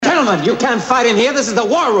gentlemen, you can't fight in here. This is the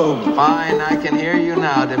war room. Fine, I can hear you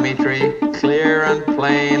now, Dimitri. Clear and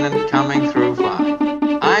plain and coming through fine.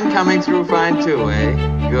 I'm coming through fine too,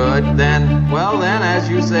 eh? Good. Then, as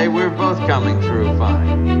you say, we're both coming through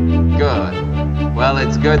fine. Good. Well,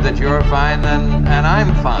 it's good that you're fine and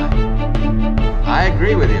I'm fine. I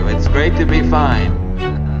agree with you. It's great to be fine.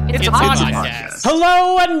 It's a podcast.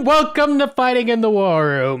 Hello and welcome to Fighting in the War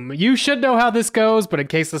Room. You should know how this goes, but in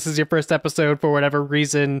case this is your first episode for whatever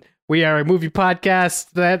reason, we are a movie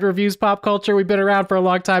podcast that reviews pop culture. We've been around for a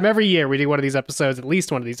long time. Every year we do one of these episodes, at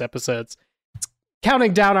least one of these episodes.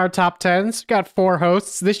 Counting down our top 10s, we've got 4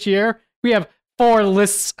 hosts this year. We have 4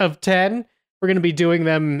 lists of 10. We're going to be doing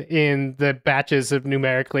them in the batches of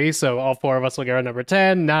numerically, so all 4 of us will get our number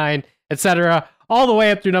 10, 9, etc., all the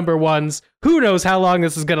way up through number 1s. Who knows how long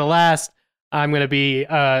this is going to last? I'm going to be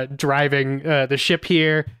driving the ship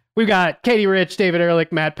here. We've got Katie Rich, David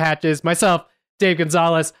Ehrlich, Matt Patches, myself, Dave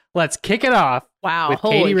Gonzalez. Let's kick it off. Wow, with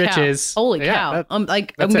holy Katie cow. Rich's. Holy cow. I'm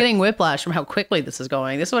getting it. whiplash from how quickly this is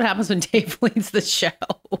going. This is what happens when Dave leads the show.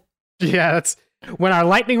 Yeah, that's when our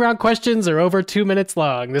lightning round questions are over 2 minutes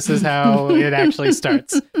long. This is how it actually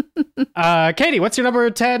starts. Katie, what's your number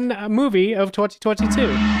 10 movie of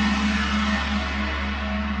 2022?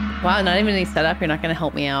 Wow, not even any setup. You're not going to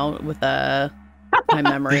help me out with my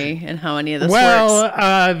memory and how any of this works.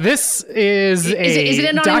 Well, this is it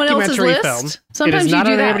on anyone else's documentary list? film. Sometimes it is not you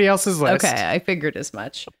do on that. anybody else's list. Okay, I figured as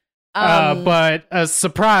much. But a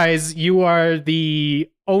surprise, you are the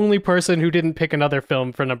only person who didn't pick another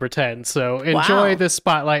film for number 10. So enjoy this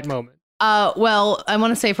spotlight moment. Well, I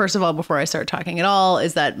want to say, first of all, before I start talking at all,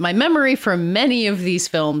 is that my memory for many of these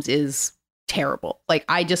films is terrible. Like,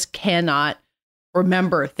 I just cannot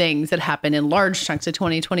remember things that happened in large chunks of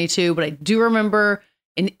 2022, but I do remember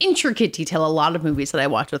in intricate detail a lot of movies that I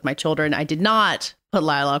watched with my children. I did not put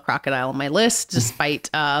Lila Crocodile on my list, despite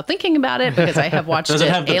thinking about it, because I have watched Does it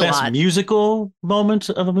have the best lot. Musical moment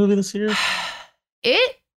of a movie this year?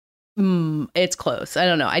 It's close. I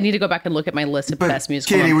don't know. I need to go back and look at my list of best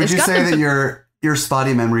musical Katie, moments. would you say that your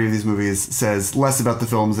spotty memory of these movies says less about the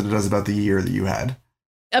films than it does about the year that you had?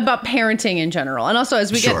 About parenting in general. And also, as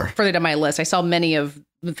we Sure. get further down my list, I saw many of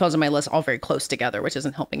the films on my list all very close together, which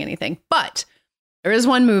isn't helping anything. But there is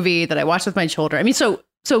one movie that I watched with my children. I mean, so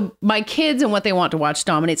my kids and what they want to watch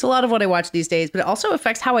dominates a lot of what I watch these days, but it also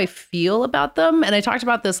affects how I feel about them. And I talked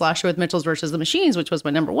about this last year with Mitchell's versus the Machines, which was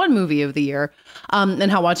my number 1 movie of the year, and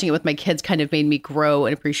how watching it with my kids kind of made me grow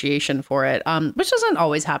an appreciation for it, which doesn't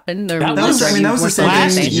always happen. That was the same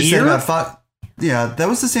thing you said about Fox. Yeah, that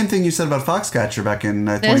was the same thing you said about Foxcatcher back in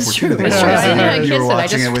 2014. That's true. I didn't have You were kids, and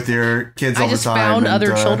watching it with your kids all the time. I just found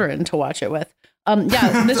other children to watch it with.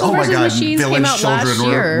 Yeah, Mitchell oh my versus God, Machines came out last children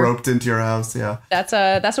year. were roped into your house. Yeah, that's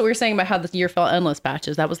what we were saying about how the year felt endless.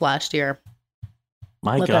 Patches. That was last year.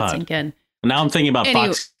 My Let God. that sink in. Now I'm thinking about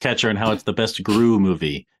Foxcatcher and how it's the best Gru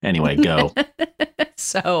movie. Anyway, go.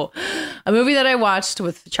 So, a movie that I watched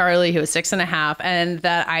with Charlie, who was 6.5, and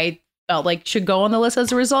that I felt like should go on the list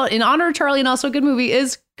as a result, in honor of Charlie, and also a good movie,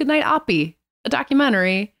 is Goodnight Oppie, a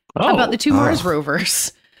documentary about the 2 Mars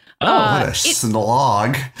rovers. What a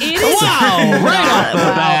slog. Wow, right off the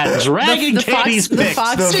bat, dragging Katie's picks. The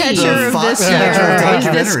Foxcatcher of this year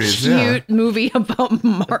is this cute movie about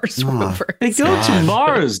Mars rovers. They go to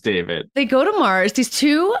Mars, David. They go to Mars. These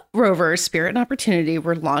 2 rovers, Spirit and Opportunity,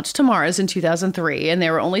 were launched to Mars in 2003, and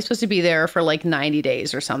they were only supposed to be there for like 90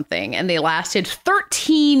 days or something, and they lasted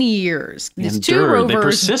 13 years. These 2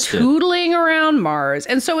 rovers tootling around Mars.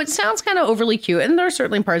 And so it sounds kind of overly cute, and there are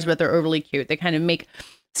certainly parts of it that are overly cute. They kind of make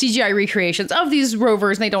CGI recreations of these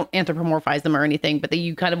rovers, and they don't anthropomorphize them or anything, but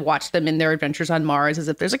you kind of watch them in their adventures on Mars as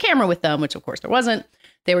if there's a camera with them, which of course there wasn't.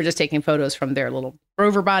 They were just taking photos from their little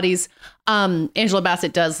rover bodies. Angela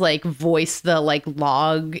Bassett does like voice the like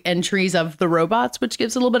log entries of the robots, which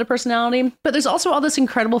gives a little bit of personality. But there's also all this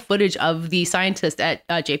incredible footage of the scientists at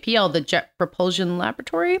JPL, the Jet Propulsion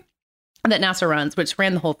Laboratory, that NASA runs, which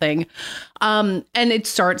ran the whole thing. And it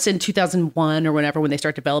starts in 2001 or whenever when they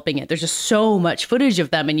start developing it. There's just so much footage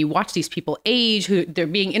of them. And you watch these people age, who they're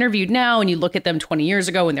being interviewed now, and you look at them 20 years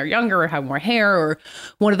ago when they're younger or have more hair. Or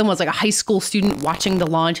one of them was like a high school student watching the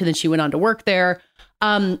launch, and then she went on to work there.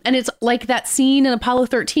 And it's like that scene in Apollo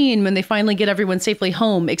 13 when they finally get everyone safely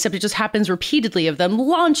home, except it just happens repeatedly of them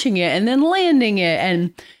launching it and then landing it.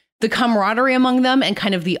 And the camaraderie among them and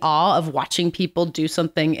kind of the awe of watching people do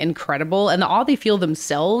something incredible, and the awe they feel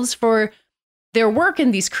themselves for their work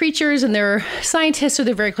and these creatures, and they're scientists. So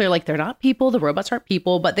they're very clear, like they're not people. The robots aren't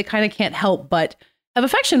people, but they kind of can't help but have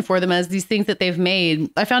affection for them as these things that they've made.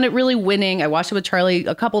 I found it really winning. I watched it with Charlie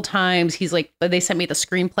a couple times. He's like, they sent me the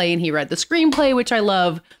screenplay and he read the screenplay, which I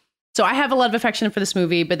love. So I have a lot of affection for this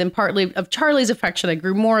movie, but then partly of Charlie's affection, I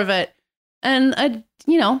grew more of it. And I,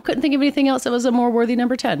 couldn't think of anything else that was a more worthy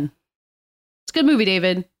number 10. It's a good movie,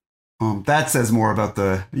 David. That says more about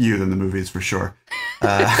you than the movies for sure.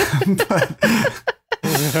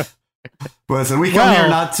 But listen, we come here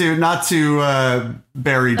not to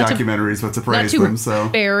bury documentaries, but to praise them. So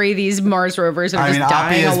bury these Mars rovers that are just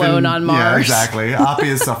dying alone on Mars. Yeah, exactly. Appy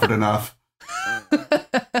has suffered enough.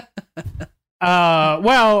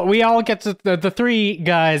 Well, we all get to the three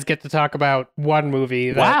guys get to talk about one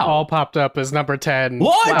movie that all popped up as number 10.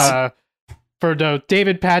 What? For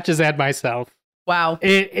David, Patches, and myself. Wow.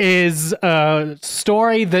 It is a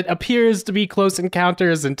story that appears to be Close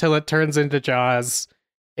Encounters until it turns into Jaws.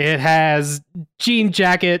 It has Jean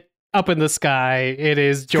Jacket up in the sky. It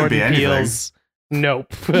is Jordan Peele's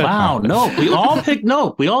Nope. Wow, Nope. We all picked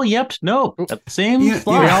Nope. We all yepped Nope at the same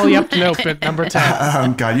slot. We all yepped Nope at number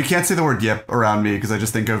 10. God, you can't say the word yep around me because I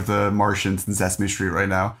just think of the Martians in Sesame Street right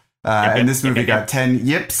now. And this movie got 10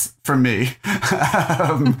 yips from me,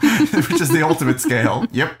 which is the ultimate scale.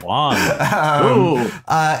 Yep. Wow.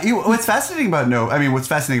 What's fascinating about Nope, what's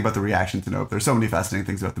fascinating about the reaction to Nope, there's so many fascinating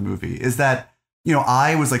things about the movie, is that,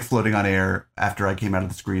 I was like floating on air after I came out of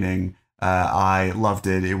the screening. I loved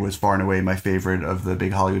it. It was far and away my favorite of the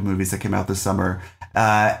big Hollywood movies that came out this summer.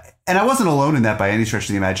 And I wasn't alone in that by any stretch of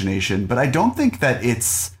the imagination, but I don't think that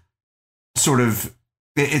it's sort of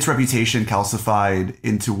its reputation calcified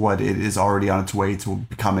into what it is already on its way to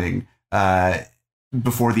becoming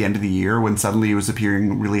before the end of the year, when suddenly it was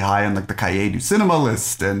appearing really high on like the Cahiers du Cinema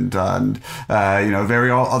list and very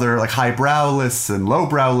other like highbrow lists and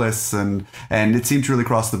lowbrow lists, and it seemed to really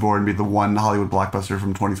cross the board and be the one Hollywood blockbuster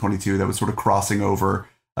from 2022 that was sort of crossing over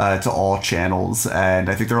to all channels. And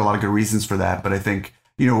I think there are a lot of good reasons for that, but I think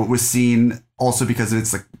it was seen also because of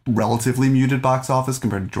its like relatively muted box office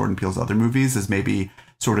compared to Jordan Peele's other movies as maybe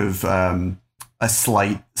sort of a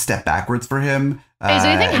slight step backwards for him. Has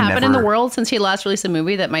anything happened in the world since he last released a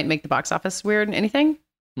movie that might make the box office weird? Anything?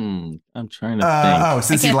 I'm trying to think.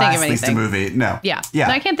 Since he last released a movie, no. Yeah. No,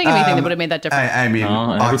 I can't think of anything that would have made that difference.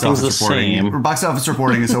 Box office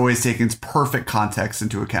reporting is always taking its perfect context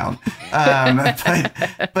into account.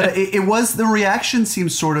 But it was, the reaction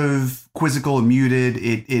seems sort of quizzical and muted.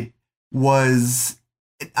 It was,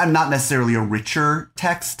 I'm not necessarily a richer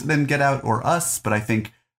text than Get Out or Us, but I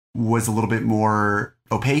think was a little bit more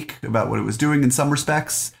opaque about what it was doing in some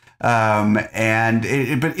respects. But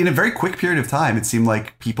in a very quick period of time, it seemed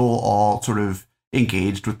like people all sort of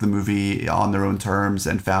engaged with the movie on their own terms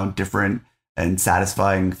and found different and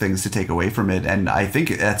satisfying things to take away from it. And I think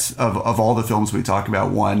that's of all the films we talk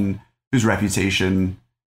about, one whose reputation,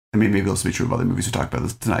 maybe this will be true of other movies we talk about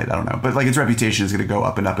this tonight, I don't know, but like its reputation is going to go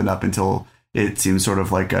up and up and up until it seems sort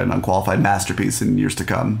of like an unqualified masterpiece in years to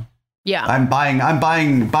come. Yeah, I'm buying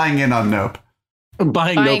in on Nope.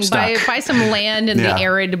 Buying Nope stock. Buy some land in the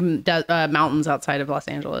arid mountains outside of Los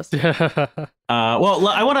Angeles. Well,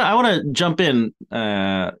 I want to jump in,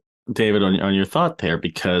 David, on your thought there,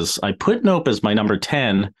 because I put Nope as my number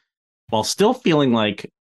 10 while still feeling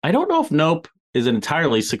like I don't know if Nope is an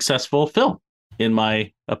entirely successful film, in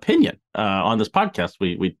my opinion. On this podcast,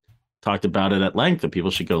 we talked about it at length, and people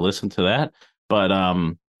should go listen to that. But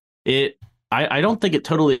I don't think it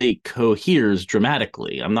totally coheres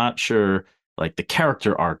dramatically. I'm not sure like the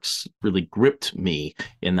character arcs really gripped me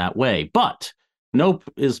in that way. But Nope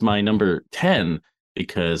is my number 10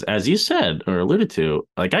 because, as you said or alluded to,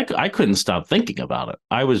 like I couldn't stop thinking about it.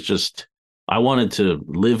 I wanted to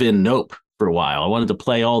live in Nope for a while. I wanted to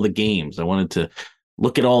play all the games. I wanted to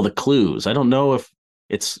look at all the clues. I don't know if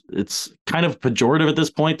it's kind of pejorative at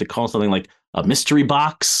this point to call something like a mystery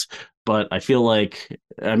box, but I feel like,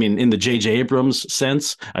 in the J.J. Abrams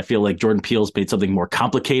sense, I feel like Jordan Peele's made something more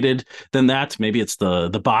complicated than that. Maybe it's the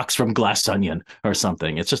box from Glass Onion or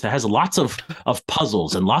something. It's just, it has lots of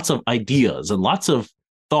puzzles and lots of ideas and lots of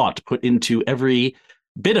thought put into every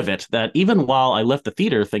bit of it, that even while I left the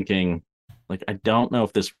theater thinking, like, I don't know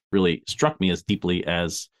if this really struck me as deeply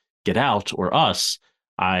as Get Out or Us,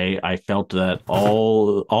 I felt that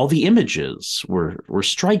all the images were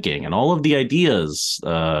striking, and all of the ideas,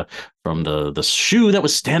 from the shoe that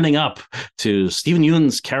was standing up to Stephen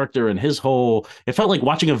Yeun's character and his whole, it felt like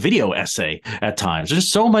watching a video essay at times. There's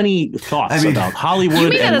just so many thoughts about Hollywood. You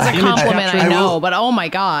mean that as a compliment, I know, but oh my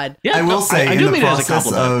God. Yeah, I will say, in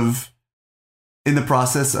the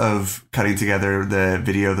process of cutting together the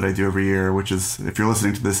video that I do every year, which is, if you're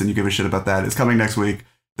listening to this and you give a shit about that, it's coming next week.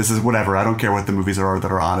 This is whatever. I don't care what the movies are that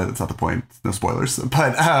are on it. That's not the point. No spoilers.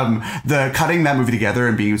 But the cutting that movie together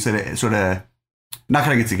and being sort of not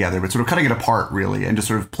cutting it together, but sort of cutting it apart, really, and just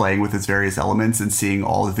sort of playing with its various elements and seeing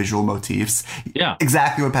all the visual motifs. Yeah.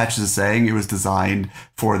 Exactly what Patches is saying. It was designed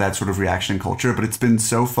for that sort of reaction culture, but it's been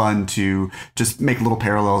so fun to just make little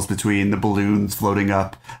parallels between the balloons floating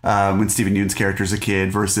up when Stephen Yeun's character is a kid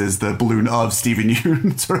versus the balloon of Stephen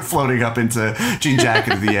Yeun sort of floating up into Jean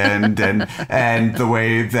Jacket at the end, and the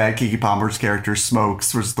way that Keke Palmer's character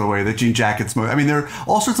smokes versus the way that Jean Jacket smokes. I mean, there are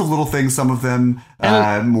all sorts of little things, some of them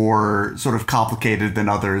more sort of complicated than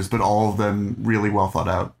others, but all of them really well thought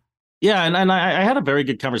out. Yeah, and I had a very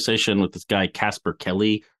good conversation with this guy, Casper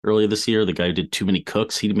Kelly, earlier this year, the guy who did Too Many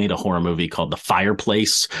Cooks. He made a horror movie called The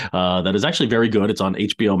Fireplace that is actually very good. It's on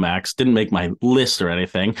HBO Max. Didn't make my list or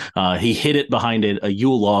anything. He hid it behind a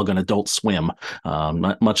Yule log on Adult Swim,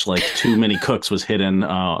 much like Too Many Cooks was hidden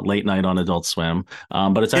late night on Adult Swim.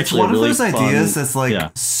 But it's actually one really of those fun ideas that's like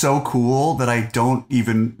so cool that I don't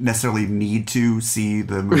even necessarily need to see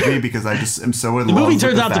the movie because I just am so in love. The movie with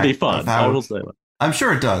turns the out to be fun. I will say that. I'm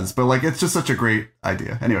sure it does, but like it's just such a great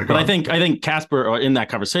idea. Anyway, but I think Casper, in that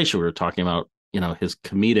conversation, we were talking about, you know, his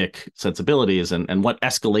comedic sensibilities and what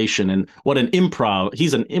escalation and what an improv.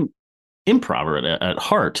 He's an improver at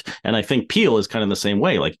heart, and I think Peele is kind of the same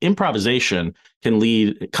way. Like improvisation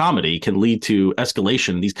comedy can lead to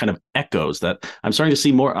escalation. These kind of echoes that I'm starting to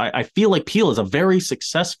see more. I feel like Peele is a very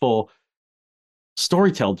successful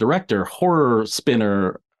storyteller, director, horror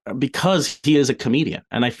spinner, because he is a comedian,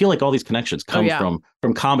 and I feel like all these connections come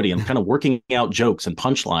from comedy and kind of working out jokes and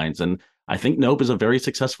punchlines. And I think Nope is a very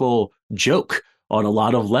successful joke on a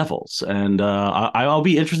lot of levels, and I'll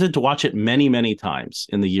be interested to watch it many, many times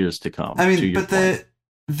in the years to come. I mean, but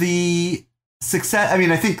the success. I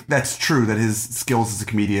mean, I think that's true that his skills as a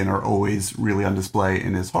comedian are always really on display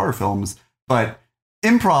in his horror films, but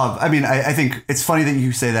improv. I mean, I think it's funny that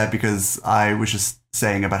you say that because I was just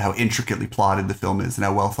saying about how intricately plotted the film is and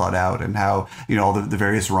how well thought out, and how, you know, all the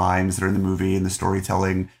various rhymes that are in the movie and the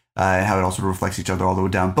storytelling, and how it also reflects each other all the way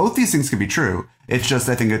down. Both these things can be true. It's just,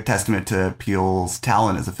 I think, a testament to Peele's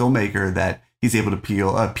talent as a filmmaker that he's able to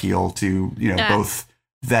appeal to, you know, both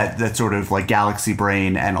that sort of like galaxy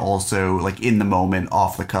brain and also like in the moment,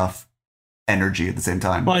 off the cuff energy at the same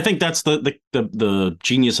time. Well, I think that's the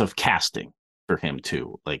genius of casting for him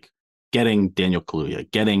too. Like getting Daniel Kaluuya,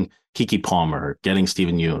 getting Keke Palmer, getting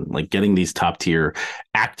Stephen Yeun, like getting these top tier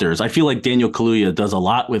actors. I feel like Daniel Kaluuya does a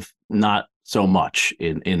lot with not so much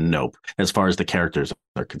in Nope as far as the characters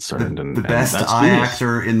are concerned. The best eye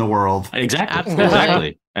actor in the world. Exactly. Absolutely.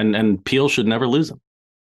 Exactly. And Peele should never lose him.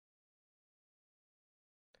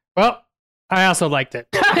 Well, I also liked it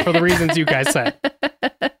for the reasons you guys said.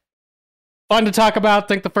 Fun to talk about.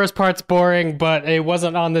 Think the first part's boring, but it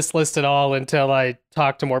wasn't on this list at all until I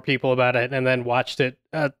talked to more people about it and then watched it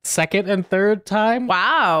a second and third time.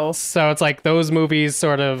 Wow. So it's like those movies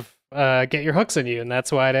sort of get your hooks in you, and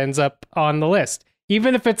that's why it ends up on the list.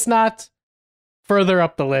 Even if it's not further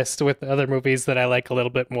up the list with other movies that I like a little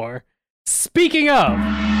bit more. Speaking of,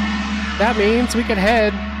 that means we can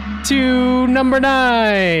head to number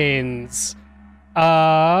 9s.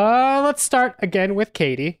 Let's start again with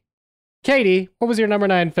Katie. Katie, what was your number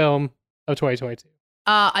 9 film of 2022?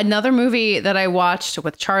 Another movie that I watched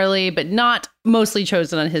with Charlie, but not mostly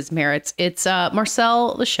chosen on his merits. It's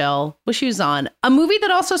Marcel the Shell with Shoes On, a movie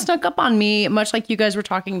that also snuck up on me, much like you guys were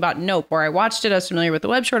talking about Nope, where I watched it. I was familiar with the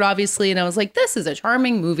web short, obviously, and I was like, this is a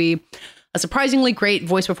charming movie. A surprisingly great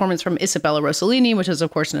voice performance from Isabella Rossellini, which is,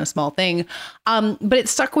 of course, no small thing. But it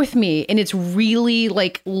stuck with me, and it's really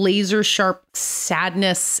like laser sharp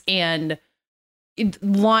sadness and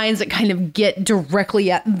lines that kind of get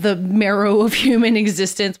directly at the marrow of human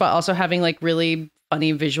existence, while also having like really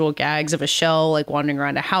funny visual gags of a shell like wandering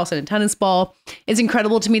around a house and a tennis ball. It's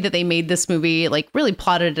incredible to me that they made this movie, like really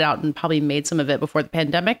plotted it out and probably made some of it before the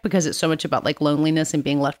pandemic, because it's so much about like loneliness and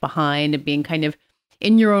being left behind and being kind of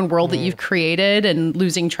in your own world that you've created and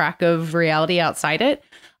losing track of reality outside it.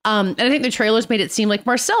 And I think the trailers made it seem like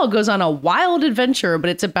Marcel goes on a wild adventure, but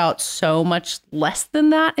it's about so much less than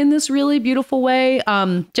that in this really beautiful way.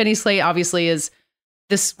 Jenny Slate obviously is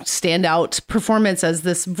this standout performance as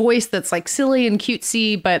this voice that's like silly and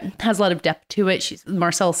cutesy, but has a lot of depth to it.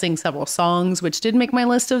 Marcel sings several songs, which did make my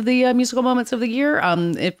list of the musical moments of the year,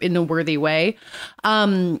 if in a worthy way.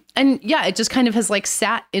 And yeah, it just kind of has like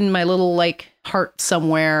sat in my little like heart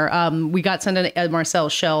somewhere. We got sent a Marcel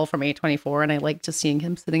shell from A24, and I liked just seeing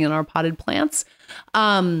him sitting in our potted plants.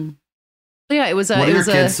 Yeah, it was. What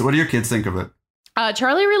do your kids think of it?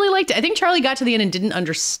 Charlie really liked it. I think Charlie got to the end and didn't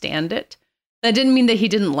understand it. That didn't mean that he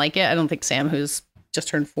didn't like it. I don't think Sam, who's just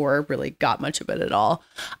turned 4, really got much of it at all.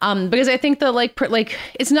 Because I think that like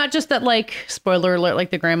it's not just that, like, spoiler alert,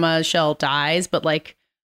 like the grandma shell dies, but like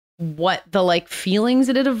what the like feelings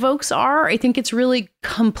that it evokes are. I think it's really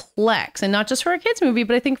complex, and not just for a kids movie,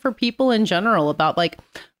 but I think for people in general, about like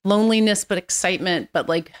loneliness but excitement, but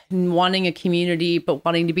like wanting a community but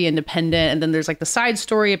wanting to be independent. And then there's like the side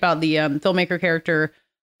story about the filmmaker character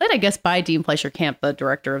played, I guess, by Dean Fleischer Camp, the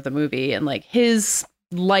director of the movie, and like his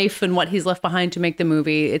life and what he's left behind to make the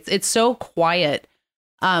movie. It's so quiet.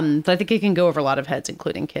 But I think it can go over a lot of heads,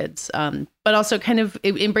 including kids. But also kind of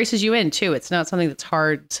it embraces you in too. It's not something that's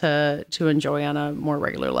hard to enjoy on a more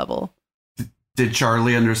regular level. Did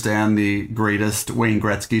Charlie understand the greatest Wayne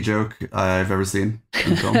Gretzky joke I've ever seen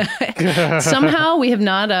in film? Somehow we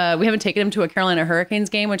haven't taken him to a Carolina Hurricanes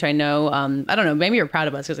game, which I know, I don't know, maybe you're proud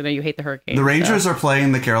of us because I know you hate the Hurricanes. The Rangers are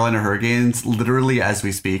playing the Carolina Hurricanes literally as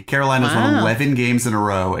we speak. Carolina's won 11 games in a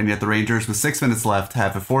row, and yet the Rangers, with 6 minutes left,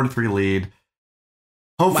 have a 4-3 lead.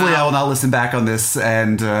 Hopefully I will not listen back on this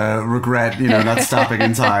and regret, not stopping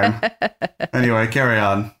in time. Anyway, carry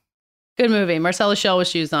on. Good movie. Marcel the Shell with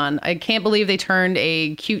Shoes On. I can't believe they turned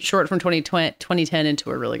a cute short from 2010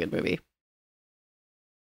 into a really good movie.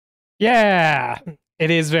 Yeah,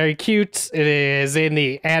 it is very cute. It is in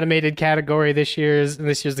the animated category this year's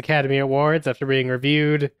Academy Awards after being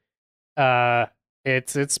reviewed.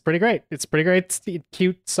 It's pretty great. It's pretty great. It's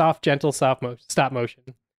cute, soft, gentle, stop motion.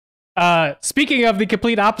 Speaking of the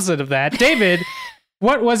complete opposite of that, David,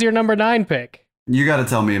 what was your number 9 pick? You got to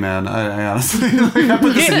tell me, man. I honestly, I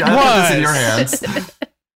put this in your hands.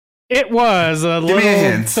 It was a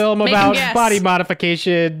little film about body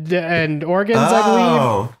modification and organs, I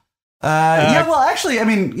believe. Yeah, well, actually, I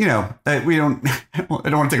mean, we don't. I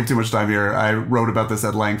don't want to take up too much time here. I wrote about this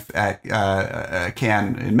at length at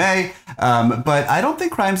Cannes in May, but I don't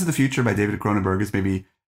think Crimes of the Future by David Cronenberg is maybe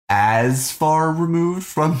as far removed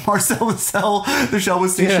from Marcel the Shell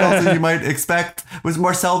with Seashells as you might expect. Was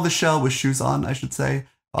Marcel the Shell with Shoes On, I should say.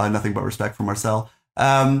 Nothing but respect for Marcel.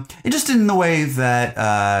 It just in the way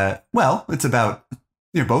that, it's about,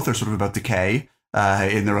 both are sort of about decay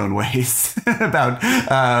in their own ways, about,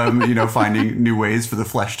 finding new ways for the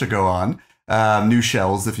flesh to go on, new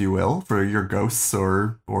shells, if you will, for your ghosts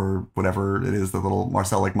or whatever it is, the little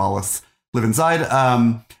Marcel-like mollusks live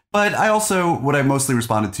inside. But what I mostly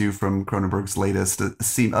responded to from Cronenberg's latest,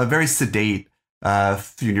 a very sedate,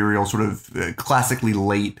 funereal, sort of classically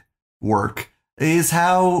late work, is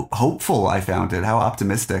how hopeful I found it, how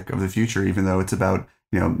optimistic of the future, even though it's about,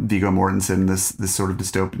 Viggo Mortensen, this sort of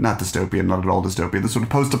not dystopian, not at all dystopian, this sort of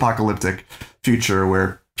post-apocalyptic future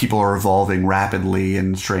where people are evolving rapidly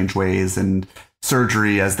in strange ways, and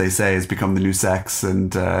surgery, as they say, has become the new sex,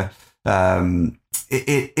 and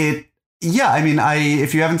yeah, I mean,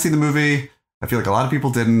 if you haven't seen the movie, I feel like a lot of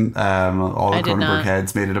people didn't. All the Cronenberg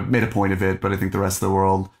heads made a point of it, but I think the rest of the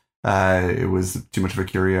world, it was too much of a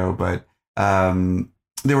curio. But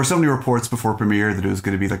there were so many reports before premiere that it was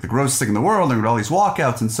going to be like the grossest thing in the world. There were all these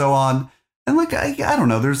walkouts and so on. And like, I don't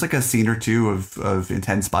know, there's like a scene or two of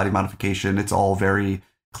intense body modification. It's all very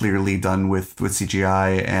clearly done with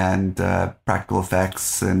CGI and practical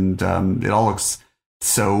effects, and it all looks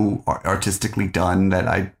so artistically done that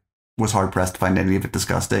I was hard pressed to find any of it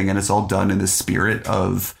disgusting, and it's all done in the spirit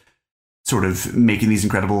of sort of making these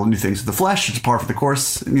incredible new things with the flesh. It's par for the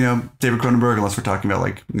course, David Cronenberg, unless we're talking about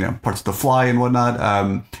like, parts of The Fly and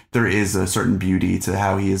whatnot. There is a certain beauty to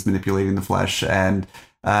how he is manipulating the flesh, and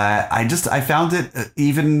I found it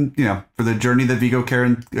even, for the journey that Viggo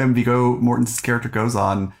Mortensen's character goes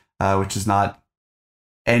on, which is not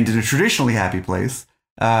end in a traditionally happy place.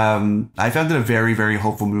 I found it a very, very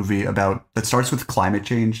hopeful movie that starts with climate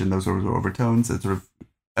change and those sort of overtones. It sort of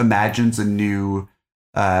imagines a new,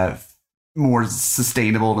 more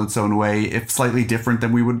sustainable in its own way, if slightly different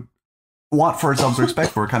than we would want for ourselves or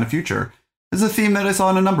expect for a kind of future. This is a theme that I saw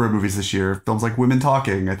in a number of movies this year. Films like Women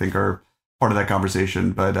Talking, I think, are part of that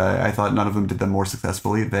conversation, but I thought none of them did them more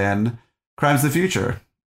successfully than Crimes of the Future.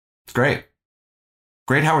 It's great.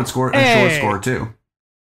 Great Howard Shore score, too.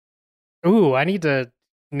 Ooh, I need to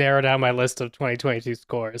narrow down my list of 2022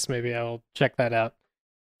 scores. Maybe I'll check that out.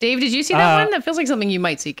 Dave, did you see that one? That feels like something you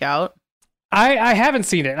might seek out. I haven't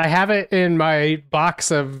seen it. I have it in my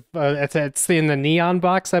box of it's in the Neon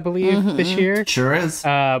box, I believe, this year. Sure is.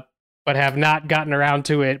 But have not gotten around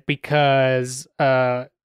to it because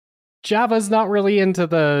Java's not really into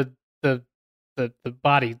the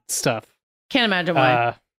body stuff. Can't imagine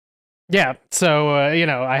why. Yeah, so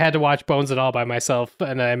I had to watch Bones and All by myself,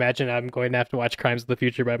 and I imagine I'm going to have to watch Crimes of the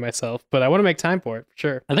Future by myself. But I want to make time for it, for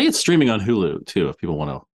sure. I think it's streaming on Hulu too, if people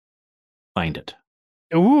want to find it.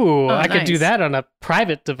 Ooh, I could do that on a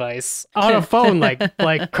private device, on a phone, like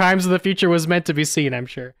Crimes of the Future was meant to be seen, I'm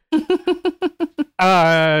sure.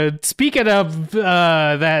 Speaking of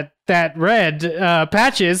that that red.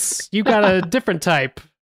 Patches, you got a different type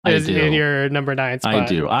I do. in your number 9 spot. I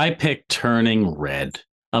do. I picked Turning Red,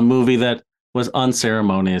 a movie that was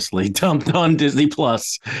unceremoniously dumped on Disney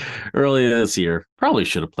Plus earlier this year. Probably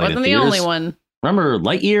should have played Wasn't in the theaters. only one. Remember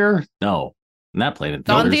Lightyear? No. And that played in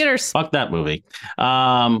Not in theaters. theaters. Fuck that movie.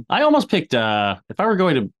 I almost picked, if I were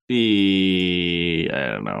going to be, I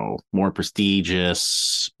don't know, more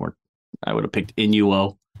prestigious, I would have picked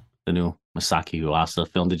Innuo, the new Masaki Uasa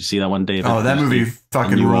film. Did you see that one, David? Oh, that movie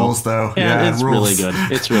fucking Innuo. rules, though. Yeah, it it's rules. really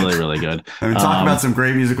good. It's really, really good. I mean, talk about some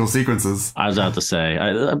great musical sequences. I was about to say,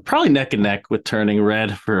 I'm probably neck and neck with Turning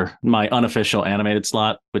Red for my unofficial animated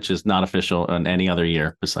slot, which is not official in any other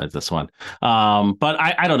year besides this one. But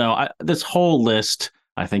I don't know. This whole list,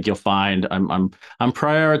 I think you'll find I'm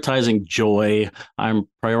prioritizing joy. I'm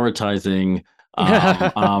prioritizing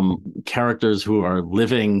characters who are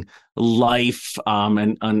living life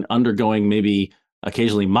and undergoing maybe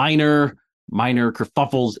occasionally minor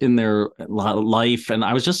kerfuffles in their life. And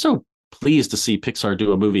I was just so pleased to see Pixar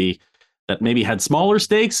do a movie that maybe had smaller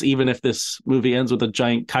stakes, even if this movie ends with a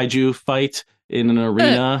giant kaiju fight in an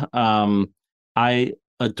arena. I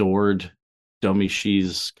adored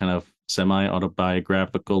Domishi's kind of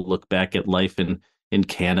semi-autobiographical look back at life in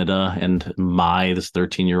Canada, and Mai, this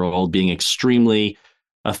 13-year-old, being extremely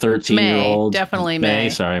a 13-year-old. Definitely May.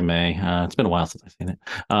 Sorry, May. It's been a while since I've seen it.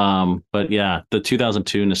 But yeah, the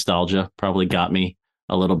 2002 nostalgia probably got me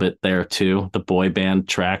a little bit there too. The boy band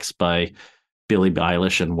tracks by Billie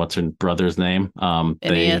Eilish and what's her brother's name?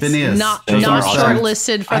 Phineas. Not Those are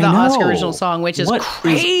shortlisted for I the Oscar know. original song, which is What is up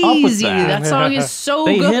with crazy. that? That song is so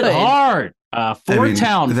they good. hit hard. Fort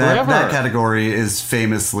Town forever. That category is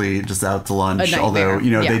famously just out to lunch. nightmare. Although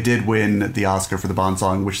Yeah. they did win the Oscar for the Bond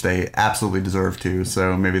song, which they absolutely deserve to.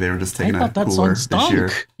 So maybe they were just I taking a thought that cooler song this year.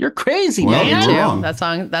 stunk. You're crazy, Well, man. you're wrong. That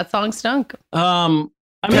song stunk.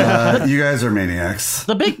 I mean, You guys are maniacs.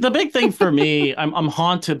 the big thing for me, I'm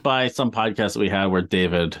haunted by some podcast that we had where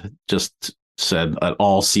David just said that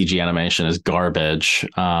all CG animation is garbage,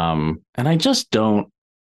 and I just don't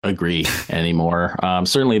agree anymore.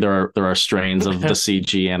 Certainly there are strains of the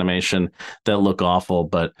CG animation that look awful,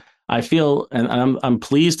 but I feel, and I'm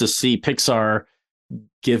pleased to see Pixar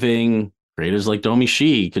giving creators like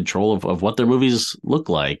Domishi control of what their movies look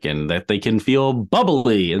like, and that they can feel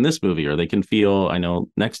bubbly in this movie, or they can feel, I know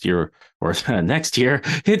next year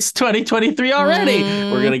it's 2023 already.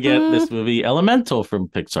 We're going to get this movie Elemental from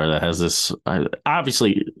Pixar that has this,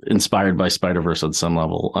 obviously inspired by Spider-Verse on some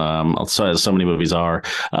level, as so many movies are,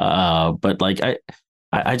 but like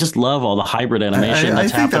I just love all the hybrid animation I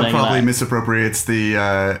that's think that happening. probably misappropriates the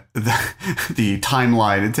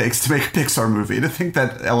timeline it takes to make a Pixar movie. To think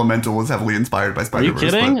that Elemental was heavily inspired by Are you Spider-Verse.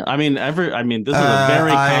 kidding? but- I mean, this is a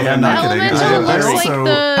very I am common. not kidding. Elemental I looks like also-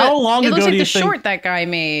 the. How long it ago looks like do you the think- short that guy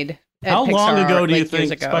made. at How long Pixar, ago do you like, years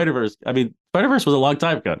think ago. Spider-Verse? I mean, Spider-Verse was a long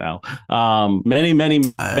time ago now. Many. I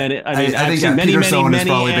mean, I I've think seen Peter Sohn has many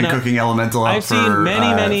probably been cooking Elemental up I've seen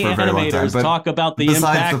many for a very long time. animators But talk about the besides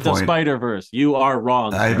impact the of point. Spider-Verse. You are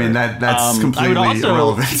wrong. I sir. mean that's I would completely also-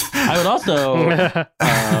 irrelevant. I would also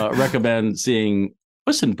recommend seeing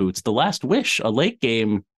Puss in Boots: The Last Wish, a late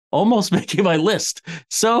game, almost making my list.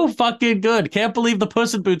 So fucking good. Can't believe the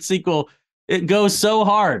Puss in Boots sequel. It goes so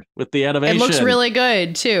hard with the animation. It looks really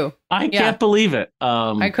good too. I yeah. can't believe it.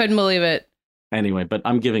 I couldn't believe it. Anyway, but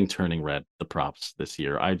I'm giving Turning Red the props this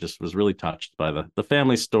year. I just was really touched by the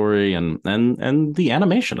family story and the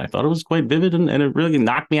animation. I thought it was quite vivid and it really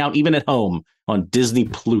knocked me out even at home on Disney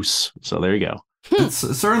Plus. So there you go. It's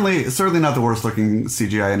certainly not the worst looking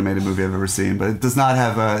CGI animated movie I've ever seen, but it does not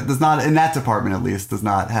have in that department at least does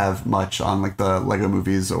not have much on like the Lego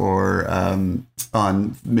movies or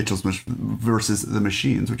on Mitchell's versus the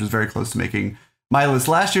Machines, which is very close to making my list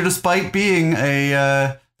last year, despite being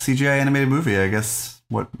a CGI animated movie. I guess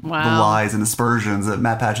the lies and aspersions that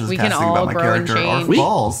Matt Patch is We can casting all about my grow and character are change.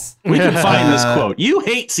 false. We can find this quote. You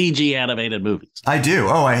hate CG animated movies. I do.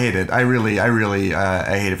 Oh, I hate it. I really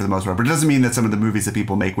hate it for the most part. But it doesn't mean that some of the movies that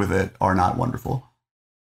people make with it are not wonderful.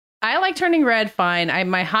 I like Turning Red fine.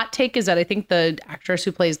 My hot take is that I think the actress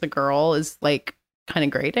who plays the girl is like kind of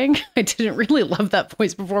grating. I didn't really love that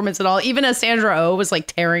voice performance at all. Even as Sandra Oh was like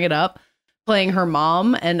tearing it up, playing her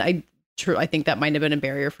mom. And I think that might have been a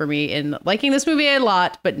barrier for me in liking this movie a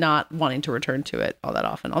lot, but not wanting to return to it all that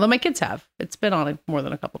often. Although my kids have. It's been on it more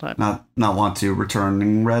than a couple times. Not want to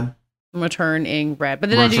Returning Red. Returning Red.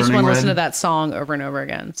 But then I do just want Returning to listen Red. to that song over and over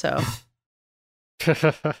again. So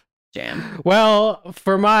jam. Well,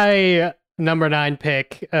 for my number 9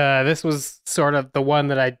 pick, this was sort of the one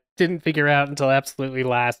that I didn't figure out until absolutely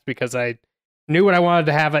last because I knew what I wanted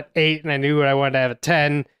to have at 8 and I knew what I wanted to have at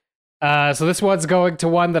 10. So this one's going to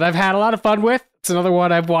one that I've had a lot of fun with. It's another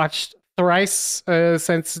one I've watched thrice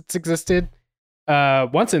since it's existed.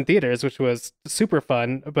 Once in theaters, which was super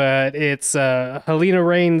fun, but it's Halina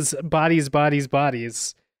Reigns' Bodies, Bodies,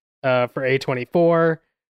 Bodies for A24.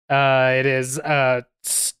 It is a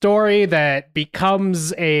story that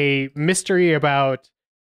becomes a mystery about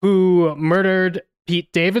who murdered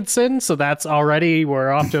Pete Davidson, so that's already, we're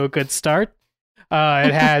off to a good start.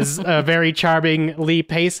 It has a very charming Lee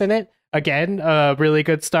Pace in it. Again, a really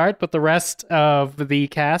good start, but the rest of the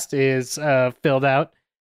cast is filled out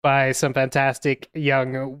by some fantastic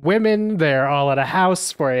young women. They're all at a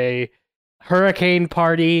house for a hurricane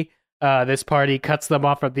party. This party cuts them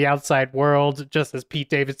off from the outside world just as Pete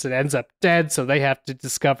Davidson ends up dead, so they have to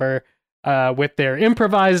discover with their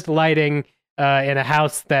improvised lighting in a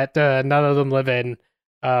house that none of them live in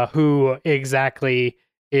who exactly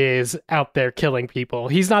is out there killing people.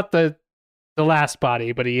 He's not the last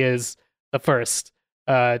body, but he is the first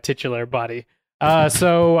titular body.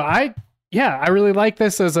 So I really like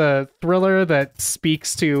this as a thriller that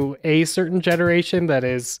speaks to a certain generation that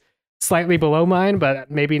is slightly below mine, but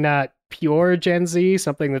maybe not pure Gen Z,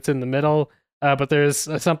 something that's in the middle. But there's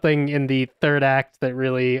something in the third act that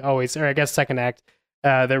really always, or I guess second act,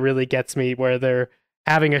 that really gets me, where they're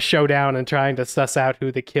having a showdown and trying to suss out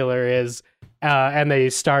who the killer is. And they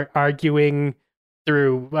start arguing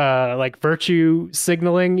through like virtue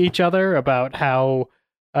signaling each other about how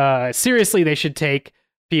seriously they should take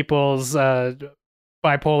people's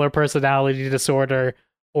bipolar personality disorder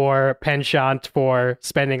or penchant for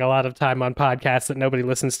spending a lot of time on podcasts that nobody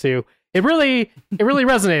listens to. It really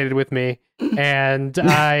resonated with me, and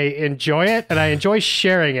I enjoy it, and I enjoy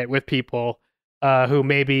sharing it with people who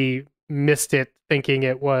maybe missed it, thinking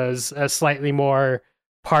it was a slightly more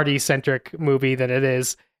party-centric movie than it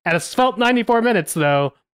is. And it's felt 94 minutes,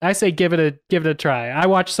 though. I say give it a try. I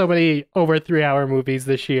watched so many over 3-hour movies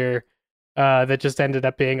this year that just ended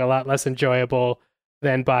up being a lot less enjoyable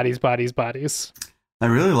than Bodies, Bodies, Bodies. I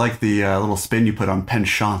really like the little spin you put on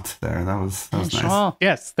penchant there. That was nice.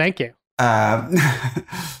 Yes, thank you.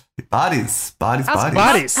 Bodies.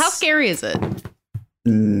 How scary is it?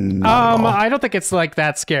 I don't think it's like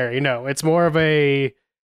that scary. No, it's more of a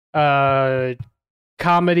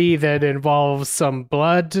comedy that involves some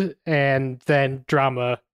blood and then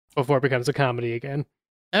drama before it becomes a comedy again.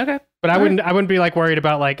 Okay. But I wouldn't be like worried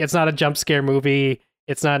about, like, it's not a jump scare movie.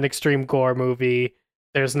 It's not an extreme gore movie.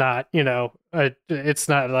 There's not, it's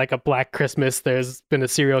not like a Black Christmas. There's been a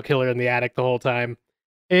serial killer in the attic the whole time.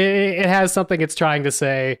 It has something it's trying to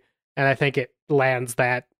say, and I think it lands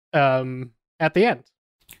that at the end.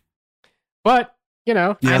 But, it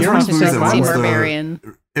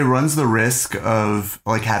runs the risk of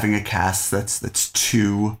like having a cast that's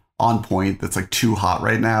too on point, that's like too hot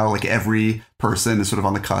right now. Like every person is sort of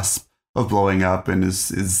on the cusp of blowing up and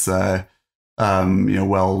is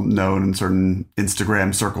well known in certain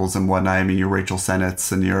Instagram circles and whatnot. I mean, your Rachel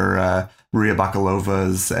Sennetts and your Maria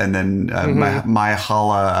Bakalovas, and then Maya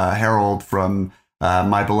Hala Harold from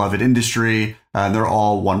My Beloved Industry. They're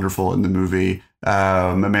all wonderful in the movie.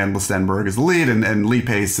 Amanda Stenberg is the lead, and Lee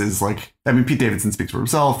Pace is like, I mean, Pete Davidson speaks for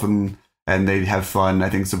himself, and they have fun, I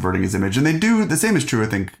think, subverting his image. And they do, the same is true, I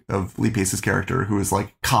think, of Lee Pace's character, who is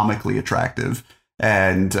like comically attractive.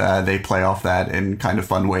 And they play off that in kind of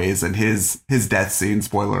fun ways. And his death scene,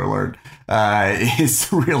 spoiler alert,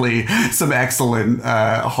 is really some excellent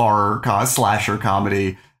horror slasher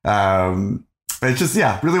comedy. It's just,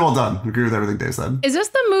 really well done. I agree with everything Dave said. Is this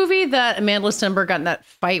the movie that Amanda Stenberg got in that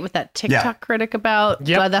fight with that TikTok critic about?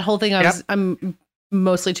 Yep. That whole thing I'm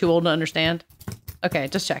mostly too old to understand. Okay,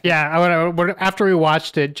 just check. Yeah, after we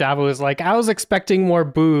watched it, Java was like, I was expecting more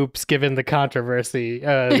boobs given the controversy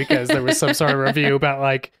because there was some sort of review about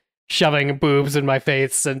like shoving boobs in my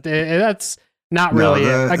face, and that's not really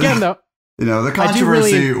it. Again, though, the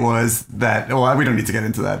controversy was that. Well, we don't need to get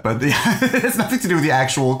into that, but it has nothing to do with the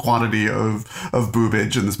actual quantity of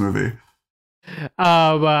boobage in this movie.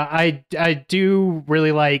 I do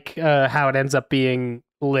really like how it ends up being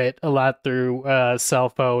lit a lot through cell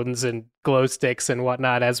phones and glow sticks and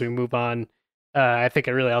whatnot as we move on. I think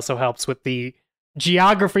it really also helps with the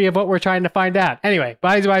geography of what we're trying to find out. Anyway,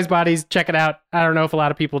 Bodies, Bodies, Bodies, check it out. I don't know if a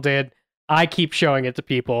lot of people did. I keep showing it to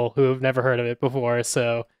people who have never heard of it before,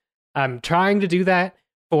 so I'm trying to do that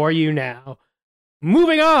for you now.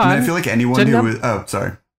 Moving on. I feel like anyone who is... Oh,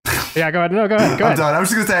 sorry. Yeah, go ahead. No, go ahead. I'm done. I was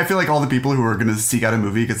just going to say, I feel like all the people who are going to seek out a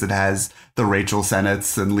movie because it has the Rachel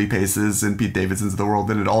Sennetts and Lee Paces and Pete Davidsons of the world,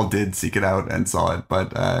 and it all did seek it out and saw it.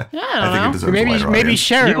 But I think it deserves a wider maybe audience.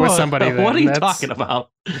 share it with somebody. What are you talking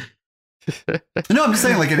about? No, I'm just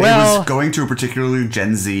saying, like, it was going to a particularly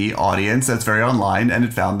Gen Z audience that's very online, and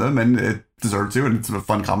it found them, and it deserved to, and it's a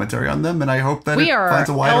fun commentary on them, and I hope that finds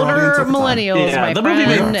a wider audience over time. Millennials, yeah, the movie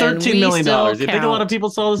made $13 million. You think a lot of people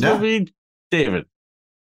saw this movie? David,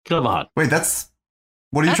 come on. Wait,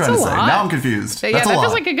 what are you trying to say? Now I'm confused. Yeah, that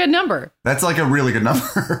feels like a good number. That's like a really good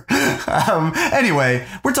number. Anyway,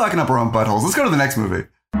 we're talking up our own buttholes. Let's go to the next movie.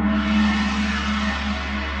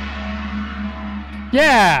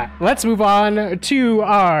 Yeah, let's move on to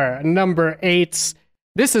our number 8.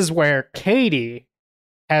 This is where Katie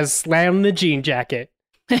has slammed the jean jacket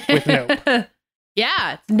with Nope.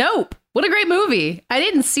 Yeah, Nope. What a great movie. I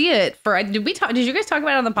didn't see it did you guys talk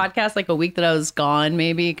about it on the podcast like a week that I was gone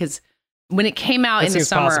maybe? Because when it came out in the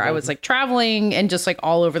summer, possible. I was like traveling and just like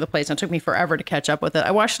all over the place. And it took me forever to catch up with it.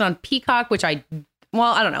 I watched it on Peacock, which I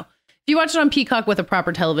don't know. If you watch it on Peacock with a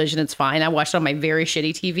proper television, it's fine. I watched it on my very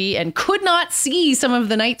shitty TV and could not see some of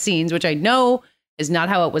the night scenes, which I know is not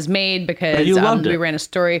how it was made because we ran a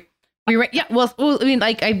story.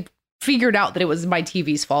 I figured out that it was my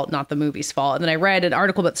TV's fault, not the movie's fault. And then I read an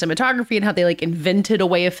article about cinematography and how they like invented a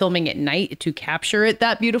way of filming at night to capture it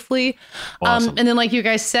that beautifully. Awesome. And then like you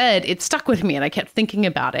guys said, it stuck with me and I kept thinking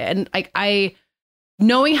about it. And I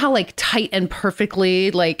knowing how like tight and perfectly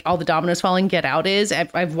like all the dominoes falling Get Out is,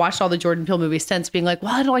 I've watched all the Jordan Peele movies since being like,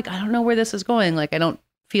 well, I don't know where this is going. Like I don't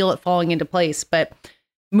feel it falling into place. But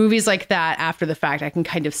movies like that after the fact, I can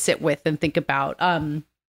kind of sit with and think about.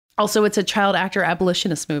 Also, it's a child actor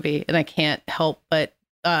abolitionist movie, and I can't help but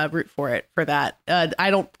root for that.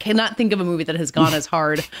 I cannot think of a movie that has gone as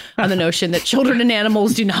hard on the notion that children and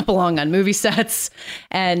animals do not belong on movie sets.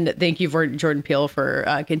 And thank you for Jordan Peele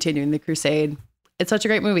for continuing the crusade. It's such a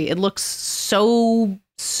great movie. It looks so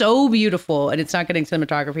beautiful, and it's not getting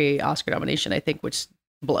cinematography Oscar nomination, I think, which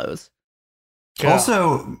blows. Yeah.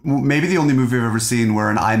 Also, maybe the only movie I've ever seen where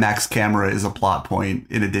an IMAX camera is a plot point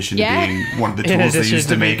in addition to being one of the tools they use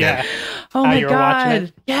to make it. Oh my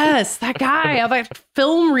God. Yes, that guy. I like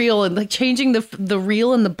film reel and like changing the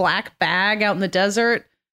reel in the black bag out in the desert.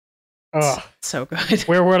 Oh, so good.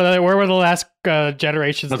 Where were the last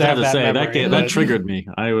generations? I was about to say that triggered me.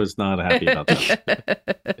 I was not happy about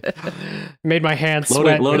that. Made my hands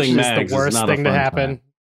sweat. Loading which is the worst thing to happen. Time.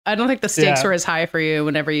 I don't think the stakes were as high for you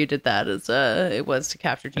whenever you did that as it was to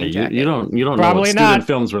capture Jean Jacket. You don't know what student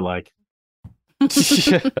films were like.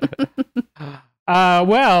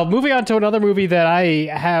 Well, moving on to another movie that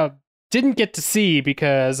I didn't get to see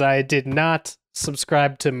because I did not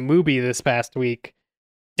subscribe to Mubi this past week.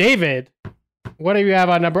 David, what do you have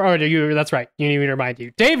on number? Oh, that's right. You need me to remind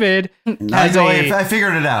you. David has I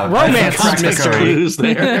figured it out. Romance mystery. It's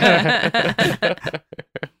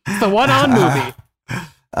the one on Mubi.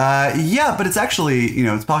 Yeah, but it's actually,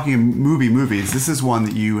 it's talking movies. This is one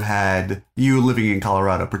that you living in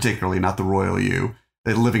Colorado, particularly, not the royal you,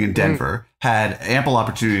 that living in Denver, had ample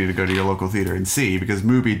opportunity to go to your local theater and see because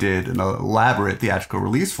Mubi did an elaborate theatrical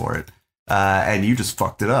release for it. And you just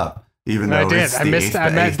fucked it up, even though I missed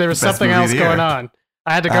there was something else going on.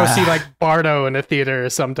 I had to go see like Bardo in a theater or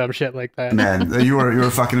some dumb shit like that. Man, you were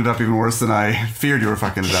fucking it up even worse than I feared you were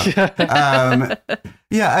fucking it up.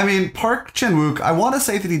 Yeah, I mean, Park Chan-wook, I want to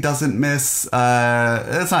say that he doesn't miss.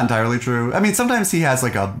 That's not entirely true. I mean, sometimes he has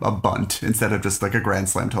like a bunt instead of just like a grand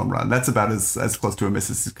slam home run. That's about as close to a miss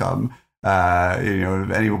as he's come. Any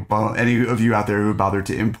of you out there who bothered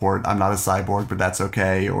to import I'm Not a Cyborg, but That's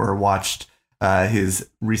Okay, or watched his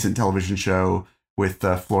recent television show with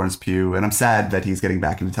Florence Pugh, and I'm sad that he's getting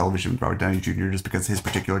back into television with Robert Downey Jr. just because his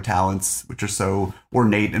particular talents, which are so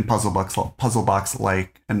ornate and puzzle box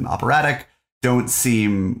like and operatic, don't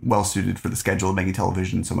seem well suited for the schedule of making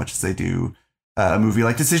television so much as they do a movie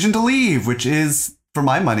like Decision to Leave, which is, for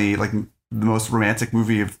my money, like the most romantic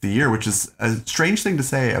movie of the year, which is a strange thing to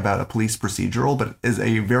say about a police procedural, but is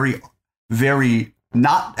a very, very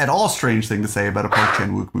not at all strange thing to say about a Park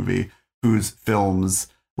Chan-wook movie whose films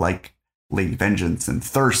like Lady Vengeance and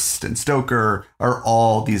Thirst and Stoker are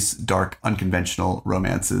all these dark, unconventional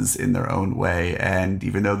romances in their own way. And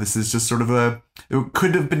even though this is just sort of it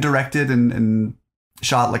could have been directed and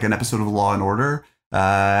shot like an episode of Law and Order,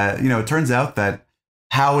 it turns out that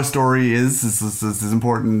how a story is as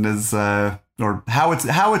important as, or how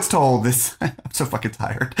it's told. I'm so fucking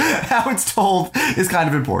tired. How it's told is kind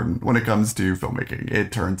of important when it comes to filmmaking,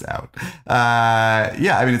 it turns out.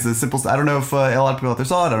 Yeah, I mean, it's a simple. I don't know if a lot of people out there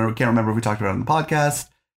saw it. Can't remember if we talked about it on the podcast.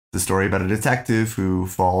 The story about a detective who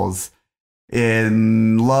falls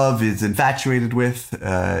in love, is infatuated with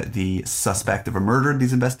the suspect of a murder that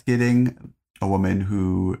he's investigating, a woman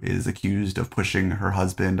who is accused of pushing her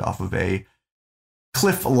husband off of a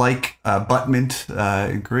cliff-like abutment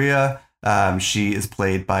in Korea. She is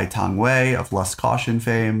played by Tang Wei of Lust Caution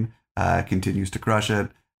fame, continues to crush it.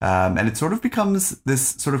 And it sort of becomes this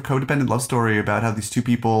sort of codependent love story about how these two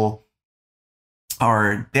people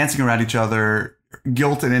are dancing around each other.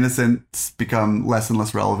 Guilt and innocence become less and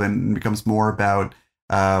less relevant, and becomes more about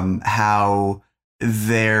how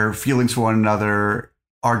their feelings for one another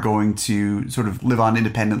are going to sort of live on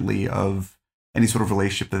independently of any sort of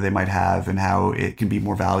relationship that they might have, and how it can be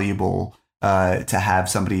more valuable to have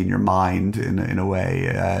somebody in your mind in a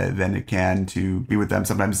way than it can to be with them.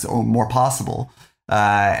 Sometimes more possible,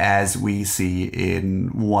 as we see in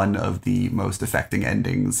one of the most affecting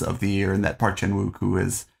endings of the year, and that Park Chan-wook, who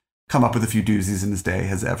has come up with a few doozies in his day,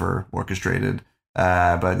 has ever orchestrated.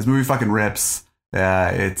 But this movie fucking rips.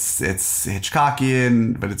 It's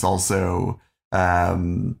Hitchcockian, but it's also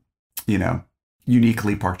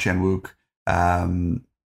uniquely Park Chan-wook.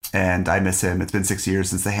 And I miss him. It's been 6 years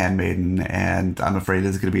since The Handmaiden, and I'm afraid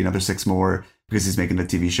it's going to be another 6 more because he's making a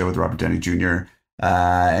TV show with Robert Downey Jr.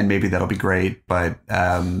 And maybe that'll be great, but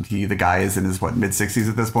the guy is in his mid-60s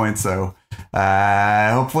at this point, so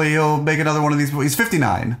hopefully he'll make another one of these. He's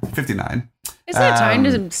 59. Isn't it time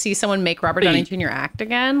to see someone make Robert Downey Jr. act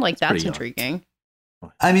again? Like, that's intriguing.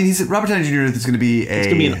 I mean, Robert Downey Jr. is going to be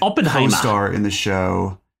an Oppenheimer co-star in the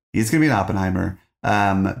show. He's going to be an Oppenheimer.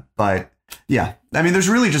 But yeah, I mean, there's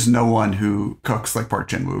really just no one who cooks like Park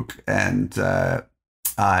Chan-wook, and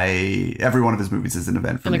every one of his movies is an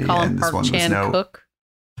event for me. And this one was no Cook.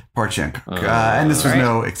 Park Chan Cook, and this was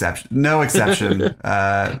no exception. No exception.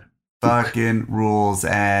 Fucking rules,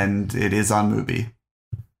 and it is on Mubi.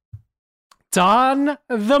 It's on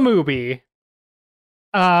the movie.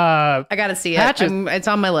 I gotta see it. It's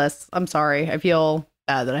on my list. I'm sorry. I feel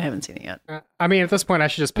bad that I haven't seen it yet. I mean, at this point, I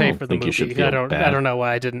should just pay for the movie. I don't know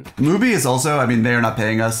why I didn't. Mubi is also, I mean, they are not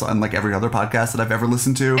paying us, unlike every other podcast that I've ever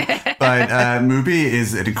listened to. But Mubi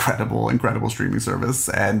is an incredible streaming service,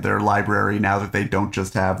 and their library, now that they don't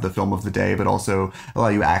just have the film of the day, but also allow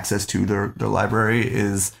you access to their library,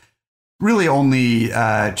 is really only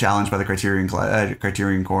challenged by the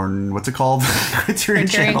Criterion Corn. What's it called? Criterion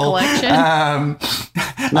Channel. Collection.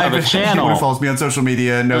 The channel. Anyone who follows me on social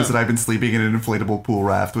media knows that I've been sleeping in an inflatable pool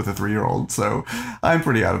raft with a 3-year-old, so I'm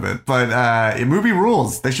pretty out of it. But Mubi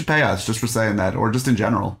rules. They should pay us just for saying that, or just in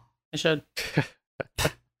general. I should.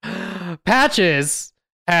 Patches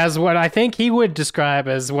has what I think he would describe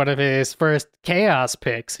as one of his first chaos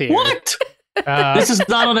picks here. What? This is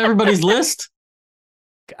not on everybody's list?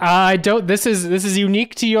 I don't. This is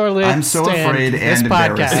unique to your list. I'm so afraid and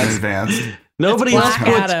embarrassed in advance. Nobody else put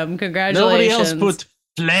Adam. Congratulations. Nobody else put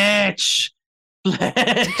Fletch.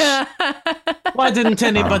 Why didn't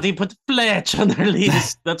anybody put Fletch on their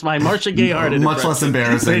list? That's my Marcia Gay-hearted. Much less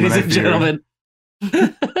embarrassing, ladies and gentlemen.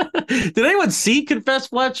 Did anyone see Confess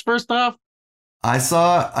Fletch? First off, I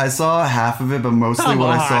saw half of it, but mostly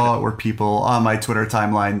I saw were people on my Twitter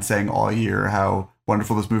timeline saying all year how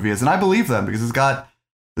wonderful this movie is, and I believe them because it's got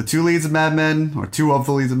the 2 leads of Mad Men, or 2 of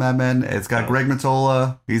the leads of Mad Men. It's got Greg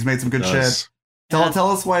Mottola. He's made some good shit. Tell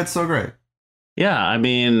us why it's so great. Yeah, I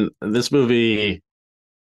mean, this movie,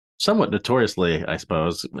 somewhat notoriously, I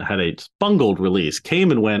suppose, had a bungled release. Came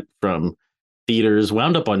and went from theaters,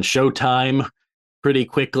 wound up on Showtime pretty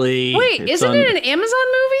quickly. Wait, isn't it an Amazon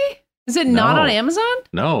movie? Is it not on Amazon?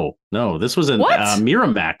 No. This was a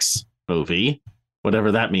Miramax movie,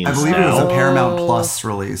 whatever that means. I believe it was a Paramount Plus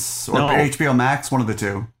release, or HBO Max, one of the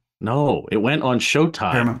two. No, it went on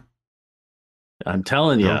Showtime. Paramount. I'm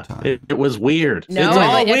telling you, it was weird. No, it's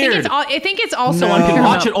all weird. I think it's also on Paramount. You can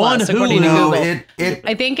watch it on Hulu. No,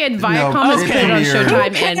 I think Viacom has put it on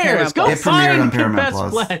Showtime and Paramount Plus. Go find Confess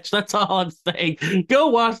Fletch. That's all I'm saying. Go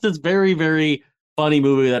watch this very, very funny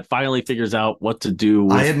movie that finally figures out what to do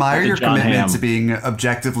with I admire your John commitment Hamm. to being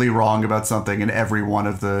objectively wrong about something in every one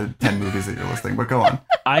of the 10 movies that you're listing, but go on.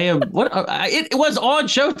 I am it was on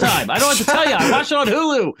Showtime. I don't have to tell you. I watched it on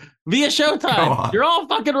Hulu via Showtime. You're all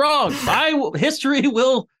fucking wrong. History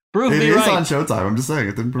will prove me right. It is on Showtime. I'm just saying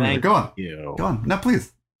it didn't prove it. Go on. Go on. No,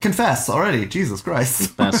 please. Confess already. Jesus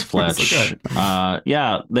Christ. Confess Fletch.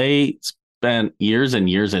 Yeah, they spent years and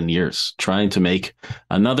years and years trying to make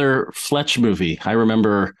another Fletch movie. I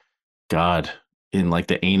remember, God, in like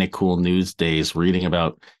the Ain't It Cool News days, reading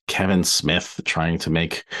about Kevin Smith trying to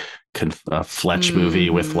make a Fletch movie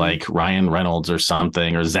with like Ryan Reynolds or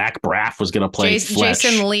something, or Zach Braff was going to play Fletch.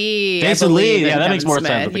 Jason Lee. Yeah, that makes more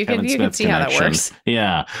sense. You can see how that works.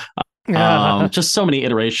 Yeah. Just so many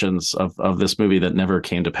iterations of this movie that never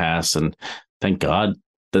came to pass. And thank God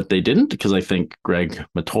that they didn't, because I think Greg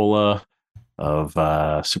Mottola of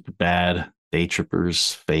Superbad, Day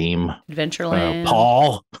Trippers fame, Adventureland,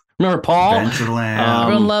 Paul. Remember Paul? Adventureland.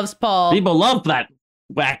 Everyone loves Paul. People love that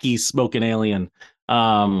wacky smoking alien.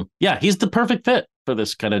 Yeah, he's the perfect fit for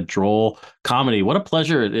this kind of droll comedy. What a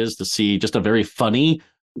pleasure it is to see just a very funny,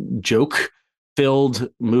 joke-filled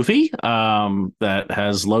movie that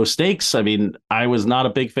has low stakes. I mean, I was not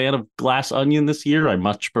a big fan of Glass Onion this year. I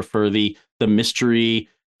much prefer the mystery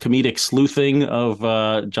comedic sleuthing of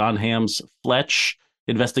John Hamm's Fletch,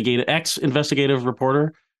 ex-investigative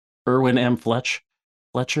reporter Irwin M.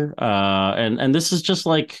 Fletcher. And this is just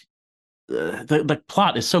like the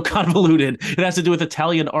plot is so convoluted. It has to do with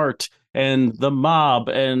Italian art and the mob,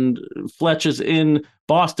 and Fletch is in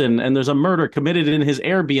Boston, and there's a murder committed in his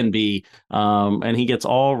Airbnb, and he gets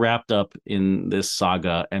all wrapped up in this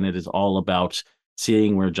saga, and it is all about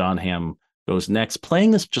seeing where John Hamm goes next,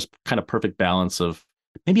 playing this just kind of perfect balance of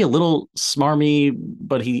maybe a little smarmy,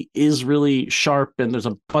 but he is really sharp, and there's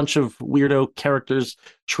a bunch of weirdo characters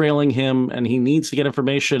trailing him, and he needs to get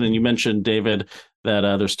information. And you mentioned, David, that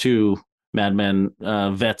there's two Mad Men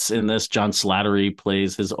vets in this. John Slattery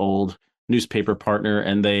plays his old newspaper partner,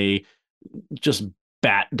 and they just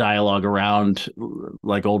bat dialogue around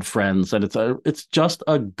like old friends, and it's just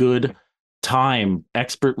a good time,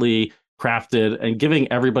 expertly crafted, and giving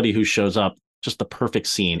everybody who shows up just the perfect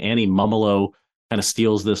scene. Annie Mumolo kind of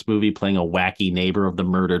steals this movie, playing a wacky neighbor of the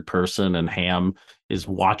murdered person, and Hamm is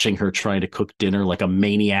watching her trying to cook dinner like a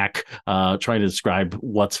maniac, trying to describe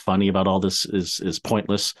what's funny about all this is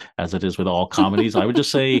pointless, as it is with all comedies. I would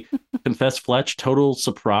just say Confess Fletch, total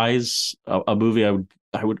surprise, a movie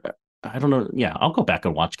I don't know. Yeah, I'll go back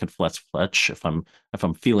and watch Confess Fletch if I'm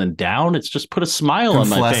feeling down. It's just put a smile on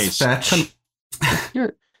my face. Fetch.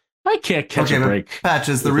 I can't catch a break.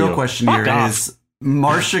 Patches, the real question here is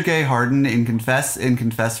Marcia Gay Harden in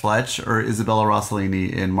Confess Fletch, or Isabella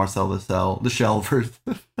Rossellini in Marcel the Shell version?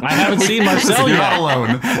 I haven't seen Marcel You're yet. not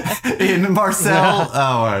alone. In Marcel, oh,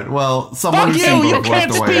 all right. Well, someone who's seen You both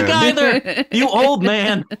can't left speak away. either. You old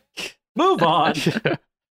man. Move on.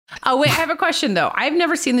 Oh, wait, I have a question, though. I've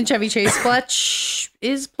never seen the Chevy Chase Fletch.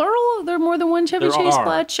 Is plural? Are there more than one Chevy Chase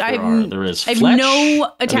Fletch? There is I have Fletch,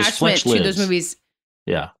 no and there's attachment Fletch to those Lives. movies.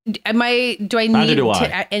 Yeah. Do I Neither need do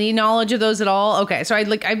I. any knowledge of those at all? Okay, so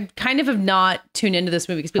I kind of have not tuned into this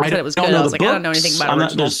movie because people said it was good. I was like, I don't know anything about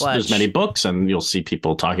original Fletch. There's many books, and you'll see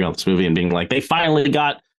people talking about this movie and being like, they finally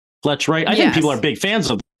got Fletch right. I think people are big fans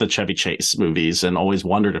of the Chevy Chase movies and always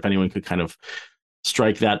wondered if anyone could kind of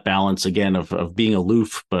strike that balance again of being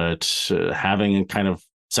aloof, but having a kind of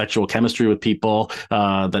sexual chemistry with people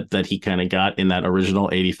that he kind of got in that original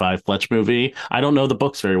 85 Fletch movie. I don't know the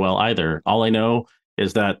books very well either. All I know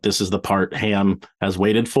is that this is the part Hamm has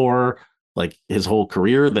waited for like his whole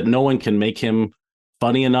career, that no one can make him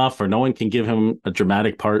funny enough, or no one can give him a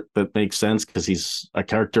dramatic part that makes sense because he's a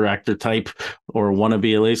character actor type, or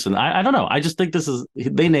wannabe at least. And I don't know. I just think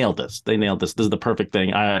they nailed this. This is the perfect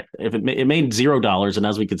thing. If it made $0, and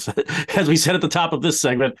as we said at the top of this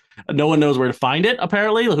segment, no one knows where to find it.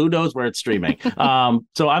 Apparently, who knows where it's streaming?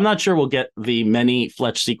 So I'm not sure we'll get the many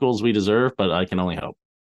Fletch sequels we deserve, but I can only hope.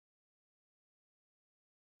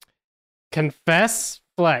 Confess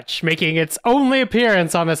Fletch, making its only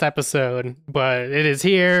appearance on this episode, but it is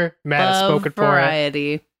here. Matt has spoken for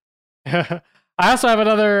variety. I also have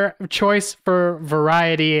another choice for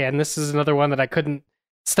variety, and this is another one that I couldn't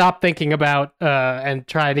stop thinking about and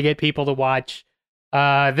trying to get people to watch.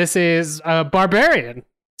 This is Barbarian.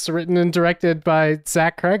 It's written and directed by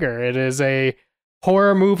Zach Kreger. It is a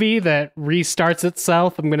horror movie that restarts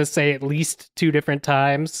itself, I'm going to say at least 2 different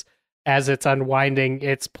times, as it's unwinding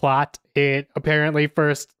its plot. It apparently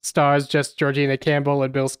first stars just Georgina Campbell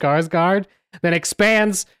and Bill Skarsgård, then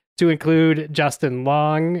expands to include Justin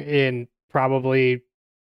Long in probably,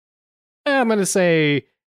 I'm going to say,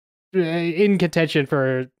 in contention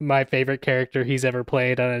for my favorite character he's ever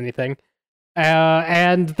played on anything.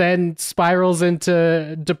 And then spirals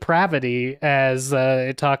into depravity as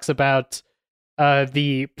it talks about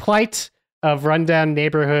the plight of rundown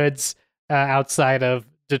neighborhoods outside of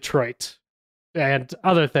Detroit and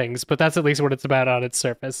other things, but that's at least what it's about on its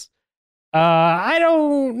surface. I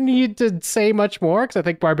don't need to say much more because I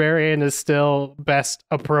think Barbarian is still best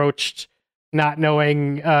approached not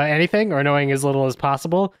knowing anything, or knowing as little as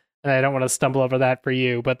possible, and I don't want to stumble over that for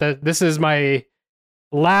you, but this is my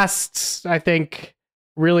last, I think,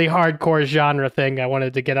 really hardcore genre thing I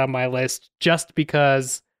wanted to get on my list, just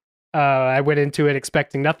because I went into it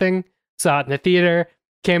expecting nothing, saw it in the theater,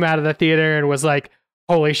 came out of the theater and was like,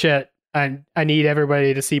 holy shit, I need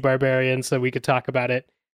everybody to see Barbarian so we could talk about it.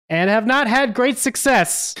 And have not had great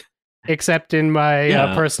success, except in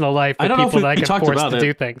my personal life with people that I get forced to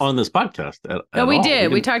do things. On this podcast No, we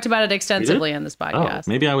did. We talked about it extensively on this podcast.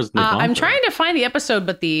 Maybe I was... I'm trying to find the episode,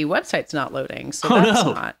 but the website's not loading, so that's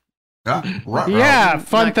not... Yeah,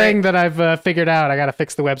 fun Not thing great. that I've figured out. I got to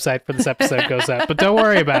fix the website for this episode goes up, but don't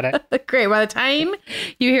worry about it. Great. By the time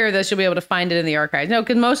you hear this, you'll be able to find it in the archives. No,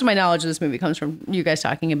 because most of my knowledge of this movie comes from you guys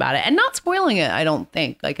talking about it and not spoiling it. I don't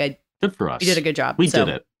think. Like Good for us. you did a good job. We So,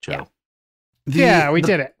 did it, Joe. yeah. We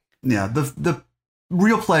did it. Yeah, the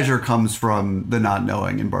real pleasure comes from the not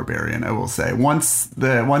knowing in Barbarian, I will say. Once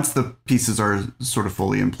the pieces are sort of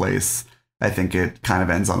fully in place, I think it kind of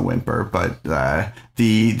ends on a whimper. But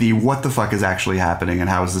the what the fuck is actually happening and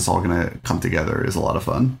how is this all going to come together is a lot of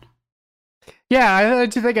fun. Yeah, I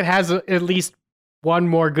do think it has at least one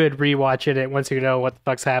more good rewatch in it once you know what the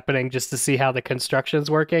fuck's happening, just to see how the construction's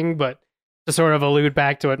working. But to sort of allude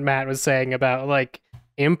back to what Matt was saying about like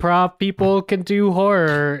improv people can do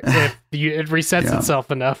horror if it resets itself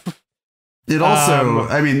enough. It also,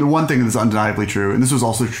 I mean, the one thing that's undeniably true, and this was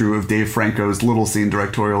also true of Dave Franco's Little Scene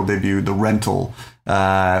directorial debut, The Rental,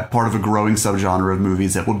 part of a growing subgenre of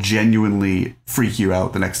movies that will genuinely freak you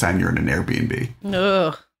out the next time you're in an Airbnb.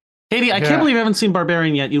 Ugh. Katie, I can't believe you haven't seen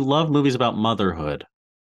Barbarian yet. You love movies about motherhood.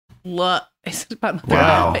 Is it about motherhood?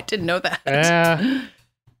 Wow. I didn't know that.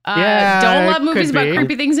 Yeah, don't love it movies could about be.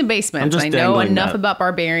 creepy things in I'm basements. just I know dangling enough that. about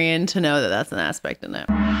Barbarian to know that that's an aspect in it.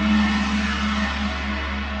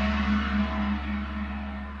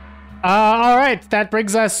 All right, that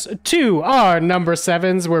brings us to our number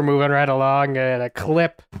 7s. We're moving right along at a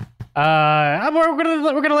clip. We're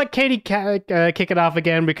gonna let Katie kick it off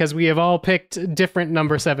again because we have all picked different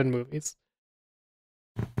number 7 movies.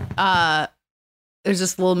 There's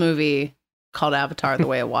this little movie called Avatar: The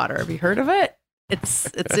Way of Water. Have you heard of it? It's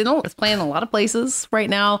playing in a lot of places right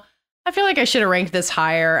now. I feel like I should have ranked this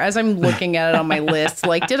higher as I'm looking at it on my list.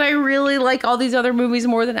 Like, did I really like all these other movies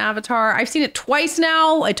more than Avatar? I've seen it twice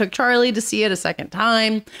now. I took Charlie to see it a second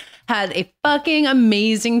time. Had a fucking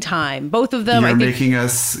amazing time. Both of them. You're I think making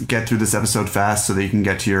us get through this episode fast so that you can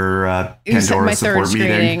get to your you said Pandora my third support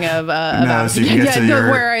meeting. screening of so you can get to your...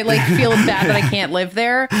 where I like feel bad that I can't live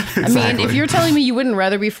there. I mean, Exactly. if you're telling me you wouldn't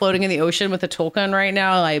rather be floating in the ocean with a Tulkun right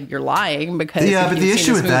now, you're lying. Because Yeah, if but you've the seen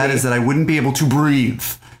issue this with that movie- is that I wouldn't be able to breathe.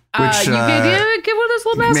 Which, you could give one of those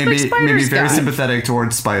little mask maybe spiders. very guy. sympathetic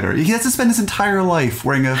towards Spider. He has to spend his entire life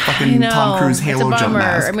wearing a I fucking know, Tom Cruise it's a Halo jump bummer.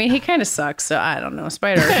 mask. I mean, he kind of sucks, so I don't know.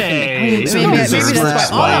 Spider. Hey, maybe so that's deserves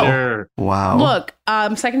that. why. Oh, Spider. Wow. look,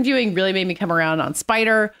 second viewing really made me come around on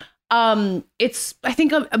Spider. It's, I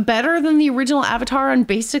think, a better than the original Avatar on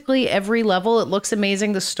basically every level. It looks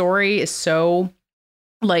amazing. The story is so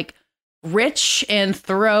like rich and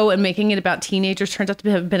thorough, and making it about teenagers turns out to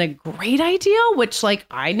have been a great idea, which like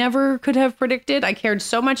I never could have predicted. I cared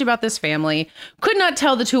so much about this family, could not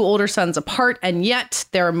tell the two older sons apart, and yet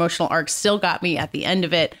their emotional arc still got me at the end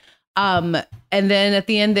of it. And then at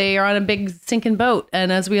the end, they are on a big sinking boat.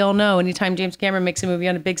 And as we all know, anytime James Cameron makes a movie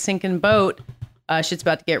on a big sinking boat, shit's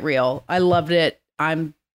about to get real. I loved it.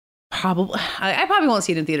 I probably won't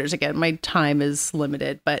see it in theaters again. My time is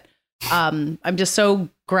limited, but I'm just so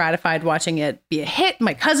gratified watching it be a hit.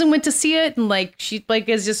 My cousin went to see it, and like she like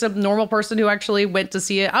is just a normal person who actually went to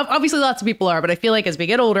see it. Obviously, lots of people are, but I feel like as we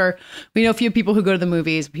get older, we know a few people who go to the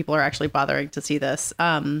movies. People are actually bothering to see this.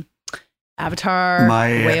 Avatar: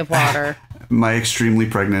 Way of Water. My extremely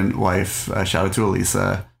pregnant wife, shout out to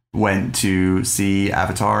Elisa, went to see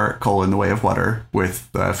Avatar: The Way of Water with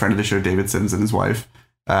a friend of the show, David Sims, and his wife.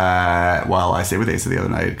 While I stayed with Asa the other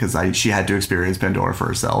night because she had to experience Pandora for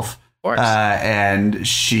herself. And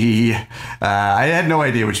she, I had no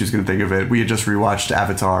idea what she was going to think of it. We had just rewatched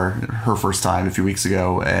Avatar her first time a few weeks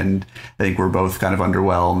ago, and I think we're both kind of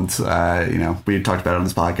underwhelmed. We had talked about it on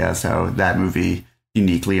this podcast how that movie,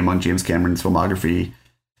 uniquely among James Cameron's filmography,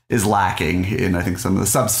 is lacking in, I think, some of the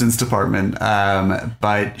substance department.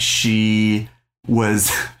 But she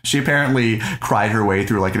apparently cried her way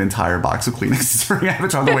through like an entire box of Kleenexes for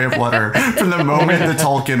Avatar: The Way of Water from the moment the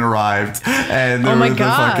Tolkien arrived, and there were the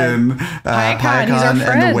fucking Payakan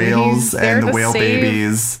and the whales and the whale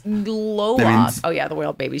babies. The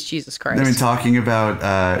whale babies. Jesus Christ. I mean, talking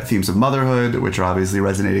about themes of motherhood, which are obviously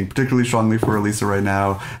resonating particularly strongly for Elisa right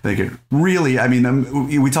now. I think it really,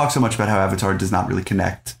 we talk so much about how Avatar does not really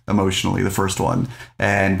connect emotionally, the first one.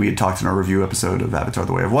 And we had talked in our review episode of Avatar: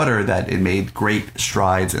 The Way of Water that it made great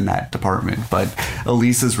strides in that department. But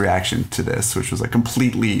Elisa's reaction to this, which was like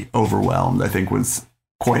completely overwhelmed, I think was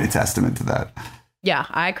quite a testament to that. Yeah,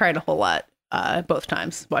 I cried a whole lot. Both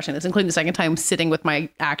times watching this, including the second time sitting with my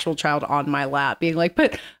actual child on my lap, being like,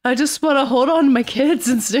 but I just want to hold on to my kids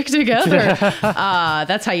and stick together.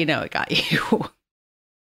 That's how you know it got you.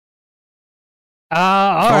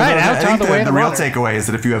 All right, I think the real water. takeaway is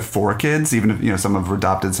that if you have 4 kids, even if some of them were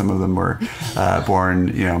adopted, some of them were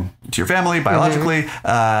born, to your family biologically,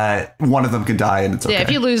 one of them can die, and it's okay. Yeah,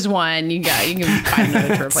 if you lose one, you can find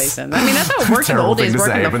another to replace them. I mean, that's how it worked in the old days.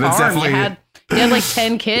 Working the farm, you had like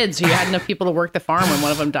 10 kids, so you had enough people to work the farm when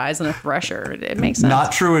one of them dies in a thresher. It makes sense.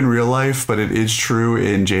 Not true in real life, but it is true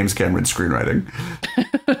in James Cameron's screenwriting.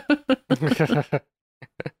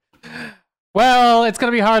 Well, it's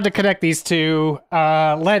going to be hard to connect these two.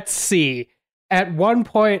 Let's see. At one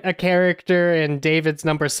point, a character in David's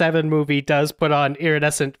number 7 movie does put on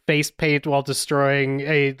iridescent face paint while destroying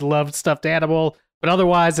a loved stuffed animal, but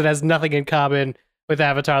otherwise it has nothing in common with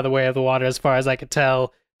Avatar: The Way of the Water as far as I could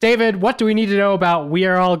tell. David, what do we need to know about We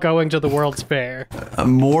Are All Going to the World's Fair?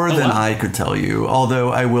 More than I could tell you, although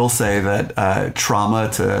I will say that trauma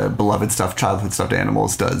to beloved childhood stuffed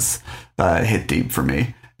animals does hit deep for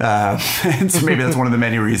me. And so maybe that's one of the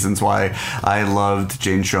many reasons why I loved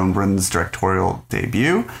Jane Schoenbrun's directorial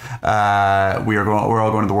debut. We're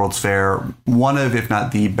all going to the World's Fair. One of, if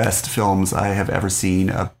not the best films I have ever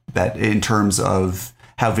seen that in terms of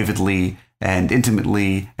how vividly and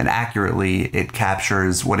intimately and accurately it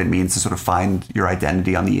captures what it means to sort of find your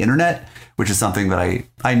identity on the internet, which is something that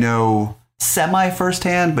I know semi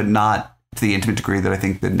firsthand, but not to the intimate degree that I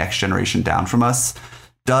think the next generation down from us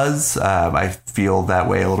does. I feel that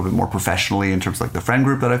way a little bit more professionally in terms of like the friend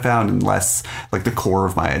group that I found, and less like the core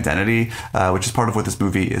of my identity, which is part of what this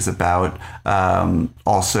movie is about.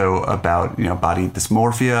 Also about body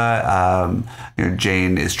dysmorphia.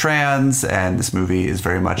 Jane is trans, and this movie is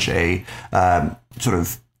very much a sort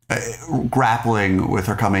of grappling with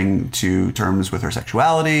her coming to terms with her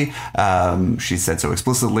sexuality. She said so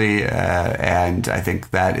explicitly, and I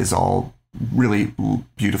think that is all really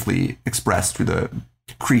beautifully expressed through the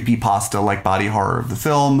creepypasta-like body horror of the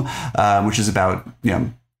film, which is about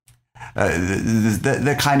the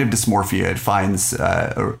kind of dysmorphia it finds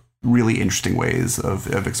really interesting ways of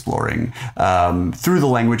exploring through the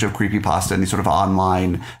language of creepypasta and these sort of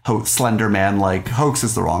online Slender Man-like hoax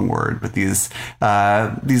is the wrong word, but these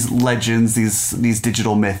legends, these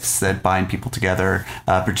digital myths that bind people together,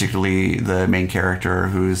 particularly the main character,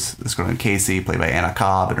 who's this girl named Casey, played by Anna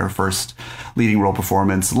Cobb in her first leading role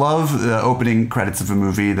performance. Love the opening credits of a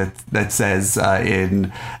movie that says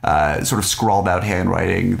in sort of scrawled out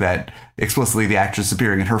handwriting that explicitly the actress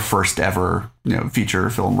appearing in her first ever feature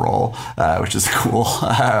film role, which is cool.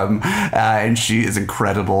 And she is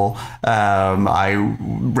incredible. I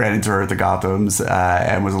ran into her at the Gothams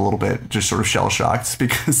and was a little bit just sort of shell shocked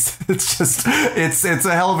because it's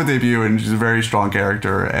a hell of a debut, and she's a very strong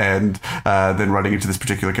character. And then running into this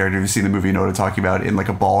particular character, if you've seen the movie, you know what I'm talking about, in like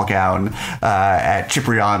a ball gown at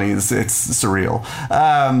Cipriani's. It's surreal.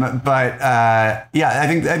 Yeah, I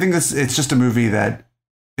think it's just a movie that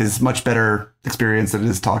is much better experience than it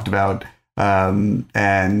is talked about.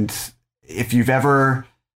 And if you've ever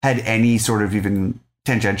had any sort of even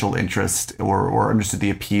tangential interest or understood the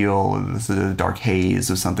appeal, the dark haze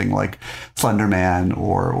of something like Slender Man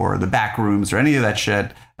or The Backrooms or any of that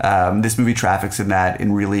shit, this movie traffics in that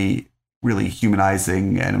in really, really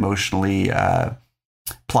humanizing and emotionally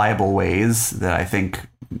pliable ways that I think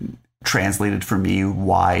translated for me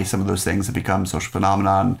why some of those things have become social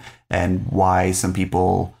phenomenon, and why some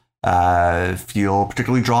people feel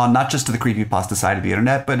particularly drawn not just to the creepypasta side of the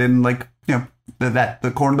internet, but in like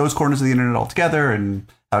those corners of the internet altogether, and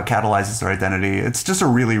how it catalyzes their identity. It's just a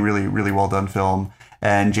really, really, really well done film.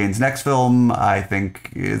 And Jane's next film, I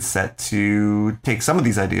think, is set to take some of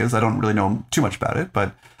these ideas. I don't really know too much about it,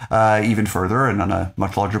 but even further and on a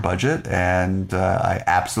much larger budget. And I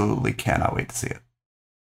absolutely cannot wait to see it.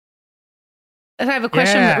 I have a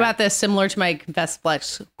question about this, similar to my Confess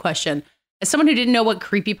Flex question. As someone who didn't know what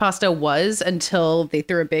creepypasta was until they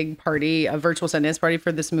threw a big party, a virtual Sundance party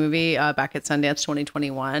for this movie back at Sundance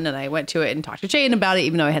 2021, and I went to it and talked to Jane about it,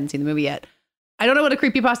 even though I hadn't seen the movie yet. I don't know what a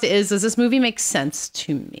creepypasta is. Does this movie make sense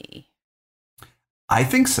to me? I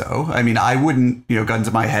think so. I mean, I wouldn't, guns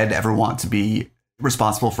to my head, ever want to be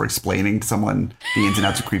responsible for explaining to someone the ins and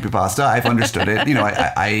outs of creepypasta. I've understood it.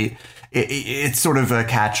 It's sort of a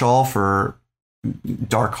catch-all for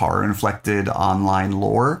dark horror inflected online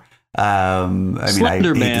lore. I hate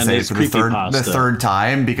to say it for the third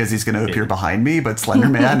time because he's going to appear behind me, but Slender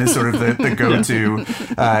Man is sort of the go-to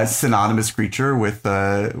synonymous creature with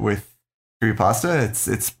creepypasta.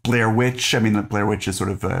 It's Blair Witch. I mean, Blair Witch is sort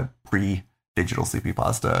of a pre-digital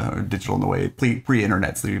sleepypasta, or digital in the way,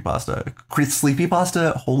 pre-internet sleepypasta.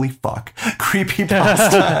 Sleepypasta? Holy fuck.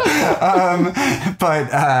 Creepypasta.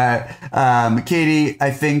 But Katie, I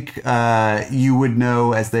think you would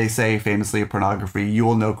know, as they say famously of pornography, you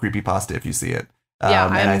will know creepypasta if you see it.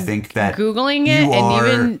 And I think that Googling it and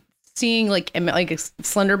even seeing like a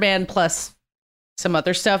Slender Man plus some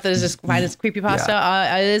other stuff that is just fine as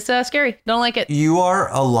creepypasta. It's scary. Don't like it. You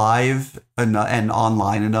are alive and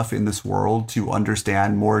online enough in this world to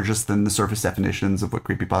understand more just than the surface definitions of what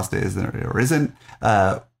creepypasta is or isn't,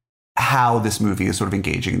 how this movie is sort of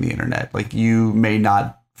engaging the internet. Like, you may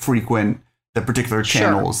not frequent the particular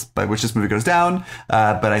channels by which this movie goes down,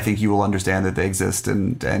 but I think you will understand that they exist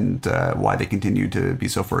and why they continue to be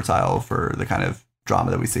so fertile for the kind of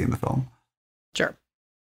drama that we see in the film. Sure.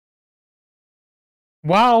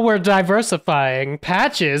 While we're diversifying,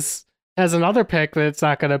 Patches has another pick that's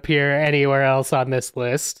not going to appear anywhere else on this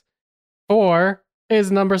list. 4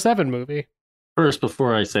 is number 7 movie. First,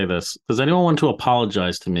 before I say this, does anyone want to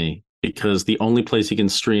apologize to me because the only place you can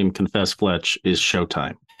stream Confess Fletch is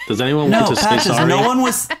Showtime? Does anyone want to say sorry? No one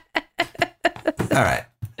was. All right.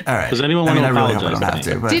 Does anyone want to apologize? I don't have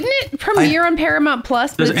to, but... Didn't it premiere on Paramount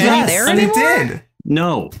Plus? But it's not Yes, there and anymore? it did.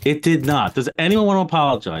 No, it did not. Does anyone want to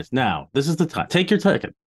apologize? Now, this is the time. Take your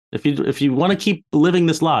ticket. If you want to keep living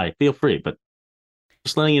this lie, feel free. But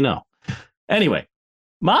just letting you know. Anyway,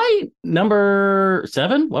 my number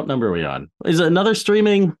 7. What number are we on? Is another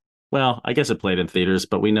streaming? Well, I guess it played in theaters,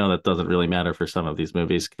 but we know that doesn't really matter for some of these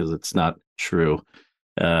movies because it's not true.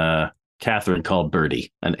 Catherine Called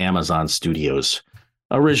Birdie, an Amazon Studios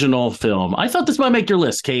original film. I thought this might make your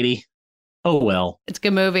list, Katie. Oh, well. It's a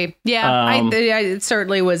good movie. Yeah, it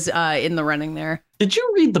certainly was in the running there. Did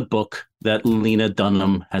you read the book that Lena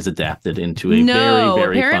Dunham has adapted into a very,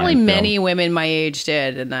 very apparently fine many film? women my age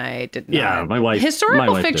did, and I did not. Yeah, my wife. Historical my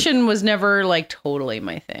wife fiction was never like totally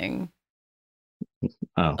my thing.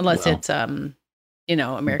 Oh, unless it's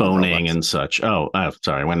American boning Girl and such. Oh,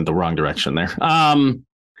 sorry, I went in the wrong direction there.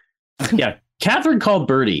 Yeah, Catherine Called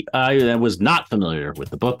Birdie. I was not familiar with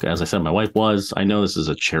the book. As I said, my wife was. I know this is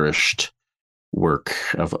a cherished work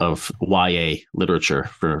of YA literature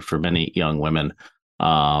for many young women.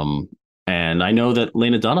 And I know that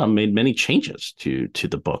Lena Dunham made many changes to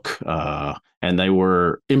the book, and they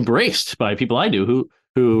were embraced by people I knew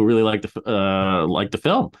who really liked the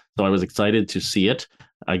film. So I was excited to see it.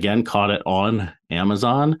 Again, caught it on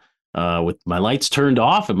Amazon with my lights turned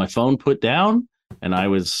off and my phone put down, and I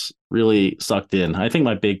was really sucked in. I think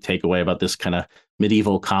my big takeaway about this kind of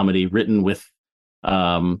medieval comedy written with,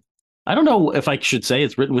 I don't know if I should say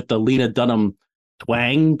it's written with the Lena Dunham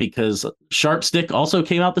twang, because Sharp Stick also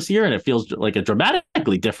came out this year, and it feels like a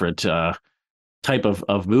dramatically different type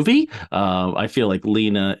of movie. I feel like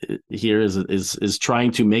Lena here is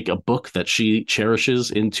trying to make a book that she cherishes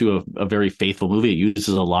into a very faithful movie. It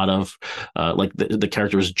uses a lot of like the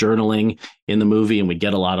characters journaling in the movie, and we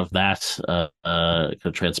get a lot of that kind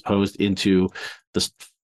of transposed into the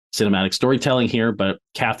cinematic storytelling here. But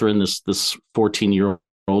Catherine, this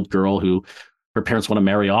 14-year-old girl who her parents want to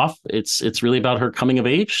marry off, it's really about her coming of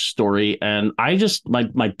age story. And I just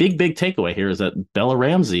my big takeaway here is that Bella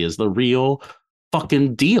Ramsey is the real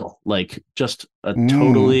fucking deal. Like, just a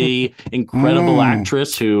totally incredible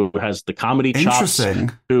actress who has the comedy chops.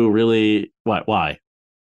 Who really why?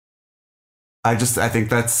 I think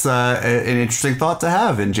that's an interesting thought to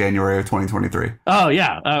have in January of 2023. Oh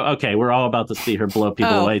yeah, okay. We're all about to see her blow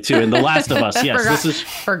people away too. In The Last of Us, yes, this is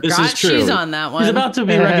true. She's on that one. She's about to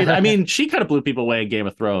be recognized. I mean, she kind of blew people away in Game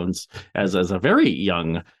of Thrones as a very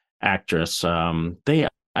young actress. I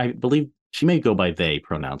believe she may go by they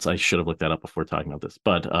pronouns. I should have looked that up before talking about this,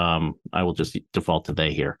 but I will just default to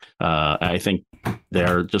they here. I think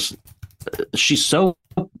they're just she's so.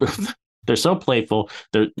 They're so playful.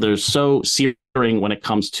 They're so searing when it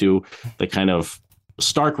comes to the kind of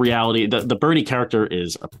stark reality. The Birdie character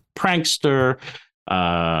is a prankster.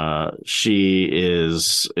 She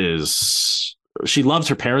loves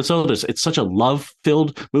her parents, though. It's such a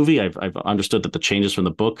love-filled movie. I've understood that the changes from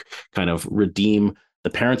the book kind of redeem the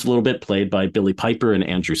parents a little bit, played by Billy Piper and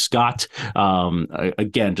Andrew Scott.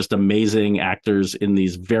 Again, just amazing actors in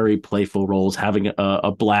these very playful roles, having a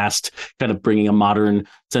blast, kind of bringing a modern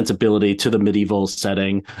sensibility to the medieval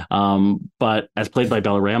setting. But as played by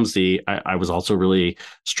Bella Ramsey, I was also really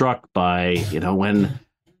struck by, when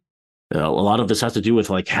a lot of this has to do with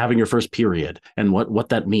like having your first period and what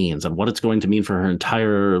that means and what it's going to mean for her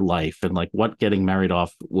entire life, and like what getting married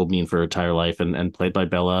off will mean for her entire life. And played by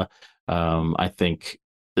Bella, I think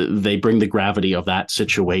they bring the gravity of that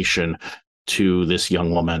situation to this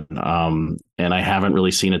young woman. And I haven't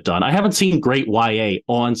really seen it done. I haven't seen great YA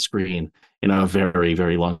on screen in a very,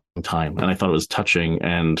 very long time. And I thought it was touching.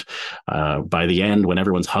 And by the end, when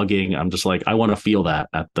everyone's hugging, I'm just like, I want to feel that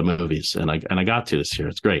at the movies. And I got to this year.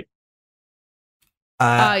 It's great.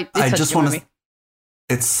 I just want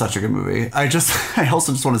It's such a good movie. I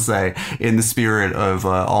also just want to say, in the spirit of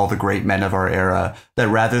all the great men of our era, that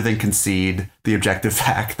rather than concede the objective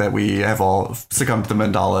fact that we have all succumbed to the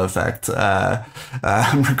Mandela effect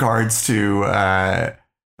in regards to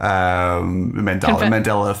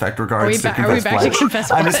Mandela effect regards to Confess Pledge.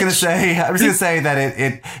 I'm just gonna say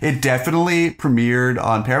that it definitely premiered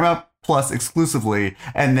on Paramount Plus exclusively,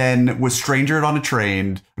 and then was not strangered on a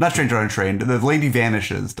train. The lady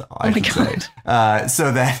vanishes, I should say.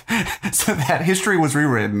 So that history was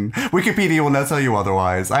rewritten. Wikipedia will not tell you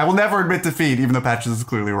otherwise. I will never admit defeat, even though Patches is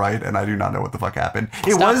clearly right, and I do not know what the fuck happened.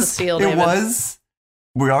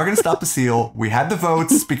 We are going to stop the seal. We had the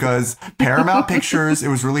votes because Paramount Pictures, it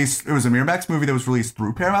was a Miramax movie that was released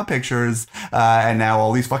through Paramount Pictures, and now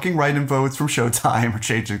all these fucking write-in votes from Showtime are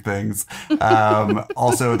changing things.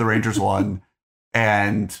 Also, the Rangers won,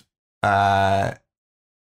 and fucking...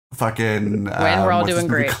 we're all doing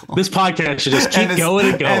great. This podcast should just keep going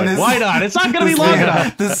and going. Why not? It's not going to be long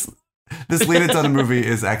enough. This Lena Dunham movie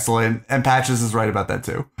is excellent, and Patches is right about that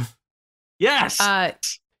too. Yes!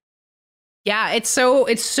 Yeah, it's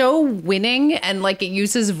so winning, and like it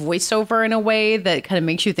uses voiceover in a way that kind of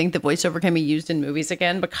makes you think that voiceover can be used in movies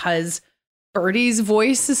again, because Birdie's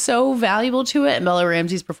voice is so valuable to it, and Bella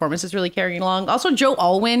Ramsey's performance is really carrying along. Also, Joe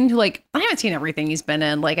Alwyn, who I haven't seen everything he's been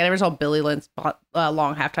in. Like I never saw Billy Lynn's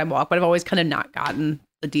Long Halftime Walk, but I've always kind of not gotten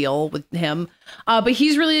the deal with him. But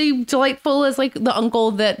he's really delightful as like the uncle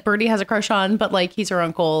that Birdie has a crush on, but like he's her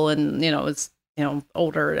uncle, and is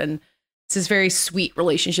older, and it's this very sweet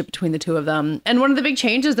relationship between the two of them. And one of the big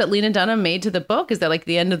changes that Lena Dunham made to the book is that like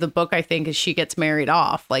the end of the book, I think, is she gets married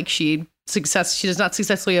off. Like she does not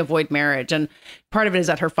successfully avoid marriage. And part of it is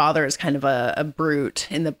that her father is kind of a brute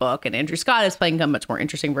in the book. And Andrew Scott is playing a much more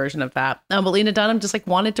interesting version of that. But Lena Dunham just like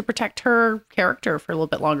wanted to protect her character for a little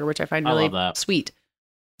bit longer, which I find really sweet.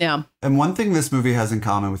 Yeah. And one thing this movie has in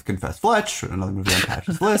common with Confess Fletch, another movie on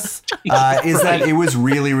Patch's list, is that it was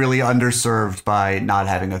really, really underserved by not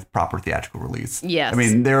having a proper theatrical release. Yes. I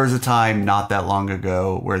mean, there was a time not that long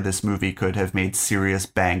ago where this movie could have made serious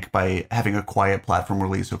bank by having a quiet platform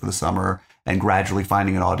release over the summer and gradually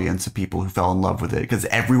finding an audience of people who fell in love with it. Because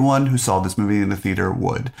everyone who saw this movie in the theater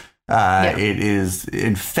would. It is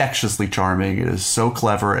infectiously charming. It is so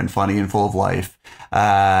clever and funny and full of life.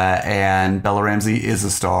 And Bella Ramsey is a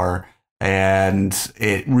star. And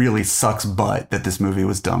it really sucks butt that this movie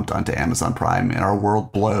was dumped onto Amazon Prime and our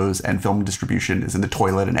world blows and film distribution is in the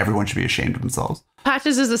toilet and everyone should be ashamed of themselves.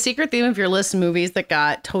 Patches is the secret theme of your list of movies that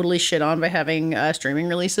got totally shit on by having streaming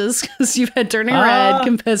releases, because you've had Turning Red,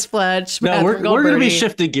 Confess Fletch. No, we're going to be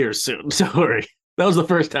shifting gears soon. Don't worry. That was the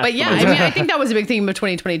first half. But yeah, I mean, I think that was a big theme of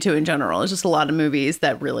 2022 in general. It's just a lot of movies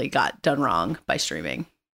that really got done wrong by streaming.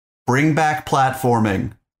 Bring back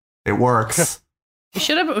platforming. It works.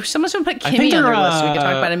 Someone should put Kimmy on their list so we could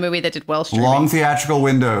talk about a movie that did well streaming. Long theatrical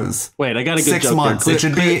windows. Wait, I got a good 6 months. It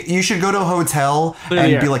should be. You should go to a hotel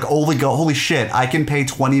and be like, holy shit! I can pay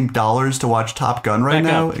 $20 to watch Top Gun right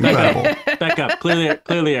now. Incredible. Back up. Clear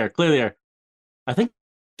the air. I think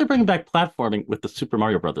they're bringing back platforming with the Super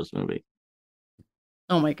Mario Brothers movie.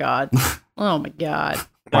 Oh my god.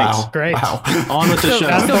 Thanks. Wow. Great. Wow. On with the show.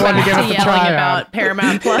 That's the one to give us the yelling try about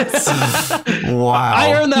Paramount Plus. Wow.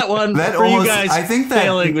 I earned that one That for almost, you guys I think that,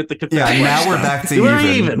 failing with the Confess Yeah, Fletch now we're stuff. back to We're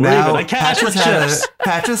even. even. Now, I cashed with chips.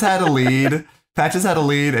 Patches had a lead. Patches had a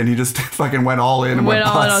lead, and he just fucking went all in and went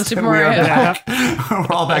all in on bust, Super and we are Mario. back.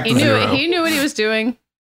 We're all back to zero. He knew what he was doing.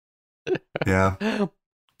 Yeah.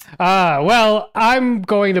 Well, I'm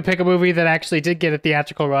going to pick a movie that actually did get a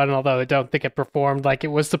theatrical run, although I don't think it performed like it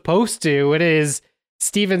was supposed to. It is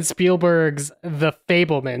Steven Spielberg's The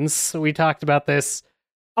Fabelmans. We talked about this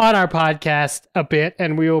on our podcast a bit,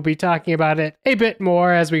 and we will be talking about it a bit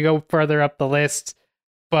more as we go further up the list.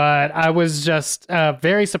 But I was just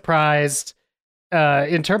very surprised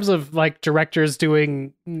in terms of like directors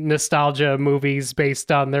doing nostalgia movies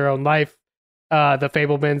based on their own life. The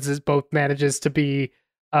Fabelmans both manages to be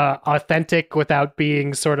authentic without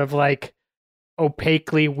being sort of like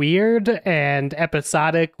opaquely weird, and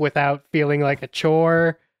episodic without feeling like a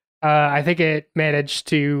chore. I think it managed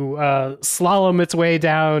to slalom its way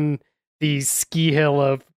down the ski hill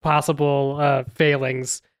of possible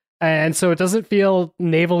failings. And so it doesn't feel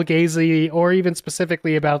navel-gazy or even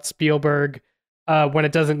specifically about Spielberg when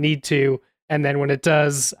it doesn't need to. And then when it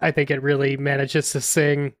does, I think it really manages to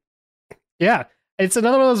sing. Yeah, it's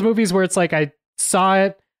another one of those movies where it's like I saw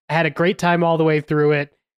it, I had a great time all the way through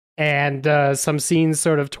it, and some scenes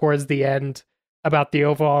sort of towards the end about the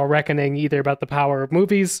overall reckoning, either about the power of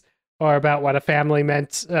movies or about what a family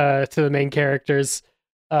meant to the main characters,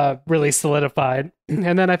 really solidified.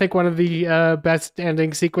 And then I think one of the best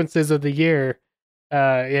ending sequences of the year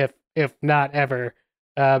if not ever,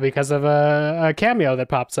 because of a cameo that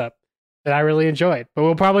pops up that I really enjoyed. But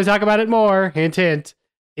we'll probably talk about it more. Hint, hint.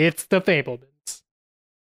 It's The Fabelmans.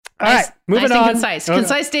 All right, moving on. Concise.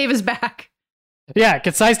 Concise Dave is back. Yeah,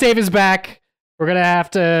 Concise Dave is back. We're gonna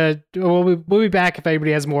have to. We'll be back if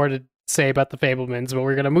anybody has more to say about The Fabelmans. But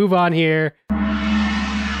we're gonna move on here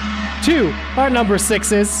to our number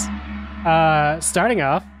 6s. Starting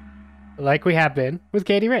off, like we have been, with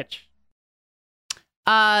Katie Rich.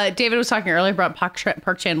 David was talking earlier about Park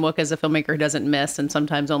Chan-wook as a filmmaker who doesn't miss and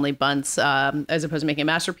sometimes only bunts, as opposed to making a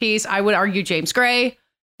masterpiece. I would argue James Gray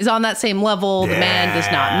is on that same level. The man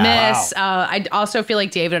does not miss. Wow. I also feel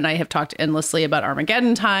like David and I have talked endlessly about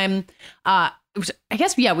Armageddon Time. I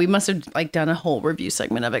guess, yeah, we must have done a whole review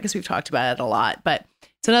segment of it because we've talked about it a lot. But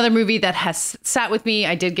it's another movie that has sat with me.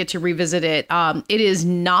 I did get to revisit it. It is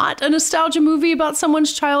not a nostalgia movie about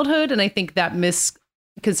someone's childhood, and I think that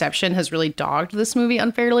misconception has really dogged this movie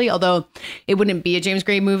unfairly. Although it wouldn't be a James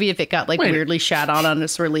Gray movie if it got weirdly shat on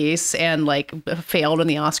its release and failed in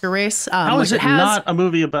the Oscar race. How is it not a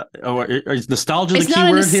movie about? Or is nostalgia the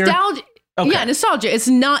key word here? Okay. Yeah, nostalgia. It's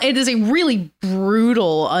not. It is a really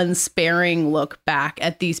brutal, unsparing look back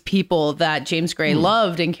at these people that James Gray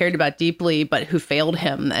loved and cared about deeply, but who failed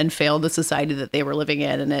him and failed the society that they were living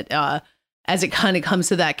in. And it, as it kind of comes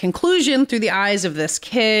to that conclusion through the eyes of this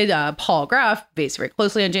kid, Paul Graff, based very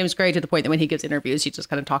closely on James Gray to the point that when he gives interviews, he just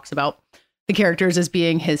kind of talks about the characters as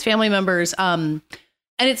being his family members. And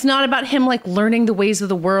it's not about him learning the ways of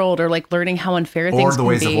the world or learning how unfair things can be. Or the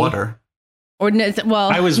ways of water. Or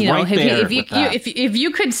well, I was right there if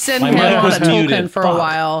you could send him on a token for a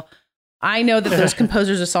while, I know that those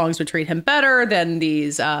composers of songs would treat him better than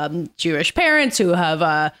these Jewish parents who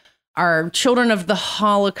have are children of the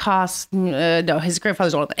Holocaust. No, his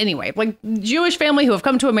grandfather's old. Anyway, Jewish family who have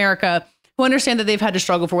come to America, who understand that they've had to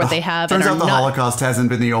struggle for what they have. Turns out the Holocaust hasn't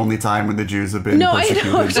been the only time when the Jews have been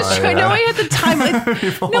persecuted. I know I had the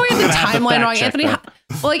timeline wrong.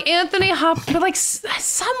 Anthony Hopkins, but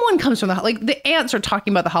someone comes from the aunts are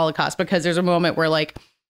talking about the Holocaust because there's a moment where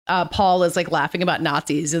Paul is laughing about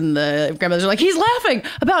Nazis and the grandmothers are he's laughing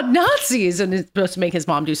about Nazis and it's supposed to make his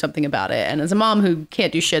mom do something about it. And as a mom who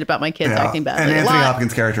can't do shit about my kids acting badly, and Anthony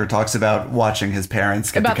Hopkins' character talks about watching his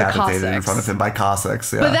parents get decapitated in front of him by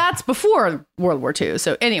Cossacks. Yeah. But that's before World War II.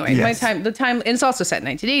 So anyway, the time, and it's also set in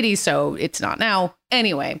 1980, so it's not now.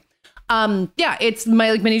 Anyway, it's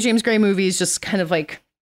my many James Gray movies, just kind of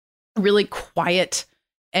really quiet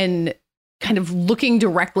and kind of looking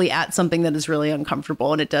directly at something that is really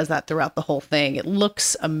uncomfortable. And it does that throughout the whole thing. It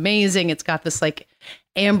looks amazing. It's got this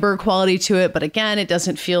amber quality to it. But again, it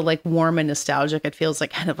doesn't feel warm and nostalgic. It feels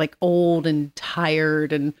kind of old and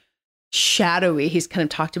tired and shadowy. He's kind of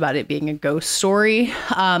talked about it being a ghost story.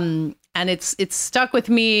 And it's stuck with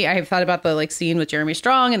me. I have thought about the scene with Jeremy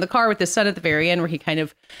Strong in the car with his son at the very end, where he kind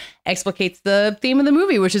of explicates the theme of the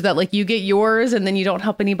movie, which is that you get yours and then you don't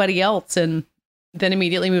help anybody else. And then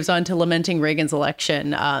immediately moves on to lamenting Reagan's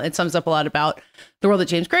election. It sums up a lot about the world that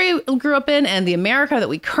James Gray grew up in and the America that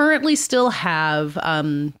we currently still have.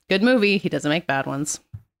 Good movie. He doesn't make bad ones.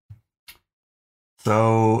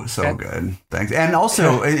 So good. Thanks. And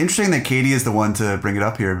also interesting that Katie is the one to bring it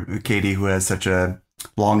up here. Katie, who has such a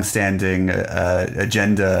long-standing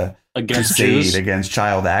agenda against Jews, against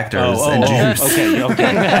child actors and Jews.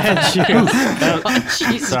 Okay.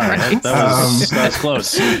 Jesus, sorry, that was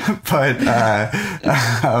close. But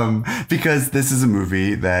because this is a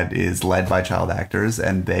movie that is led by child actors,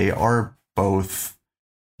 and they are both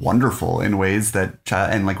wonderful in ways that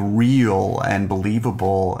real and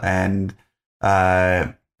believable and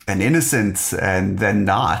innocent, and then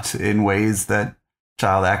not in ways that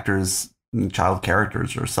child actors and child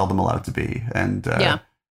characters are seldom allowed to be. And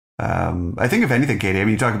I think if anything, Katie,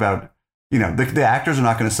 you talk about, the actors are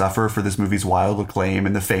not going to suffer for this movie's wild acclaim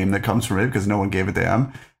and the fame that comes from it because no one gave a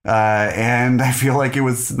damn. And I feel like it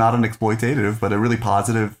was not an exploitative, but a really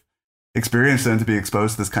positive experience for them to be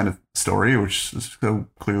exposed to this kind of story, which so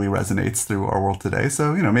clearly resonates through our world today.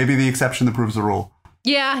 So, maybe the exception that proves the rule.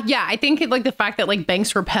 Yeah. I think the fact that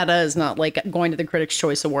Banks Repetta is not going to the Critics'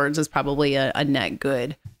 Choice Awards is probably a net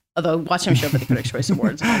good. Although watch him show up at the Critics' Choice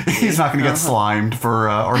Awards. He's not going to get slimed for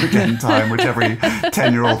Armageddon Time, which every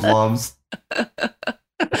 10-year-old loves.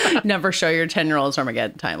 Never show your 10-year-olds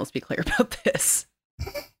Armageddon Time. Let's be clear about this.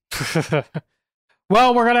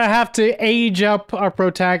 Well, we're going to have to age up our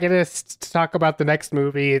protagonist to talk about the next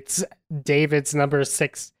movie. It's David's number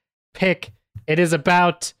 6 pick. It is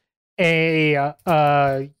about a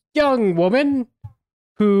young woman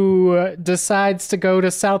who decides to go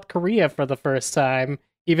to South Korea for the first time,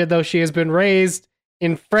 even though she has been raised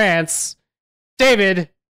in France. David,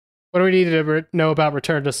 What do we need to know about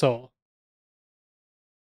Return to Seoul?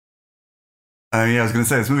 Yeah, I was going to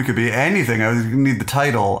say this movie could be anything. I was going to need the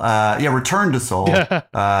title. Return to Seoul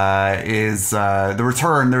is the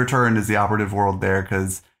return. The return is the operative word there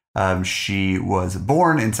because she was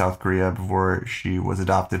born in South Korea before she was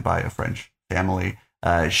adopted by a French family.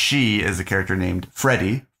 She is a character named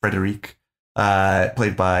Frederic,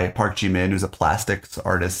 played by Park Ji-min, who's a plastics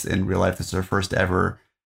artist in real life. This is her first ever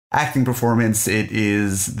acting performance. It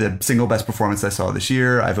is the single best performance I saw this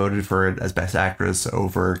year. I voted for it as Best Actress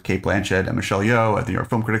over Cate Blanchett and Michelle Yeoh at the New York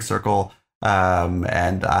Film Critics Circle.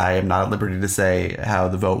 And I am not at liberty to say how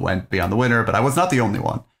the vote went beyond the winner, but I was not the only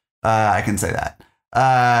one. I can say that.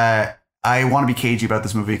 I want to be cagey about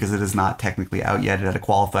this movie because it is not technically out yet. It had a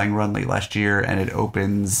qualifying run late last year, and it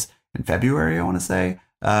opens in February, I want to say,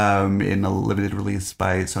 in a limited release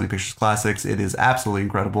by Sony Pictures Classics. It is absolutely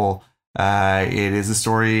incredible. It is a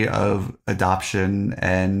story of adoption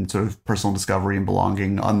and sort of personal discovery and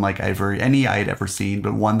belonging, unlike any I had ever seen,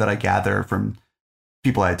 but one that I gather from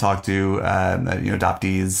people I had talked to,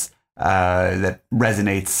 adoptees, that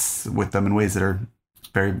resonates with them in ways that are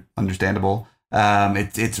very understandable.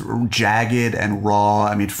 It's jagged and raw.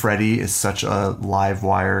 I mean, Freddie is such a live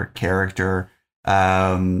wire character.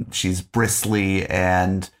 She's bristly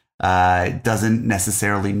and doesn't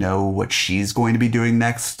necessarily know what she's going to be doing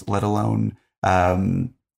next, let alone,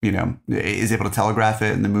 is able to telegraph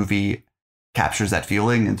it. And the movie captures that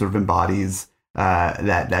feeling and sort of embodies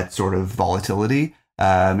that sort of volatility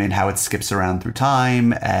and how it skips around through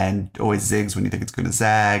time and always zigs when you think it's going to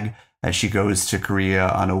zag. As she goes to Korea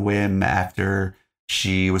on a whim after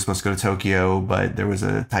she was supposed to go to Tokyo, but there was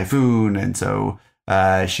a typhoon. And so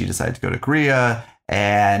she decided to go to Korea.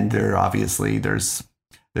 And it's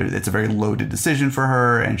a very loaded decision for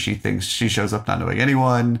her. And she thinks she shows up not knowing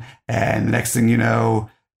anyone. And the next thing you know,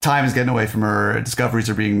 time is getting away from her. Discoveries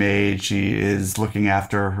are being made. She is looking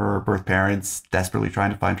after her birth parents, desperately trying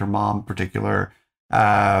to find her mom in particular.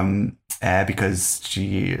 Because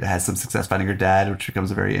she has some success finding her dad, which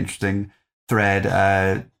becomes a very interesting thread.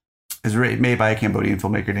 Is made by a Cambodian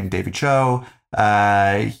filmmaker named David Cho.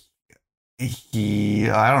 I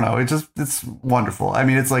don't know. It's wonderful. I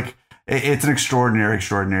mean, it's an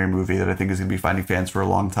extraordinary movie that I think is going to be finding fans for a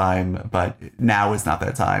long time. But now is not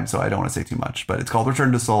that time, so I don't want to say too much. But it's called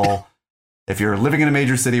Return to Seoul. If you're living in a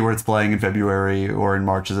major city where it's playing in February or in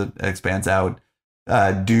March as it expands out,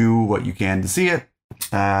 do what you can to see it.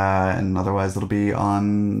 And otherwise it'll be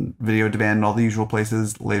on video demand in all the usual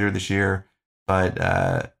places later this year. But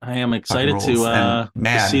I am excited to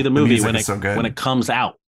see the movie when it comes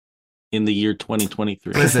out in the year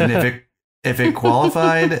 2023. Listen, if it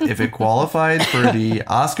qualified for the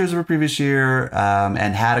Oscars of a previous year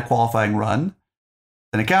and had a qualifying run,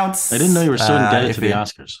 then it counts. I didn't know you were so indebted to the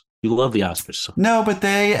Oscars. You love the Oscars. So. No, but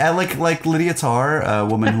they, like Lydia Tarr, a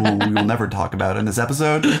woman who we will never talk about in this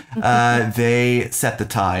episode, they set the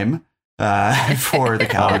time for the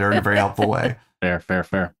calendar in a very helpful way.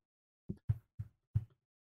 Fair.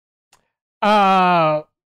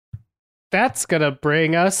 That's going to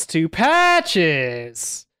bring us to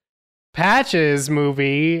Patches. Patches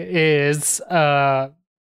movie is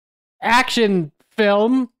action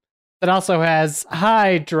film that also has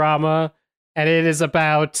high drama. And it is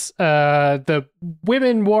about the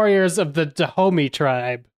women warriors of the Dahomey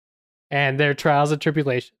tribe and their trials and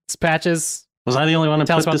tribulations. Patches. Was I the only one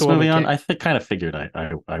to put this movie on? I kind of figured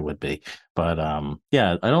I would be, but I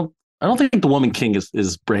don't think The Woman King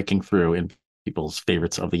is breaking through in people's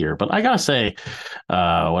favorites of the year. But I gotta say,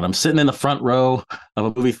 when I'm sitting in the front row of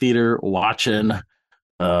a movie theater watching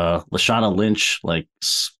Lashana Lynch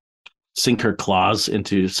sink her claws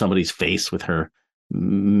into somebody's face with her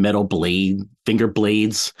metal finger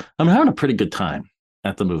blades, I'm having a pretty good time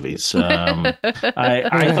at the movies. I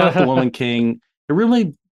thought The Woman King, it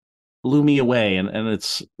really blew me away, and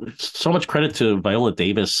it's so much credit to Viola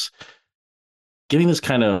Davis giving this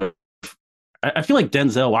kind of, I feel like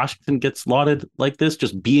Denzel Washington gets lauded like this,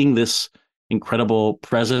 just being this incredible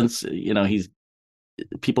presence.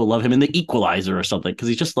 People love him in The Equalizer or something because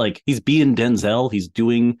he's being Denzel, he's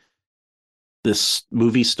doing this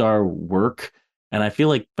movie star work. And I feel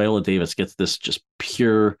like Viola Davis gets this just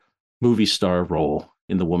pure movie star role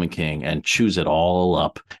in The Woman King and chews it all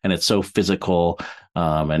up. And it's so physical.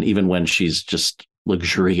 And even when she's just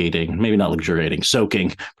soaking,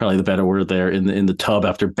 probably the better word there, in the tub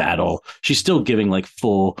after battle, she's still giving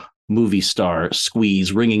full movie star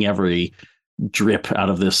squeeze, wringing every drip out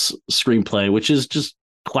of this screenplay, which is just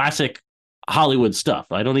classic Hollywood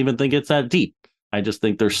stuff. I don't even think it's that deep. I just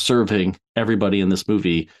think they're serving everybody in this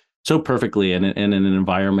movie so perfectly and in an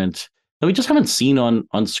environment that we just haven't seen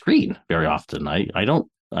on screen very often. I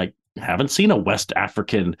haven't seen a West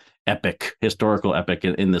African epic, historical epic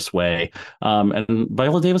in this way. And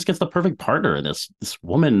Viola Davis gets the perfect partner in this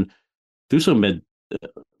woman, Thuso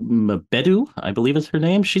Mbedu, I believe is her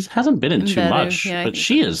name. She hasn't been in too much, but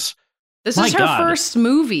she is. This is her first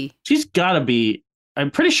movie. She's got to be. I'm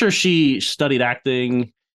pretty sure she studied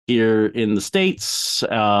acting here in the States,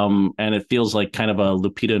 and it feels like kind of a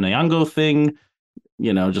Lupita Nyong'o thing.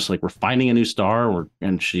 You know, just like we're finding a new star,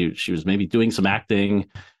 and she was maybe doing some acting,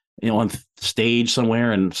 on stage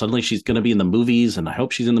somewhere, and suddenly she's going to be in the movies, and I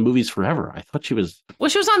hope she's in the movies forever. I thought she was. Well,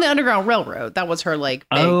 she was on the Underground Railroad. That was her big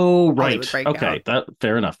right. Okay, that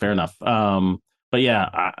fair enough. But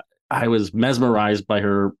yeah, I was mesmerized by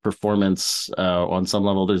her performance on some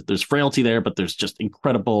level. There's frailty there, but there's just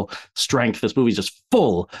incredible strength. This movie's just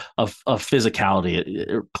full of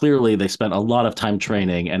physicality. Clearly, they spent a lot of time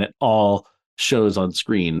training, and it all shows on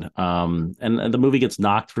screen. And the movie gets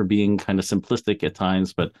knocked for being kind of simplistic at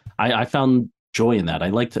times, but I found joy in that. I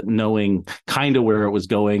liked knowing kind of where it was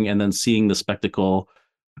going, and then seeing the spectacle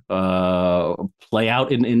play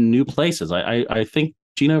out in new places. I think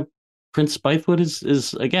Gina Prince Bythewood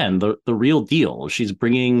is again the real deal. She's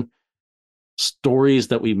bringing stories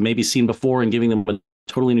that we've maybe seen before and giving them a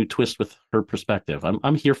totally new twist with her perspective.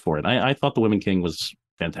 I'm here for it. I thought The Women King was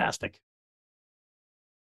fantastic.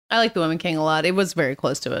 I like The Women King a lot. It was very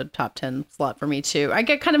close to a top 10 slot for me too. I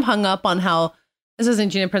get kind of hung up on how this isn't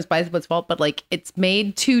Gina Prince Bythewood's fault, but like it's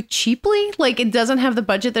made too cheaply. Like it doesn't have the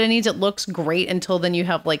budget that it needs. It looks great until then you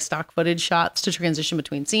have like stock footage shots to transition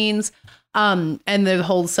between scenes. And the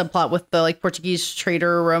whole subplot with the like Portuguese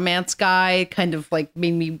trader romance guy kind of like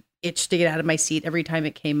made me itch to get out of my seat every time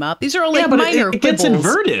it came up. These are all like minor it gets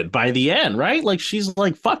inverted by the end, right? Like she's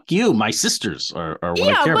like, "Fuck you, my sisters are what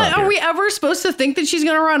I care about." Are we ever supposed to think that she's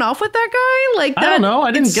gonna run off with that guy? Like that, I don't know.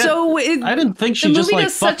 I didn't think she just like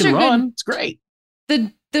fucking run. It's great.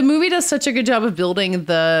 The movie does such a good job of building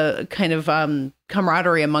the kind of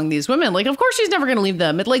camaraderie among these women. Like, of course, she's never gonna leave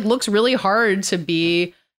them. It like looks really hard to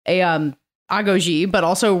be a Agoji, but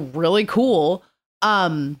also really cool.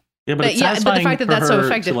 Yeah, but the fact that that's so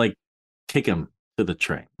effective, to like kick him to the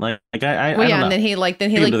train, I don't know. And then he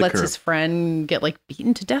lets his friend get like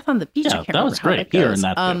beaten to death on the beach. Yeah, that was great. Here in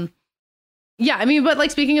that. Yeah, I mean, but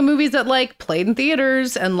like speaking of movies that like played in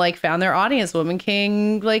theaters and like found their audience, Woman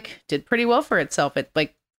King like did pretty well for itself. It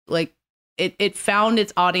it found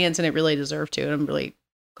its audience and it really deserved to. And I'm really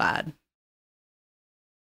glad.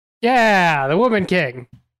 Yeah, The Woman King.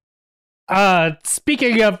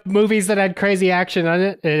 Speaking of movies that had crazy action on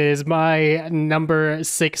it, it is my number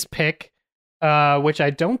 6 pick, which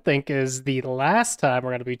I don't think is the last time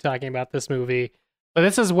we're going to be talking about this movie. But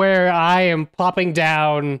this is where I am plopping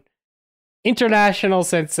down international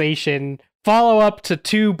sensation, follow up to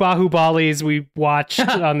 2 Bahubalis we watched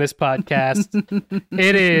on this podcast.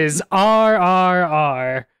 It is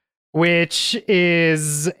RRR, which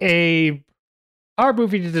is a hard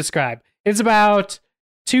movie to describe. It's about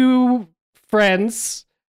 2 friends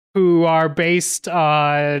who are based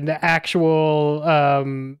on actual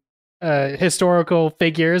historical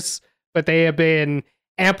figures, but they have been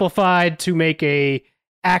amplified to make a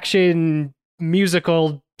action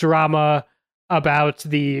musical drama about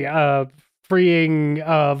the freeing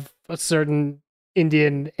of certain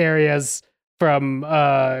Indian areas from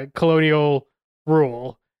colonial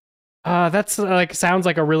rule. That's like sounds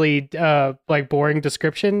like a really like boring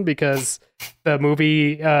description, because the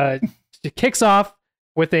movie it kicks off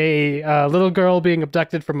with a little girl being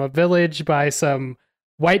abducted from a village by some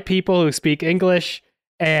white people who speak English,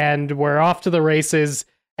 and we're off to the races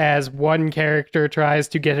as one character tries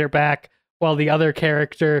to get her back while the other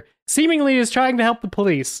character seemingly is trying to help the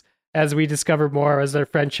police, as we discover more as their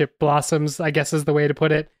friendship blossoms, I guess is the way to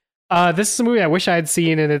put it. This is a movie I wish I had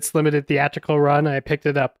seen in its limited theatrical run. I picked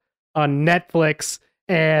it up on Netflix,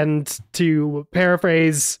 and to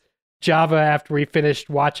paraphrase Java after we finished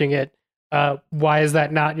watching it, why is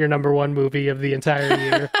that not your number 1 movie of the entire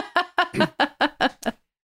year?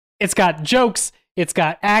 It's got jokes, it's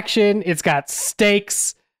got action, it's got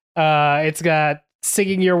stakes, it's got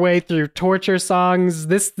singing your way through torture songs.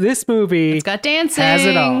 This movie, it's got dancing. Has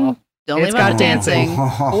it all. Don't leave out dancing.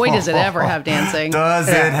 Boy, does it ever have dancing. Does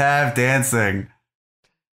it have dancing?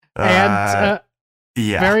 And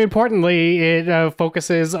very importantly, it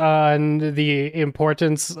focuses on the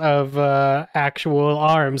importance of actual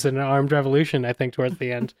arms and an armed revolution, I think, towards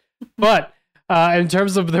the end. But in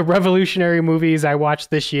terms of the revolutionary movies I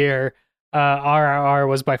watched this year, RRR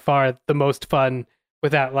was by far the most fun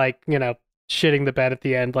without, like, shitting the bed at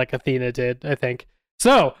the end like Athena did, I think.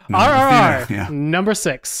 So, RRR, Athena, number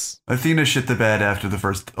 6. Athena shit the bed after the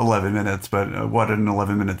first 11 minutes, but what in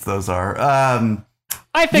 11 minutes those are.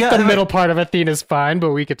 I think the middle part of Athena's fine,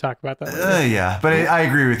 but we could talk about that later. Yeah, but I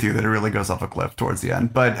agree with you that it really goes off a cliff towards the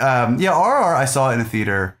end. But yeah, RRR I saw in a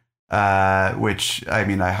theater, which I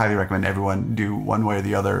mean I highly recommend everyone do one way or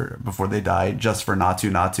the other before they die, just for not to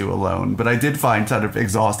alone. But I did find kind of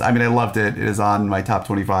exhausting. I mean, I loved it. It is on my top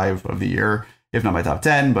 25 of the year, if not my top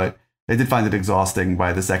 10. But I did find it exhausting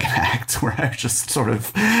by the second act, where I was just sort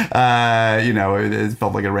of, it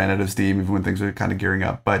felt like it ran out of steam even when things were kind of gearing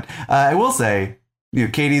up. But I will say,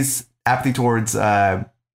 Katie's apathy towards child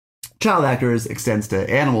actors extends to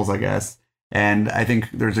animals, I guess. And I think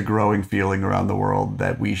there's a growing feeling around the world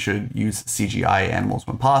that we should use CGI animals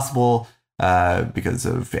when possible because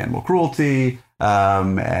of animal cruelty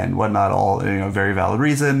and whatnot, all very valid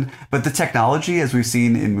reason. But the technology, as we've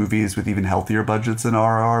seen in movies with even healthier budgets than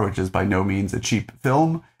RRR, which is by no means a cheap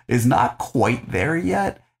film, is not quite there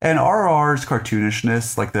yet. And RRR's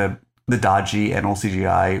cartoonishness, like the dodgy animal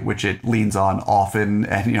CGI, which it leans on often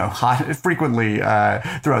and frequently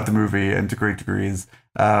throughout the movie and to great degrees,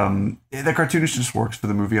 the cartoonishness works for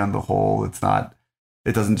the movie on the whole. It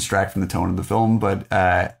doesn't distract from the tone of the film, but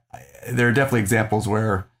there are definitely examples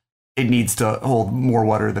where it needs to hold more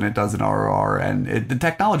water than it does in RRR, and the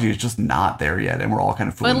technology is just not there yet, and we're all kind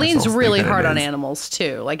of fooling ourselves. It leans really hard on is. Animals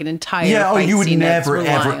too, like an entire you would scene never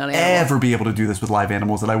ever be able to do this with live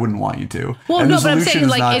animals, and I wouldn't want you to. Well, and no, but I'm saying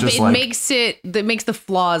like it makes the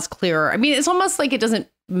flaws clearer. I mean, it's almost like it doesn't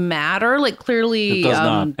matter. Like clearly, it does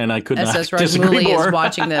not, and I could not disagree more. Is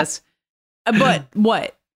watching this, but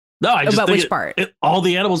what? No, I just about think which part? All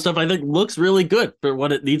the animal stuff I think looks really good for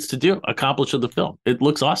what it needs to accomplish in the film. It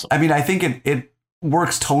looks awesome. I mean, I think it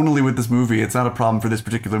works tonally with this movie. It's not a problem for this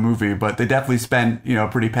particular movie, but they definitely spent a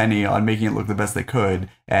pretty penny on making it look the best they could,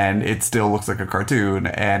 and it still looks like a cartoon.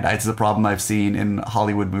 And it's a problem I've seen in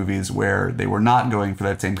Hollywood movies where they were not going for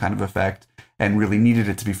that same kind of effect and really needed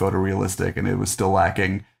it to be photorealistic, and it was still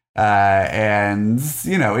lacking. And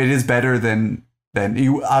it is better than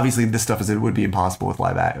you. Obviously, this stuff it would be impossible with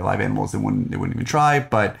live animals. They wouldn't even try.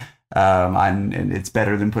 But and it's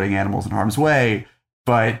better than putting animals in harm's way.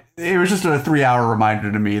 But it was just a 3-hour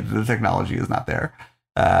reminder to me that the technology is not there.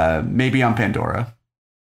 Maybe on Pandora.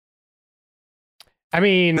 I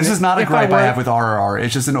mean, this is not a gripe I have with RRR.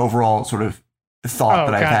 It's just an overall sort of thought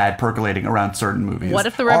that I've had percolating around certain movies. What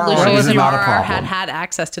if the Revolutionaries of RRR had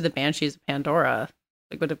access to the Banshees of Pandora?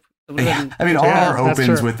 Like, would have. Yeah. I mean, RRR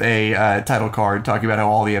opens with a title card talking about how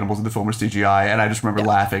all the animals in the film are CGI, and I just remember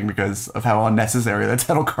laughing because of how unnecessary that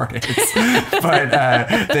title card is.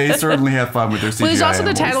 But they certainly have fun with their CGI. Well, there's also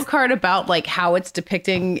animals. the title card about like how it's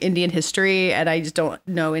depicting Indian history, and I just don't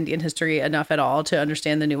know Indian history enough at all to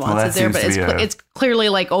understand the nuances there. But it's clearly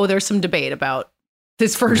like, there's some debate about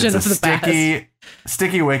this version of the past.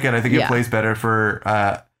 Sticky wicket. I think it plays better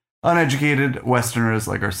for uneducated Westerners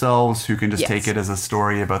like ourselves who can just take it as a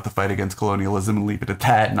story about the fight against colonialism and leave it at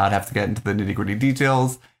that, not have to get into the nitty gritty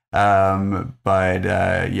details. I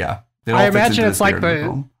imagine it's like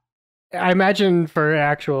I imagine for an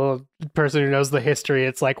actual person who knows the history,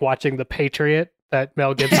 it's like watching The Patriot, that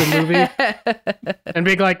Mel Gibson movie, and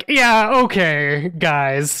being like, yeah, okay,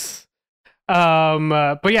 guys.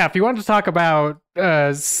 But yeah, if you want to talk about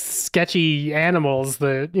sketchy animals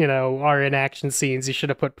that are in action scenes, you should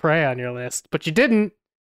have put Prey on your list, but you didn't,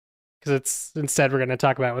 because instead we're going to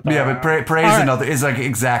talk about with but Prey is like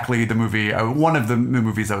exactly the movie, one of the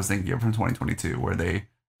movies I was thinking of from 2022, where they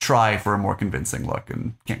try for a more convincing look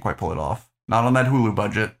and can't quite pull it off. Not on that Hulu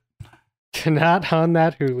budget. Not on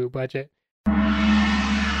that Hulu budget.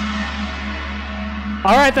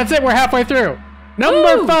 All right, that's it. We're halfway through.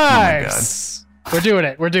 Number 5. We're doing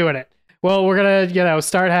it. Well, we're gonna,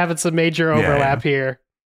 start having some major overlap here.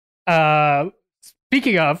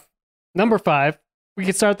 Speaking of number 5, we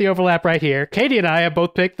can start the overlap right here. Katie and I have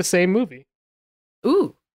both picked the same movie.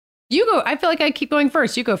 Ooh, you go. I feel like I keep going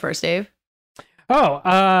first. You go first, Dave.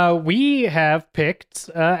 We have picked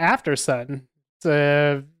After Sun. It's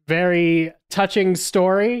a very touching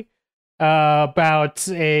story about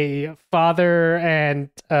a father and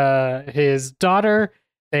his daughter.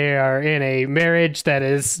 They are in a marriage that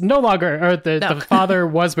is no longer, or the father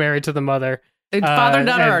was married to the mother. The father and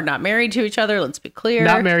daughter are not married to each other. Let's be clear.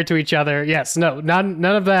 Not married to each other. Yes. No, none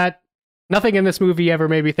of that. Nothing in this movie ever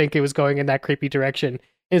made me think it was going in that creepy direction.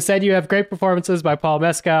 Instead, you have great performances by Paul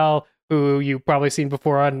Mescal, who you've probably seen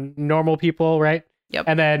before on Normal People, right? Yep.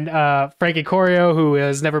 And then Frankie Corio, who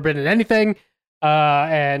has never been in anything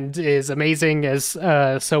and is amazing as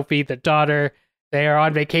Sophie, the daughter. They are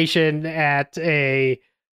on vacation at a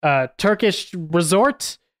Turkish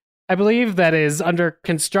resort, I believe, that is under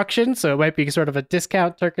construction, so it might be sort of a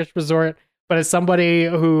discount Turkish resort. But as somebody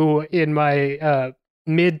who, in my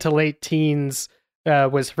mid to late teens,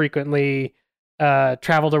 was frequently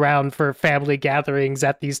traveled around for family gatherings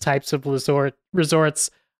at these types of resorts.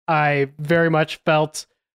 I very much felt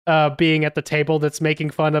being at the table that's making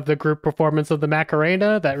fun of the group performance of the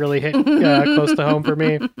Macarena. That really hit close to home for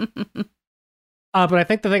me. But I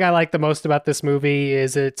think the thing I like the most about this movie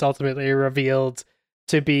is it's ultimately revealed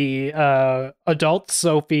to be adult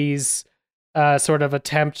Sophie's sort of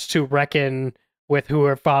attempt to reckon with who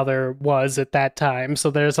her father was at that time.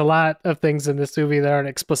 So there's a lot of things in this movie that aren't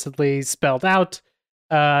explicitly spelled out.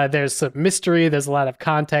 There's some mystery, there's a lot of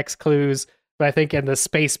context clues, but I think in the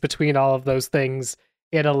space between all of those things,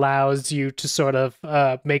 it allows you to sort of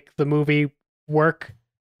make the movie work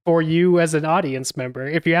for you as an audience member.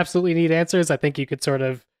 If you absolutely need answers, I think you could sort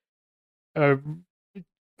of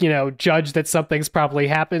judge that something's probably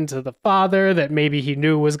happened to the father that maybe he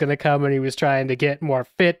knew was going to come and he was trying to get more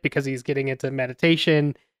fit because he's getting into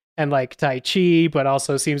meditation and like Tai Chi, but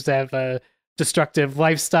also seems to have a destructive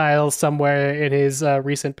lifestyle somewhere in his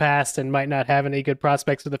recent past and might not have any good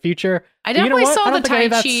prospects for the future. I definitely saw the Tai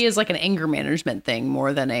Chi as like an anger management thing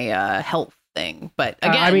more than a health thing. But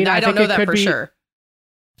again, I don't know that for sure.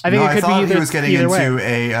 I think it could be either. He was getting into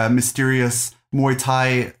a mysterious Muay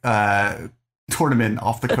Thai tournament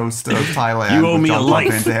off the coast of Thailand. You owe me a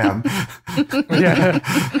life. Yeah.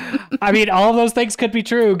 I mean, all of those things could be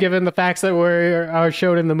true given the facts that are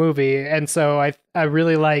shown in the movie. And so I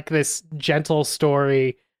really like this gentle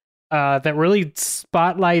story that really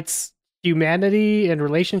spotlights humanity and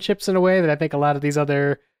relationships in a way that I think a lot of these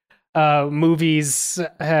other movies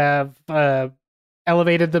have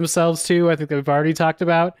elevated themselves to. I think that we've already talked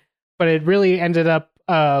about, but it really ended up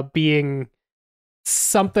being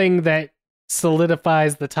something that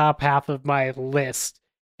solidifies the top half of my list.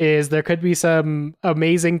 Is there could be some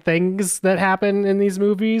amazing things that happen in these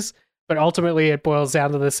movies, but ultimately it boils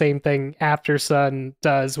down to the same thing Aftersun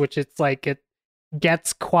does, which it's like it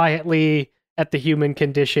gets quietly at the human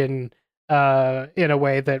condition in a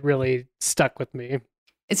way that really stuck with me.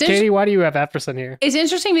 Katie, why do you have Aftersun here? It's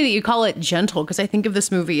interesting to me that you call it gentle, because I think of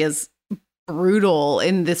this movie as brutal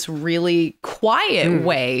in this really quiet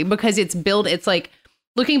way, because it's like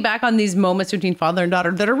looking back on these moments between father and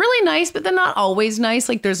daughter that are really nice, but they're not always nice.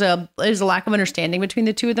 Like there's a lack of understanding between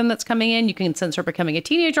the two of them that's coming in. You can sense her becoming a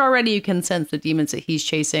teenager already. You can sense the demons that he's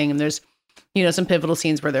chasing. And there's, some pivotal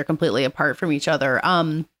scenes where they're completely apart from each other.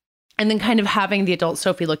 And then kind of having the adult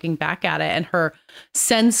Sophie looking back at it and her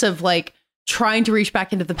sense of like trying to reach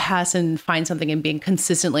back into the past and find something and being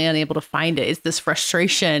consistently unable to find it. It's this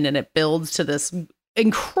frustration, and it builds to this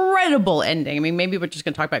incredible ending. I mean, maybe we're just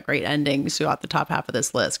going to talk about great endings throughout the top half of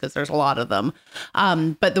this list because there's a lot of them.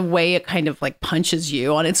 But the way it kind of like punches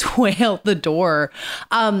you on its way out the door,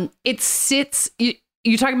 it sits.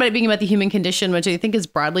 You talk about it being about the human condition, which I think is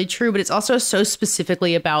broadly true, but it's also so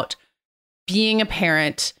specifically about being a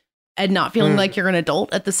parent and not feeling like you're an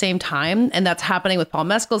adult at the same time. And that's happening with Paul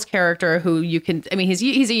Mescal's character, who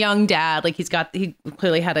he's a young dad. Like he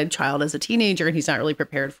clearly had a child as a teenager and he's not really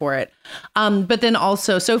prepared for it. But then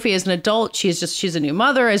also Sophie as an adult, she's a new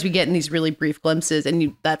mother, as we get in these really brief glimpses.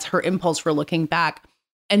 And that's her impulse for looking back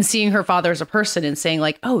and seeing her father as a person and saying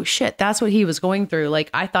like, oh shit, that's what he was going through. Like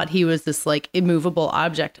I thought he was this like immovable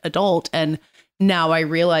object adult, and now I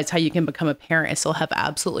realize how you can become a parent and still have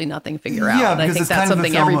absolutely nothing figured out. And I think that's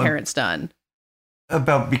something every parent's done.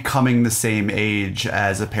 About becoming the same age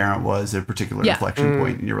as a parent was a particular inflection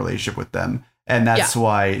point in your relationship with them. And that's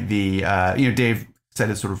why the, Dave said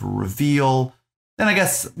it's sort of a reveal. And I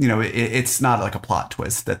guess, it's not like a plot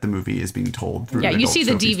twist that the movie is being told through. Yeah, you see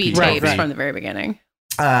the DV tapes from the very beginning.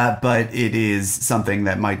 But it is something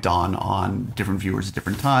that might dawn on different viewers at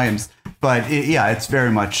different times. But it's very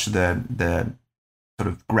much the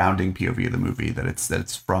sort of grounding POV of the movie, that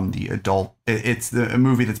it's from the adult. It's a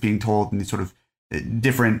movie that's being told in these sort of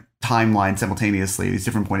different timelines simultaneously, these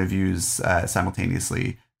different point of views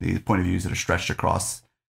simultaneously, these point of views that are stretched across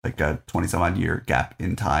like a 20-some odd year gap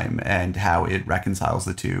in time, and how it reconciles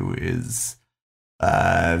the two is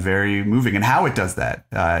very moving. And how it does that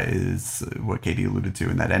is what Katie alluded to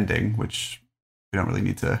in that ending, which we don't really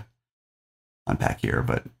need to unpack here,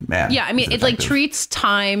 but man. Yeah, I mean, it like treats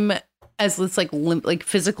time as this like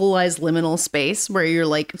physicalized liminal space where you're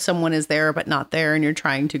like someone is there but not there, and you're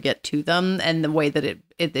trying to get to them. And the way that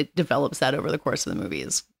it develops that over the course of the movie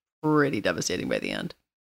is pretty devastating by the end.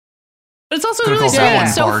 But it's also really sweet.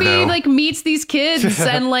 Sophie like meets these kids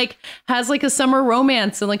and like has like a summer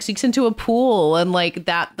romance and like sneaks into a pool, and like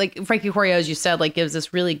that, like Frankie Corio, as you said, like gives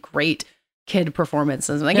this really great kid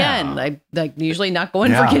performances. And again, Yeah. I like usually not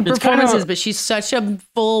going for Yeah. kid It's kind of- performances, but she's such a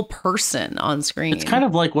full person on screen. It's kind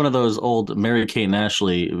of like one of those old Mary-Kate and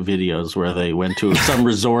Ashley videos where they went to some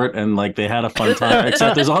resort and like they had a fun time,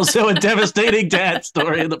 except there's also a devastating dad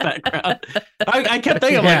story in the background. I kept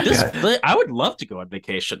thinking like this. I would love to go on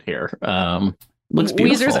vacation here. Looks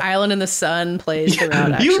beautiful. Weezer's Island in the Sun plays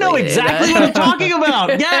throughout. You know actually. exactly what I'm talking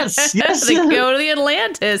about. Yes, yes. They go to the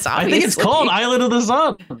Atlantis. I Obviously. think it's called Island of the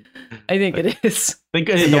Sun. I think it is. The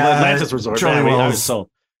Yeah, Atlantis Resort. Charlie Man, I Wells. was so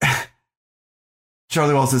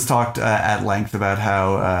Charlie Wells has talked at length about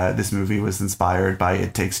how this movie was inspired by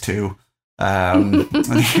It Takes Two.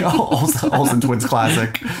 The Olsen Twins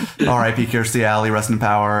classic. R.I.P. Kirstie Alley, rest in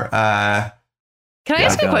power. Can I Yeah,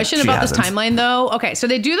 ask a question she about this hasn't. timeline, though? Okay, so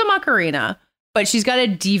they do the Macarena, but she's got a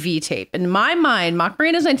DV tape. In my mind,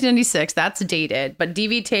 Macarena's 1996. That's dated, but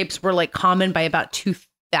DV tapes were like common by about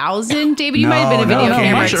 2000. David, you might have been a No, video no,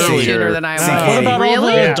 camera much kid earlier. sooner than I was. What What about really?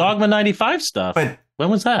 all the Yeah. Dogma 95 stuff? But when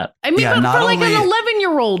was that? I mean, Yeah, but not for like an only-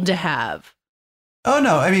 11-year-old to have. oh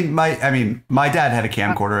no, I mean my dad had a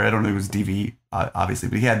camcorder. I don't know if it was DV, obviously,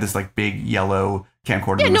 but he had this like big yellow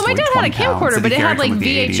camcorder. Yeah, that no, was my like dad had a 20 pounds camcorder, that but he it had carried like from,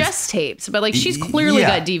 the 80s. VHS tapes. But like she's clearly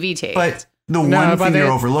Yeah, got DV tapes. But the No, one but thing they-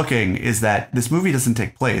 you're overlooking is that this movie doesn't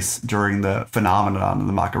take place during the phenomenon of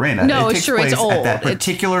the Macarena. No, it it's takes true, it's place at that old. It's-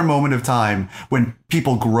 particular moment of time when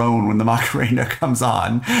people groan when the Macarena comes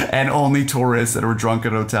on, and only tourists that are drunk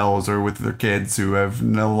at hotels or with their kids who have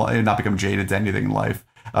not become jaded to anything in life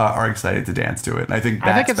are excited to dance to it. And I think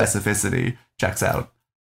that think it's specificity checks out.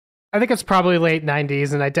 I think it's probably late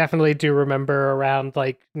 90s, and I definitely do remember around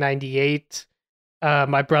like 98.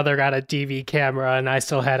 My brother got a DV camera, and I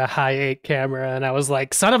still had a high 8 camera, and I was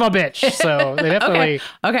like, son of a bitch. So they definitely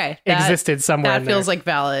okay, existed somewhere. that in feels there. like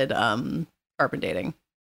valid carbon dating.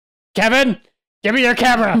 Kevin, give me your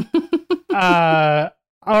camera.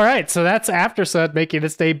 All right, so that's Aftersun making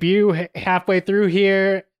its debut halfway through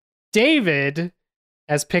here. David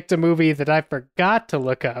has picked a movie that I forgot to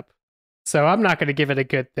look up, so I'm not going to give it a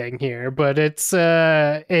good thing here, but it's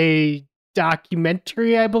a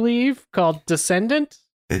documentary, I believe, called Descendant.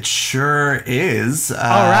 It sure is. All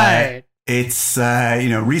right. It's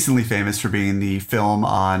recently famous for being the film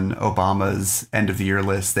on Obama's end of the year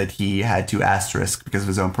list that he had to asterisk because of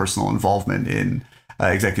his own personal involvement in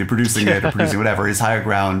executive producing it or producing whatever. His Higher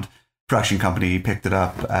Ground production company picked it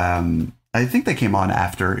up. I think they came on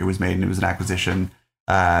after it was made and it was an acquisition,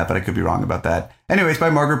 but I could be wrong about that. Anyways, by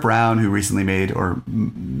Margaret Brown, who recently made, or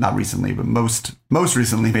not recently, but most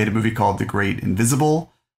recently made a movie called The Great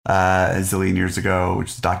Invisible a zillion years ago,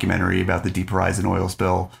 which is a documentary about the Deep Horizon oil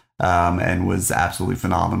spill. And was absolutely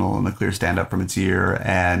phenomenal and a clear stand-up from its year,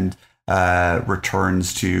 and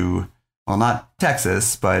returns to, well, not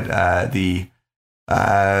Texas, but the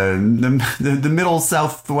middle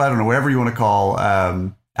south, I don't know, whatever you want to call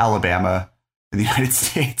Alabama in the United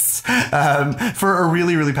States, for a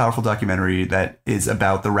really, really powerful documentary that is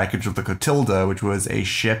about the wreckage of the Clotilda, which was a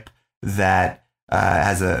ship that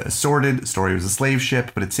has a sordid story. It was a slave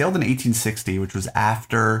ship, but it sailed in 1860, which was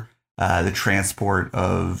after the transport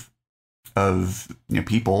of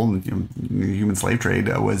people, human slave trade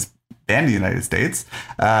was banned in the United States,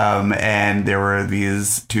 and there were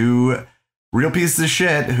these two real pieces of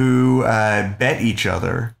shit who bet each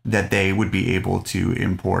other that they would be able to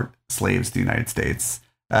import slaves to the United States,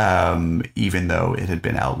 even though it had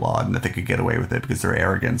been outlawed, and that they could get away with it because their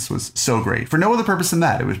arrogance was so great for no other purpose than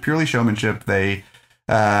that. It was purely showmanship. They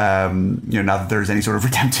not that there's any sort of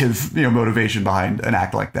redemptive, motivation behind an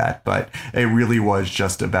act like that, but it really was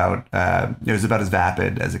just about, it was about as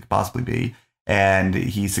vapid as it could possibly be. And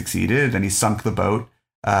he succeeded, and he sunk the boat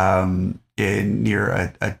in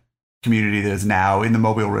near a community that is now in the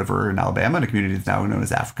Mobile River in Alabama, and a community that's now known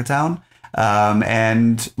as Africatown.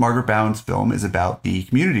 And Margaret Brown's film is about the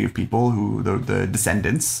community of people who, the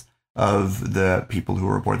descendants of the people who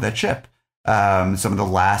were aboard that ship. Some of the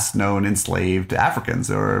last known enslaved Africans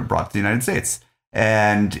that were brought to the United States.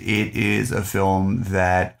 And it is a film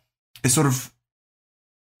that is sort of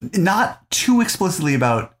not too explicitly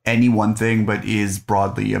about any one thing, but is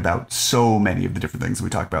broadly about so many of the different things that we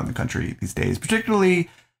talk about in the country these days, particularly,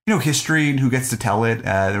 history and who gets to tell it.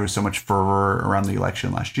 There was so much fervor around the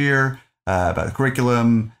election last year about the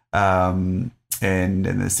curriculum and the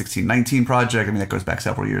 1619 Project. I mean, that goes back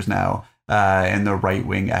several years now. And the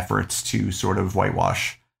right-wing efforts to sort of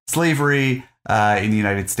whitewash slavery in the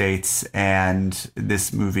United States. And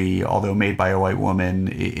this movie, although made by a white woman,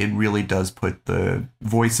 it really does put the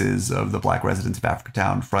voices of the Black residents of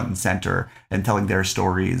Africatown front and center, and telling their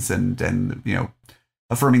stories and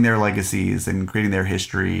affirming their legacies and creating their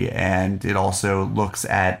history. And it also looks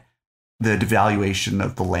at the devaluation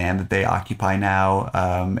of the land that they occupy now,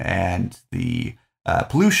 and the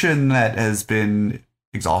pollution that has been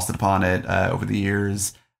exhausted upon it over the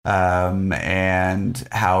years, and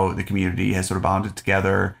how the community has sort of bonded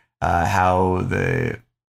together, how the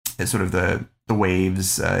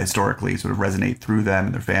waves historically sort of resonate through them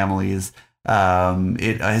and their families.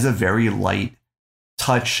 It has a very light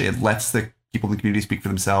touch. It lets the people in the community speak for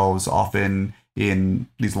themselves, often in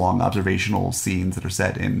these long observational scenes that are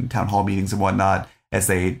set in town hall meetings and whatnot, as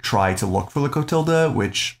they try to look for the Clotilda,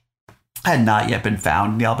 which had not yet been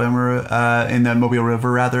found in the Alabama, in the Mobile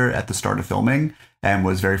River, rather, at the start of filming, and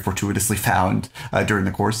was very fortuitously found during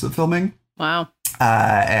the course of filming. Wow.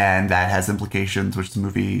 And that has implications, which the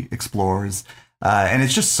movie explores. And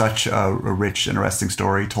it's just such a rich, interesting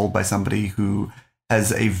story told by somebody who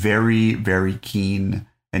has a very, very keen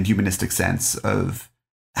and humanistic sense of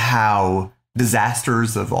how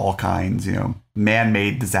disasters of all kinds,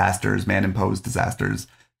 man-made disasters, man-imposed disasters,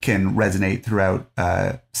 can resonate throughout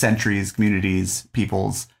centuries, communities,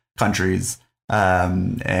 peoples, countries.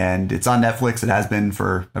 And it's on Netflix. It has been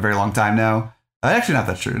for a very long time now. Actually, not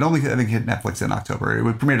that true. It only, I think, hit Netflix in October. It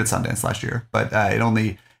premiered at Sundance last year, but it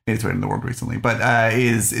only made its way into the world recently. But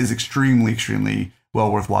is extremely, extremely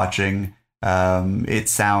well worth watching. It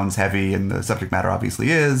sounds heavy, and the subject matter obviously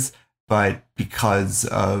is, but because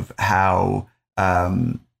of how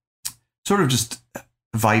sort of just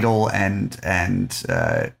vital and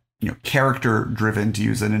character driven, to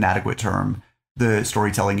use an inadequate term, the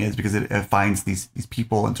storytelling is, because it finds these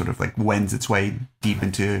people and sort of like wends its way deep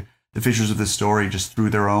into the fissures of this story just through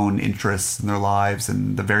their own interests and their lives,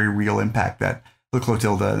 and the very real impact that the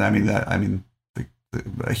Clotilda,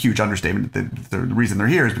 a huge understatement that the reason they're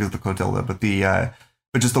here is because of the Clotilda, but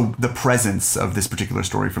just the presence of this particular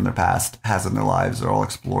story from their past has in their lives are all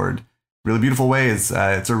explored really beautiful ways.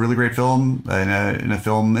 It's a really great film in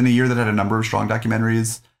a year that had a number of strong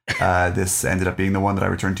documentaries. This ended up being the one that I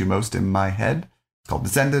returned to most in my head. It's called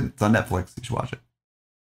Descendant. It's on Netflix. You should watch it.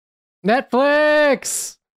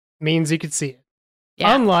 Netflix means you could see it.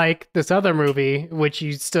 Yeah. Unlike this other movie, which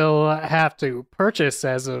you still have to purchase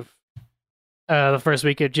as of the first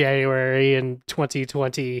week of January in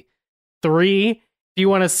 2023. If you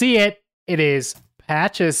want to see it, it is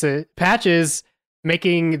Patches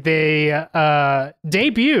making the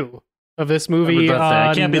debut of this movie on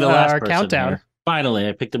I can't be the last our person countdown. Here. Finally,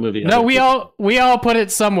 I picked a movie. No, we all put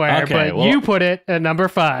it somewhere, Okay, but well- you put it at number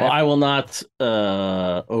 5. Well, I will not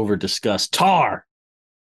over discuss Tar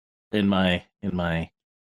in my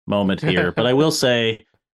moment here, but I will say,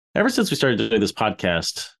 ever since we started doing this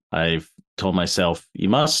podcast, I've told myself, you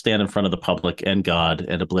must stand in front of the public and God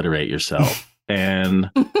and obliterate yourself. And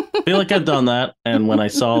I feel like I've done that. And when I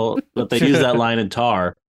saw that they used that line in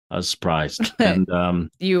Tar, I was surprised. And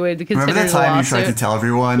You would consider Remember that the time you tried to lawsuit? tell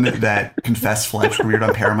everyone that Confess Fletch premiered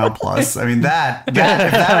on Paramount Plus? I mean, that if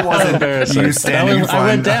that wasn't embarrassing. you standing in I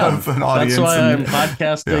went front down. of an audience. That's why I'm and-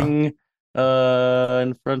 podcasting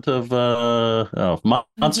in front of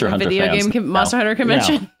Monster A Hunter video fans game now. Monster Hunter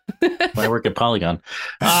convention. I work at Polygon.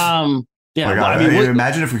 Yeah, Oh my well, God, I mean,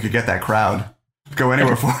 imagine if we could get that crowd. Go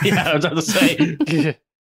anywhere for it. yeah, I was about to say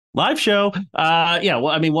live show. Yeah, well,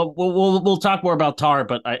 I mean, we'll talk more about Tar,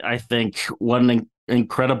 but I think what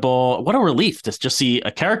a relief to just see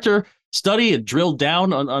a character study and drill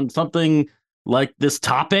down on something like this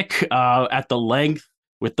topic at the length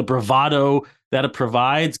with the bravado that it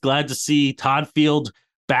provides. Glad to see Todd Field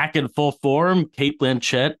back in full form. Cate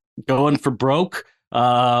Blanchett going for broke.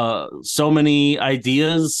 So many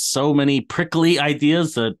ideas, so many prickly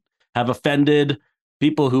ideas that have offended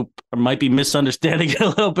people who might be misunderstanding it a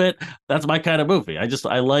little bit. That's my kind of movie. I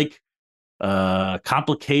like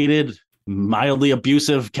complicated, mildly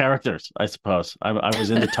abusive characters, I suppose. I was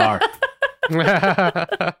into Tar.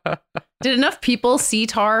 Did enough people see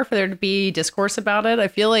Tar for there to be discourse about it? I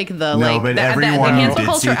feel like But everyone the who cancel did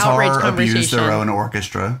culture see outrage Tar abused conversation. their own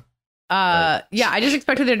orchestra. Yeah, I just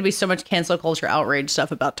expected there to be so much cancel culture outrage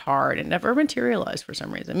stuff about Tar, and it never materialized for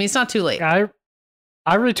some reason. I mean, it's not too late.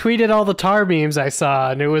 I retweeted all the Tar memes I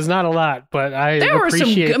saw, and it was not a lot, but I There were some.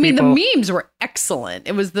 appreciate I mean, people. the memes were excellent.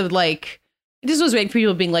 It was it just was waiting for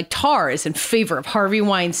people being like, Tar is in favor of Harvey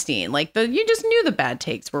Weinstein. You just knew the bad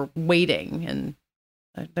takes were waiting, and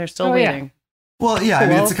they're still Oh, yeah. waiting. Well, yeah, I mean,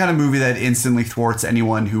 Well- it's the kind of movie that instantly thwarts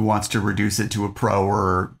anyone who wants to reduce it to a pro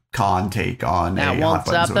or con take on That a won't hot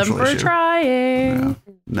button stop them social for issue. trying.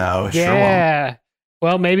 No, it sure won't. Yeah.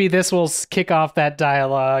 Well, maybe this will kick off that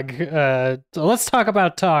dialogue. So let's talk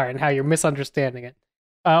about Tar and how you're misunderstanding it.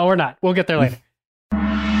 Or not. We'll get there later.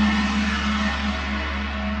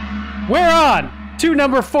 We're on to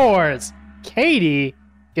number 4s. Katie,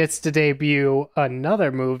 gets to debut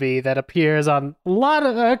another movie that appears on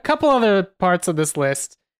a couple other parts of this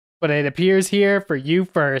list, but it appears here for you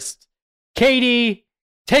first. Katie,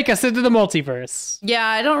 take us into the multiverse. Yeah,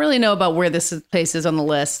 I don't really know about where this place is on the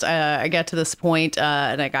list. I got to this point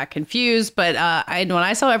and I got confused. But when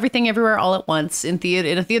I saw Everything Everywhere All at Once in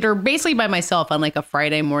a theater, basically by myself on like a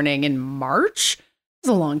Friday morning in March, it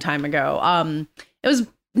was a long time ago. It was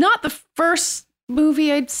not the first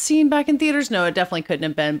movie I'd seen back in theaters. No, it definitely couldn't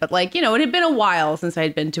have been. But like, it had been a while since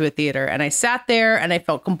I'd been to a theater, and I sat there and I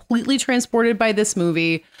felt completely transported by this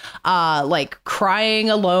movie, like crying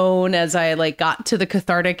alone as I like got to the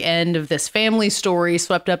cathartic end of this family story,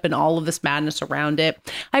 swept up in all of this madness around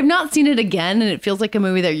it. I've not seen it again, and it feels like a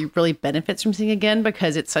movie that you really benefits from seeing again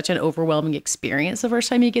because it's such an overwhelming experience the first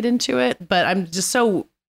time you get into it. But I'm just so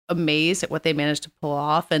amazed at what they managed to pull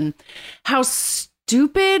off and how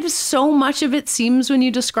stupid so much of it seems when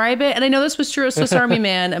you describe it. And I know this was true of Swiss Army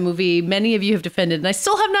Man, a movie many of you have defended, and I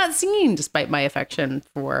still have not seen, despite my affection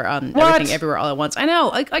for Everything Everywhere All at Once. I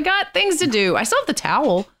know, I got things to do. I still have the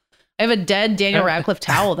towel. I have a dead Daniel Radcliffe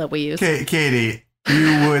towel that we use. Katie,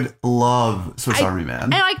 you would love Swiss Army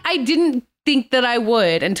Man. And I didn't think that I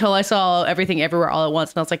would until I saw Everything Everywhere All at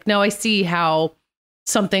Once. And I was like, no, I see how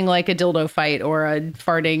something like a dildo fight or a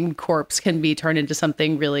farting corpse can be turned into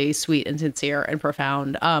something really sweet and sincere and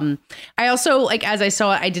profound. I also, like, as I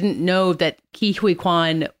saw it, I didn't know that Ke Huy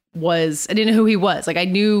Quan I didn't know who he was. Like, I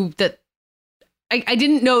knew that I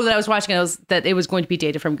didn't know that I was watching it, that it was going to be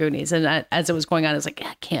Data from Goonies. And as it was going on, I was like,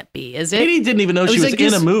 it can't be, is it? Katie didn't even know she was like,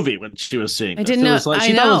 in a movie when she was seeing it. I didn't know. She thought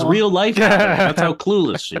it was real life happening. That's how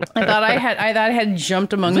clueless she was. I thought I had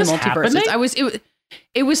jumped among the multiverses. Happening?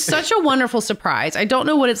 It was such a wonderful surprise. I don't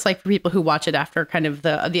know what it's like for people who watch it after kind of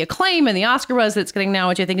the acclaim and the Oscar buzz that it's getting now,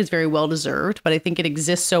 which I think is very well deserved. But I think it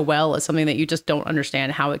exists so well as something that you just don't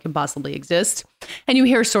understand how it can possibly exist. And you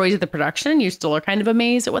hear stories of the production, you still are kind of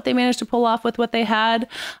amazed at what they managed to pull off with what they had.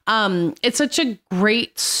 It's such a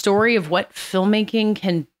great story of what filmmaking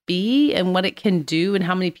can be and what it can do and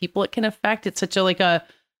how many people it can affect. It's such a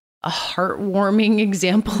heartwarming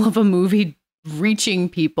example of a movie reaching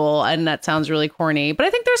people, and that sounds really corny, but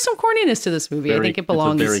I think there's some corniness to this movie. I think it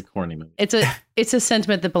belongs. It's a very corny movie. It's a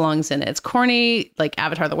sentiment that belongs in it. It's corny, like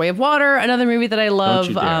Avatar: The Way of Water, another movie that I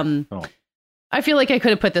love. I feel like I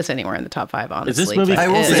could have put this anywhere in the top 5. Honestly,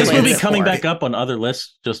 is this movie coming back up on other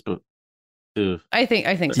lists? I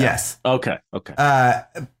think so. Yes. Okay.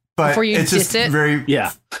 But before you it's just it, very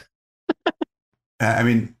yeah. I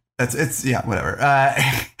mean. It's yeah, whatever.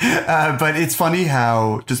 But it's funny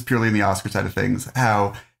how, just purely in the Oscar side of things,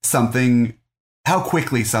 how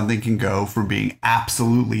quickly something can go from being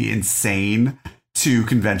absolutely insane to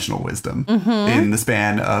conventional wisdom in the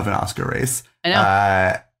span of an Oscar race. I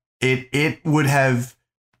know. It would have,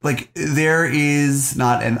 like, there is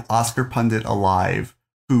not an Oscar pundit alive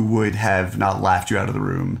who would have not laughed you out of the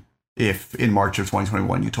room if in March of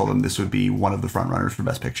 2021 you told them this would be one of the front runners for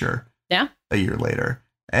Best Picture. Yeah. A year later.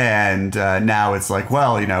 And now it's like,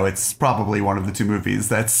 well, it's probably one of the two movies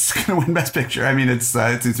that's going to win Best Picture. I mean, it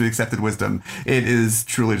seems to be accepted wisdom. It is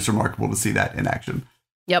truly just remarkable to see that in action.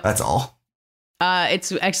 Yep. That's all.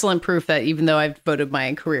 It's excellent proof that even though I've devoted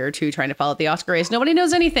my career to trying to follow the Oscar race, nobody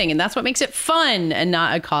knows anything. And that's what makes it fun and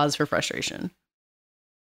not a cause for frustration.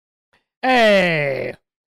 Hey,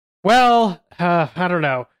 well, I don't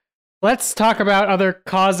know. Let's talk about other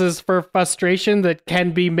causes for frustration that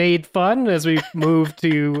can be made fun as we move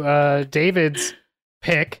to David's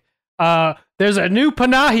pick. There's a new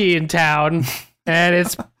Panahi in town, and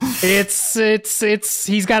it's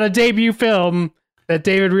he's got a debut film that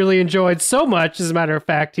David really enjoyed so much. As a matter of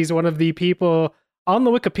fact, he's one of the people on the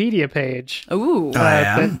Wikipedia page. Ooh, I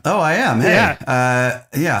am. Hey.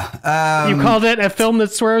 Yeah. You called it a film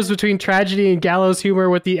that swerves between tragedy and gallows humor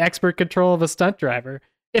with the expert control of a stunt driver.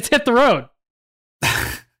 It's Hit the Road.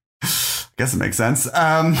 Guess it makes sense.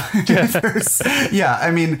 Yeah, I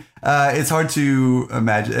mean, it's hard to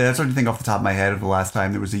imagine. It's hard to think off the top of my head of the last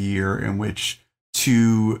time there was a year in which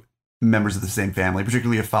two members of the same family,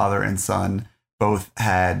 particularly a father and son, both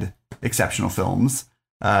had exceptional films.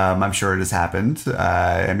 I'm sure it has happened.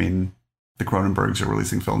 I mean, the Cronenbergs are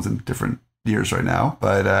releasing films in different years right now,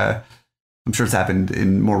 but I'm sure it's happened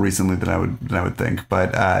in more recently than I would think.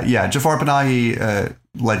 But yeah, Jafar Panahi,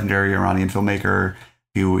 legendary Iranian filmmaker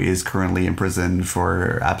who is currently in prison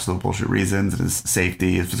for absolute bullshit reasons. His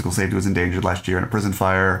physical safety was endangered last year in a prison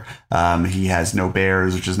fire. He has No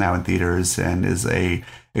Bears, which is now in theaters and is a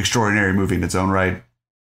extraordinary movie in its own right.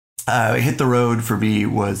 Hit the Road for me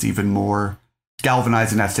was even more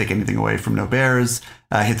galvanizing, not to take anything away from No Bears.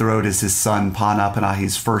 Hit the Road is his son Pana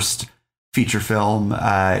Panahi's first feature film.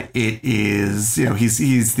 It is,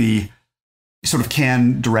 he's the sort of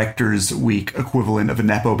Cannes Directors Week equivalent of a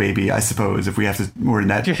Nepo baby, I suppose, if we have to, we're in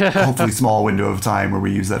that hopefully small window of time where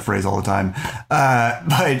we use that phrase all the time.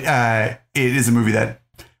 But it is a movie that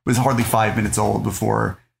was hardly 5 minutes old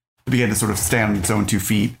before it began to sort of stand on its own 2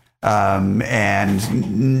 feet.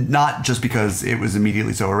 And not just because it was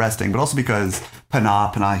immediately so arresting, but also because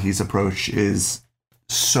Panahi's approach is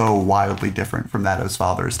so wildly different from that of his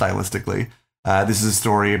father stylistically. This is a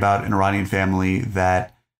story about an Iranian family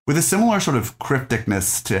that, with a similar sort of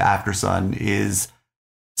crypticness to Aftersun, is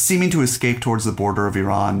seeming to escape towards the border of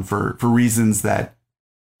Iran for reasons that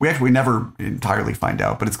we never entirely find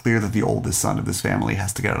out, but it's clear that the oldest son of this family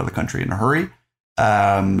has to get out of the country in a hurry.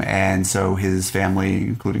 And so his family,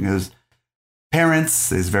 including his parents,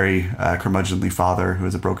 his very curmudgeonly father who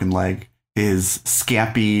has a broken leg, his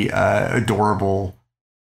scampy, adorable,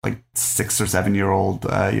 like 6 or 7 year old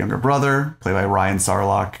younger brother, played by Ryan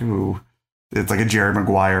Sarlach, who it's like a Jerry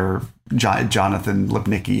Maguire, Jonathan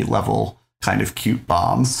Lipnicki level kind of cute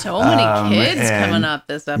bomb. So many kids coming up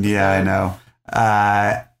this episode. Yeah, I know.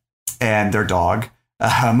 And their dog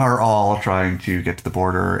are all trying to get to the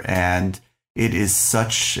border, and it is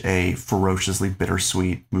such a ferociously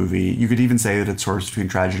bittersweet movie. You could even say that it's sort of between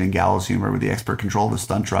tragedy and gallows humor with the expert control of the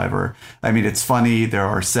stunt driver. I mean, it's funny. There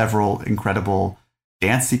are several incredible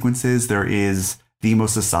dance sequences. There is the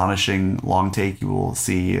most astonishing long take you will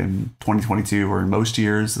see in 2022 or in most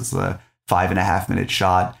years. It's a 5.5 minute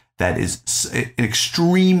shot that is an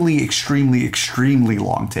extremely, extremely, extremely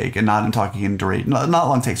long take. And not in talking in duration, not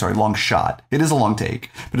long take, sorry, long shot. It is a long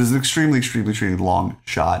take, but it's an extremely, extremely, extremely long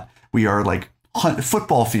shot. We are like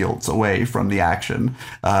football fields away from the action.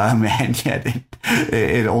 And yet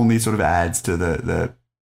it only sort of adds to the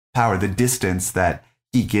power, the distance that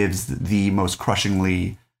he gives the most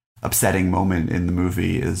crushingly upsetting moment in the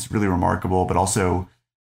movie is really remarkable, but also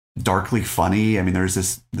darkly funny. I mean, there's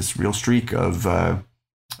this real streak of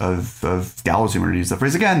gallows humor, to use that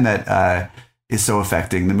phrase again, that is so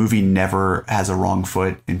affecting. The movie never has a wrong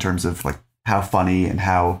foot in terms of like how funny and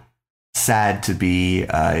how sad to be.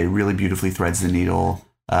 It really beautifully threads the needle.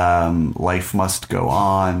 Life must go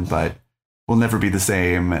on, but will never be the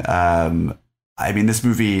same. I mean, this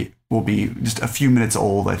movie will be just a few minutes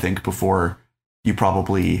old, I think, before you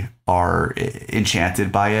probably are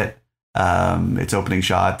enchanted by it. Its opening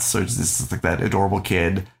shots, so it's this like that adorable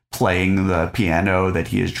kid playing the piano that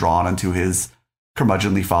he has drawn onto his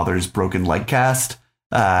curmudgeonly father's broken leg cast.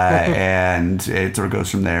 And it sort of goes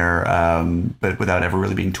from there, but without ever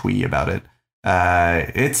really being twee about it.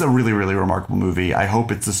 It's a really, really remarkable movie. I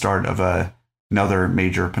hope it's the start of another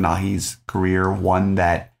major Panahi's career, one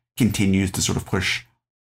that continues to sort of push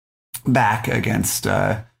back against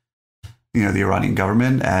the Iranian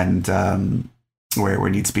government and where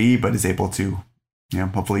it needs to be, but is able to,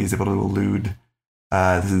 hopefully he's able to elude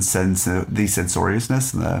the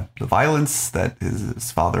censoriousness and the violence that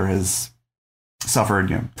his father has suffered,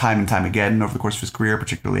 time and time again over the course of his career,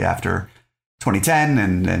 particularly after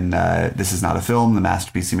 2010. And this is not a film. The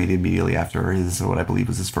masterpiece he made immediately after what I believe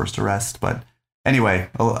was his first arrest. But anyway,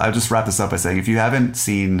 I'll just wrap this up by saying, if you haven't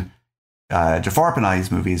seen Jafar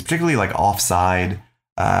Panahi's movies, particularly like Offside,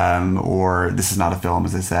 or This Is Not a Film,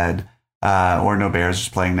 as I said, or No Bears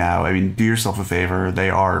Just Playing Now, I mean, do yourself a favor. They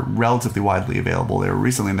are relatively widely available. They were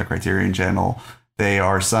recently in the Criterion Channel. They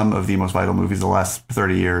are some of the most vital movies of the last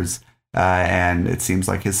 30 years. And it seems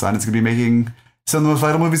like his son is going to be making some of the most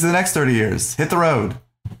vital movies of the next 30 years. Hit the road.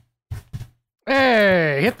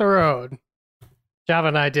 Hey, Hit the Road. Java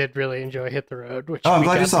and I did really enjoy Hit the Road, which I'm we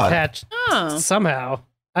glad got you saw to it. catch somehow.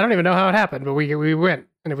 I don't even know how it happened, but we went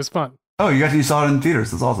and it was fun. Oh, you saw it in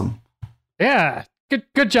theaters. That's awesome. Yeah,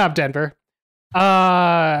 good job, Denver.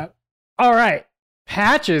 All right,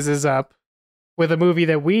 Patches is up with a movie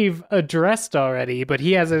that we've addressed already, but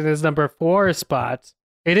he has it in his number 4 spot.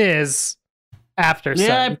 It is Aftersun.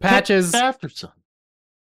 Yeah, Patches. Aftersun.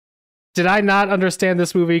 Did I not understand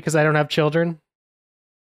this movie because I don't have children?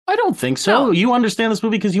 I don't think so. No. You understand this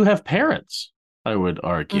movie because you have parents, I would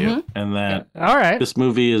argue, and that All right. this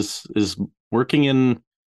movie is working in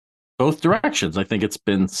both directions. I think it's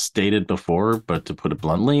been stated before, but to put it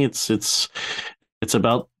bluntly, it's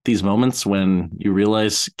about these moments when you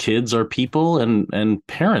realize kids are people and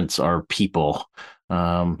parents are people.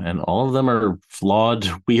 And all of them are flawed,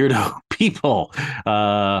 weirdo people.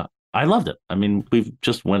 I loved it. I mean, we've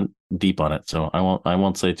just went deep on it, so I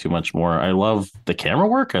won't say too much more. I love the camera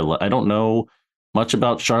work. I don't know much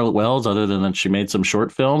about Charlotte Wells other than that she made some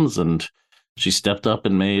short films and she stepped up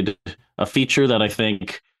and made a feature that I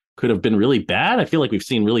think could have been really bad. I feel like we've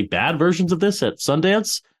seen really bad versions of this at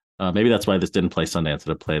Sundance. Maybe that's why this didn't play Sundance.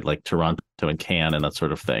 It played like Toronto and Cannes and that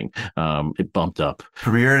sort of thing. It bumped up.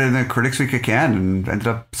 Premiered in the Critics Week at Cannes and ended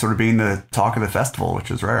up sort of being the talk of the festival,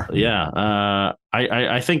 which is rare. Yeah.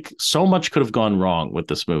 I think so much could have gone wrong with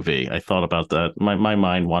this movie. I thought about that. My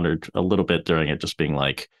mind wandered a little bit during it, just being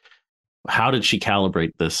like, how did she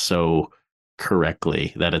calibrate this so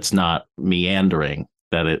correctly that it's not meandering,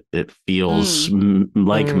 that it feels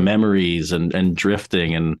like memories and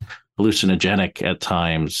drifting and hallucinogenic at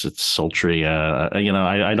times. It's sultry.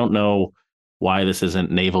 I don't know why this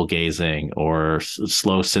isn't navel gazing or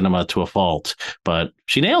slow cinema to a fault, but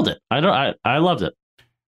she nailed it. I loved it.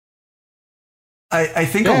 I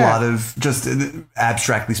think a lot of, just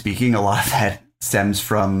abstractly speaking, a lot of that stems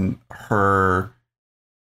from her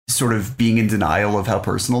sort of being in denial of how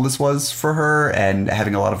personal this was for her and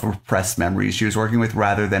having a lot of repressed memories she was working with,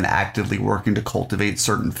 rather than actively working to cultivate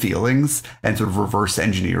certain feelings and sort of reverse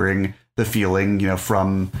engineering the feeling,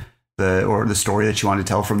 from the story that she wanted to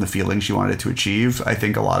tell from the feeling she wanted to achieve. I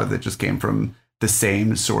think a lot of it just came from the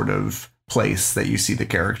same sort of place that you see the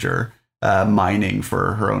character mining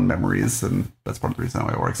for her own memories. And that's part of the reason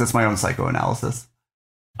why it works. That's my own psychoanalysis.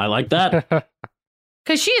 I like that.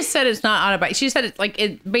 Because she has said it's not autobiographical. She said it's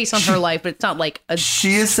like based on her life, but it's not like a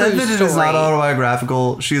She has said that it is not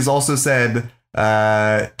autobiographical. She has also said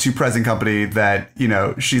to Present Company that,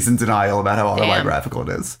 she's in denial about how autobiographical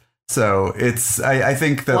it is. So it's, I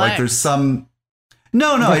think that like there's some,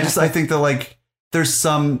 I think that like there's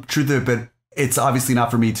some truth to it, but it's obviously not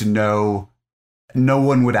for me to know. No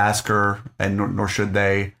one would ask her, and nor should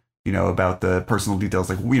they, about the personal details,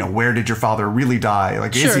 like, where did your father really die?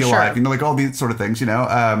 Like, is he alive? Like all these sort of things,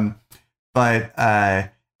 But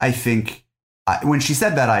I think when she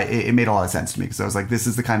said that, it made a lot of sense to me, because I was like, this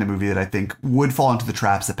is the kind of movie that I think would fall into the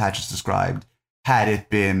traps that Pat just described, had it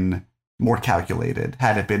been more calculated,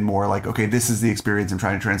 had it been more like, okay, this is the experience I'm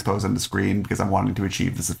trying to transpose on the screen because I'm wanting to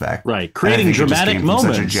achieve this effect. Right. Creating dramatic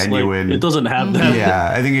moments. Such a genuine, like, it doesn't have that.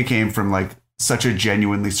 Yeah. I think it came from like such a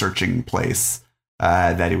genuinely searching place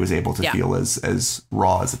that it was able to feel as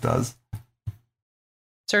raw as it does.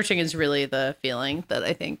 Searching is really the feeling that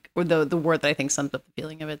I think, or the word that I think sums up the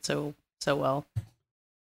feeling of it so well.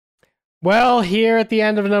 Well, here at the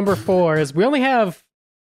end of number 4 is we only have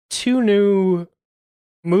 2 new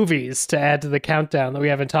movies to add to the countdown that we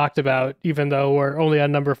haven't talked about, even though we're only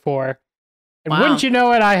on number 4. And wouldn't you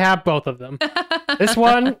know it, I have both of them. This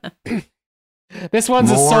one's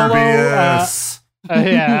a solo.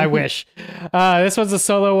 Yeah, I wish. This was a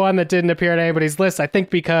solo one that didn't appear on anybody's list. I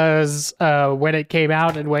think because when it came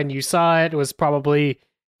out and when you saw it, it was probably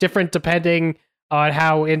different depending on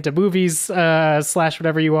how into movies /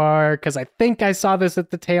 whatever you are. Because I think I saw this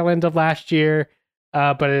at the tail end of last year,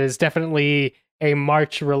 but it is definitely a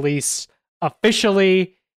March release.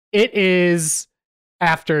 Officially, it is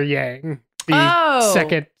After Yang, the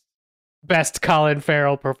second best Colin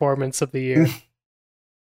Farrell performance of the year.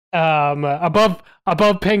 Above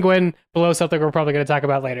Penguin, below something we're probably going to talk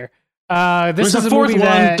about later. This is a fourth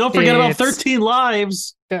one. Don't forget about 13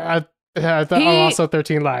 Lives. Also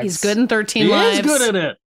 13 Lives. He's good in 13 Lives. He's good in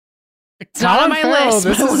it. It's not on my list,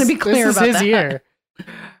 but I want to be clear about that. This is his year.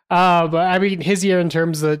 But I mean, his year in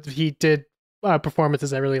terms that he did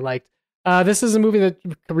performances I really liked. This is a movie that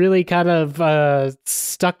really kind of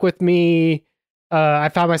stuck with me. I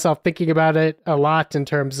found myself thinking about it a lot in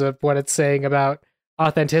terms of what it's saying about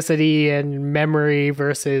authenticity and memory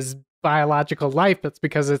versus biological life. That's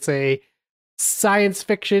because it's a science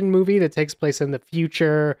fiction movie that takes place in the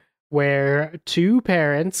future, where 2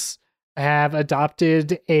 parents have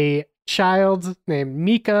adopted a child named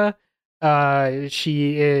Mika.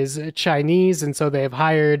 She is Chinese, and so they've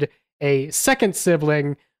hired a second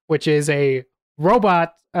sibling, which is a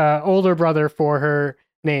robot older brother for her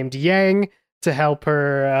named Yang, to help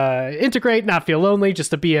her integrate, not feel lonely,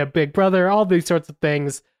 just to be a big brother, all these sorts of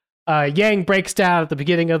things. Yang breaks down at the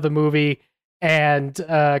beginning of the movie, and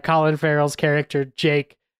Colin Farrell's character,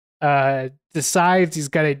 Jake, decides he's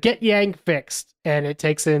going to get Yang fixed, and it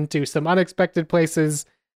takes him to some unexpected places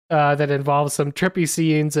that involve some trippy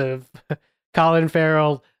scenes of Colin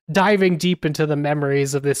Farrell diving deep into the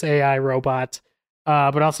memories of this AI robot,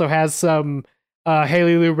 but also has some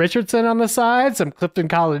Haley Lou Richardson on the side, some Clifton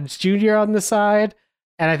Collins Jr. on the side,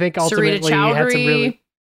 and I think ultimately had some really,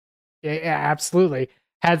 absolutely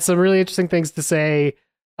had some really interesting things to say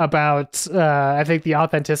about I think the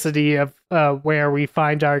authenticity of where we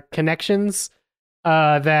find our connections.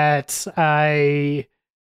 That I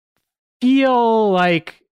feel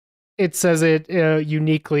like it says it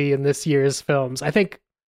uniquely in this year's films. I think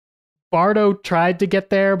Bardo tried to get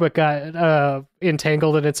there, but got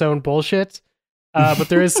entangled in its own bullshit. But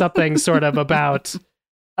there is something sort of about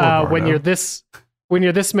when you're this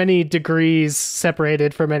many degrees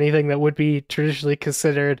separated from anything that would be traditionally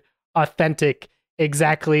considered authentic,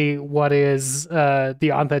 exactly what is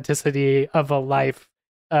the authenticity of a life,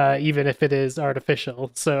 even if it is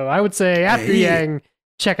artificial. So I would say After Yang,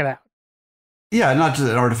 check it out. Yeah, not just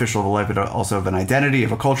an artificial of a life, but also of an identity,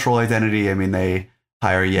 of a cultural identity. I mean, they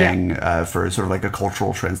hire Yang for sort of like a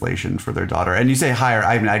cultural translation for their daughter. And you say hire,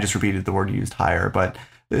 I mean, I just repeated the word you used, hire, but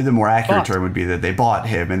the more accurate term would be that they bought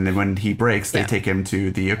him. And then when he breaks, they take him to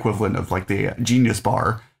the equivalent of like the Genius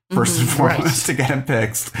Bar, first and foremost, to get him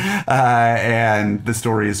fixed. And the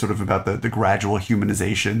story is sort of about the gradual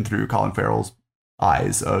humanization through Colin Farrell's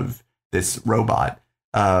eyes of this robot.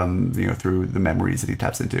 Through the memories that he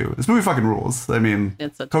taps into. This movie fucking rules. I mean,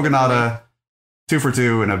 Kogonada, 2 for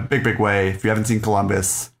 2 in a big, big way. If you haven't seen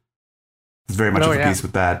Columbus, it's very much of a piece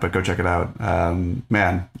with that, but go check it out.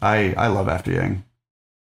 Man, I love After Yang.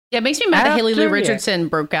 Yeah, it makes me mad that Haley Lu Richardson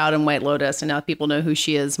broke out in White Lotus, and now people know who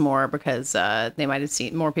she is more because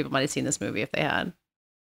more people might have seen this movie if they had.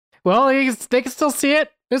 Well, they can still see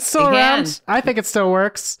it. It's still around. I think it still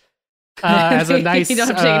works. As a nice, you don't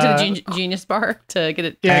have to take it to the Genius Bar to get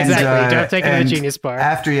it. Yeah, exactly. Don't take it to the Genius Bar.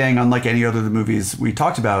 After Yang, unlike any other of the movies we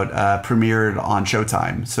talked about, premiered on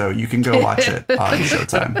Showtime, so you can go watch it on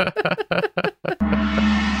Showtime.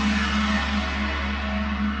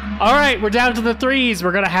 All right, we're down to the threes.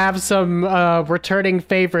 We're gonna have some returning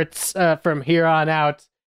favorites from here on out.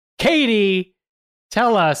 Katie,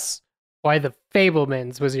 tell us why The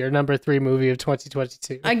Fabelmans was your number 3 movie of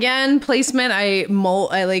 2022. Again, placement I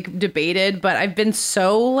debated, but I've been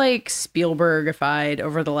so Spielbergified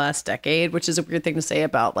over the last decade, which is a weird thing to say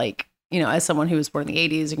about as someone who was born in the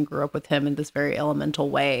 80s and grew up with him in this very elemental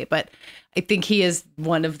way. But I think he is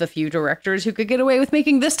one of the few directors who could get away with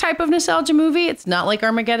making this type of nostalgia movie. It's not like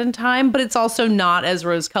Armageddon Time, but it's also not as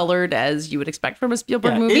rose-colored as you would expect from a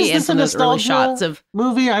Spielberg movie. Is this and a those early shots of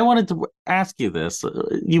movie? I wanted to ask you this.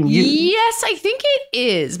 Yes, I think it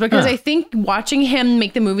is, because I think watching him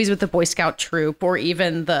make the movies with the Boy Scout troop, or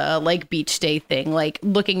even the beach day thing,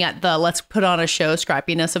 looking at the let's put on a show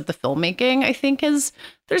scrappiness of the filmmaking, I think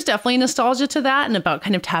there's definitely nostalgia to that, and about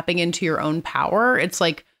kind of tapping into your own power. It's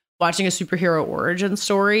like watching a superhero origin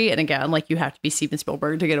story. And again, you have to be Steven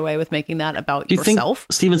Spielberg to get away with making that about yourself.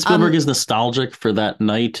 Think Steven Spielberg is nostalgic for that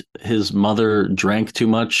night his mother drank too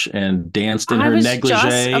much and danced in her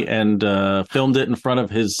negligee and filmed it in front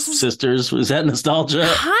of his sisters? Was that nostalgia?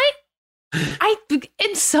 I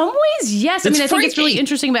in some ways, yes. I think it's really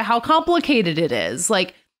interesting about how complicated it is.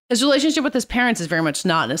 His relationship with his parents is very much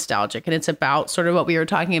not nostalgic, and it's about sort of what we were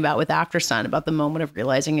talking about with Aftersun, about the moment of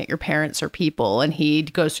realizing that your parents are people, and he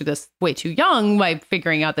goes through this way too young by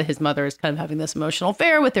figuring out that his mother is kind of having this emotional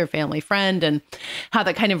affair with their family friend, and how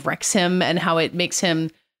that kind of wrecks him and how it makes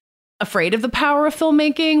him afraid of the power of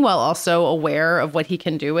filmmaking while also aware of what he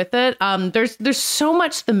can do with it. There's so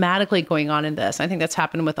much thematically going on in this. I think that's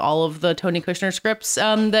happened with all of the Tony Kushner scripts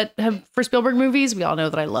that have for Spielberg movies. We all know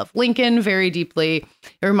that I love Lincoln very deeply.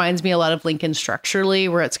 It reminds me a lot of Lincoln structurally,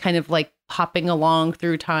 where it's kind of hopping along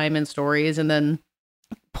through time and stories and then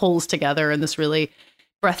pulls together in this really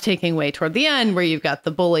breathtaking way toward the end, where you've got the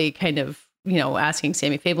bully kind of asking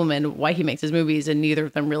Sammy Fabelman why he makes his movies, and neither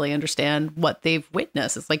of them really understand what they've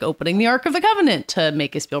witnessed. It's like opening the Ark of the Covenant, to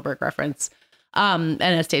make a Spielberg reference. And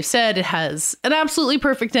as Dave said, it has an absolutely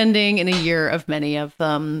perfect ending in a year of many of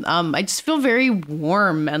them. I just feel very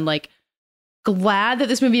warm and glad that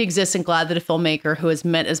this movie exists, and glad that a filmmaker who has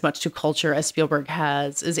meant as much to culture as Spielberg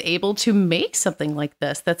has is able to make something like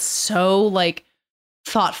this that's so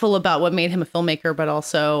thoughtful about what made him a filmmaker, but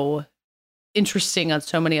also interesting on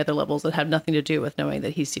so many other levels that have nothing to do with knowing that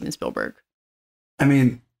he's Steven Spielberg. I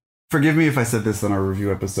mean, forgive me if I said this on our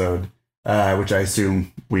review episode, which I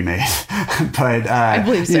assume we made, but I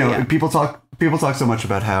believe so, yeah. People talk so much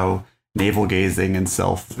about how navel gazing and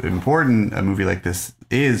self-important a movie like this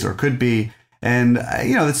is or could be, and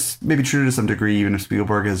that's maybe true to some degree, even if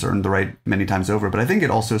Spielberg has earned the right many times over. But I think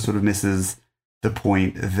it also sort of misses the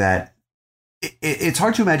point that it's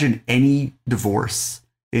hard to imagine any divorce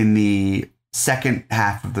in the second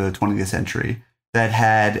half of the 20th century that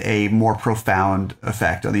had a more profound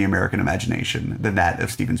effect on the American imagination than that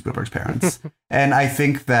of Steven Spielberg's parents. And I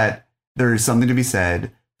think that there is something to be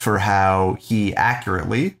said for how he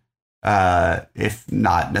accurately, if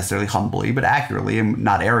not necessarily humbly, but accurately and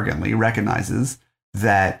not arrogantly, recognizes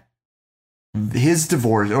that his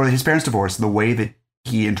divorce, or his parents' divorce, the way that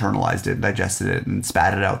he internalized it, digested it, and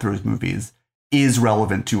spat it out through his movies, is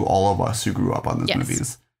relevant to all of us who grew up on those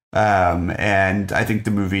movies. And I think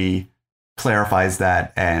the movie clarifies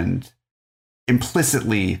that and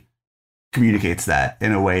implicitly communicates that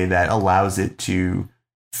in a way that allows it to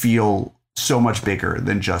feel so much bigger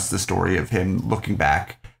than just the story of him looking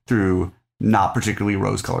back through not particularly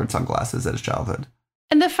rose-colored sunglasses at his childhood.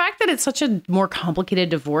 And the fact that it's such a more complicated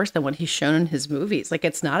divorce than what he's shown in his movies. Like,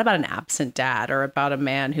 it's not about an absent dad or about a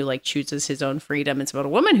man who like chooses his own freedom. It's about a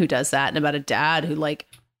woman who does that, and about a dad who like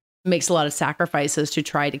makes a lot of sacrifices to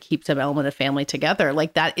try to keep some element of family together.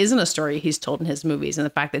 Like, that isn't a story he's told in his movies. And the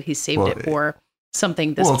fact that he saved it for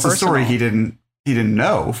something this it's personal. a story he didn't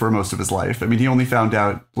know for most of his life. I mean, he only found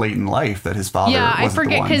out late in life that his father wasn't I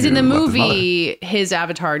forget, because in the movie his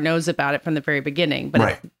avatar knows about it from the very beginning, but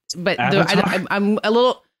right. I'm a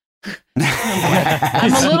little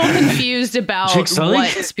I'm a little confused about what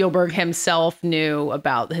Spielberg himself knew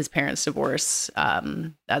about his parents' divorce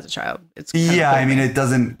as a child. It's I mean, it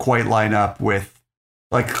doesn't quite line up with,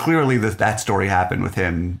 like, clearly that story happened with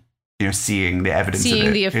him, you know, seeing the evidence of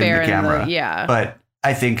it, the affair in the camera. yeah. But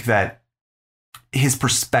I think that his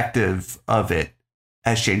perspective of it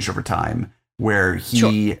has changed over time, where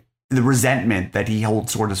the resentment that he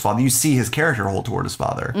holds toward his father, you see his character hold toward his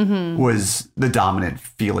father, was the dominant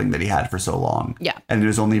feeling that he had for so long. Yeah. And it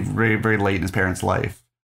was only very, very late in his parents'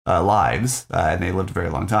 lives, and they lived a very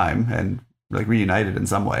long time and like reunited in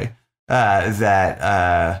some way,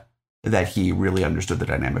 that he really understood the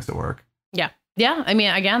dynamics at work. Yeah. Yeah. I mean,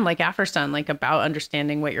 again, like Aftersun, like about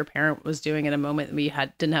understanding what your parent was doing in a moment that you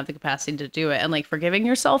didn't have the capacity to do it, and like forgiving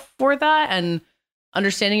yourself for that, and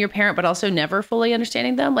understanding your parent, but also never fully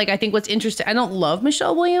understanding them. Like, I think what's interesting, I don't love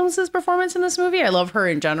Michelle Williams' performance in this movie. I love her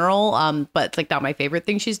in general, but it's like not my favorite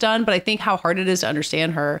thing she's done. But I think how hard it is to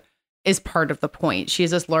understand her is part of the point.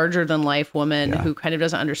 She's this larger than life woman who kind of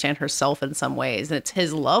doesn't understand herself in some ways. And it's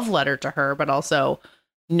his love letter to her, but also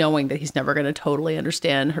knowing that he's never going to totally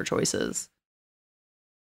understand her choices.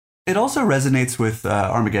 It also resonates with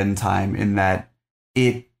Armageddon Time in that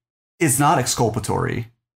it is not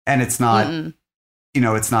exculpatory, and it's not, you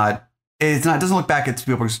know, it doesn't look back at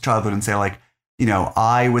Spielberg's childhood and say, like, you know,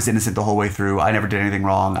 I was innocent the whole way through. I never did anything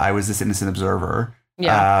wrong. I was this innocent observer.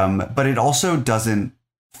 Yeah. But it also doesn't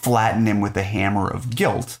flatten him with the hammer of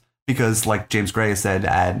guilt, because like James Gray said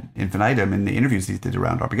ad infinitum in the interviews he did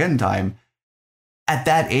around Armageddon Time, at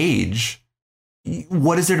that age,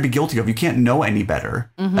 what is there to be guilty of? You can't know any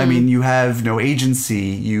better. I mean, you have no agency.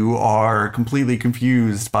 You are completely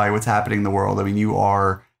confused by what's happening in the world. I mean, you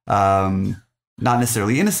are not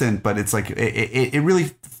necessarily innocent, but it's like it really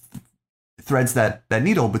threads that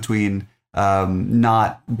needle between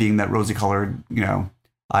not being that rosy colored, you know,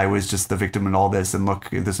 I was just the victim in all this, and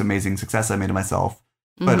look at this amazing success I made of myself,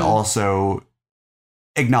 but also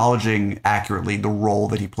acknowledging accurately the role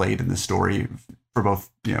that he played in this story for both,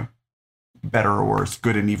 you know, better or worse,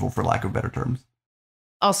 good and evil, for lack of better terms.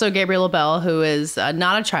 Also, Gabriel Labelle, who is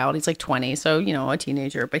not a child, he's like 20, so, you know, a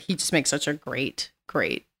teenager, but he just makes such a great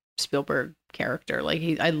Spielberg character. Like,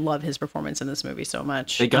 I love his performance in this movie so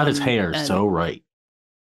much. They got his hair so right.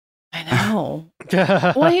 I know.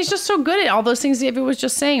 Well, he's just so good at all those things David was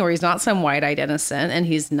just saying, where he's not some wide-eyed innocent, and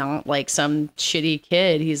he's not like some shitty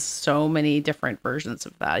kid. He's so many different versions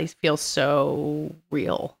of that. He feels so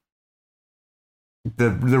real.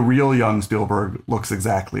 The real young Spielberg looks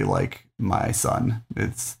exactly like my son.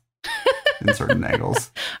 It's in certain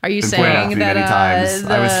angles. Are you saying that many times.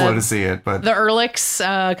 I was slow to see it, but the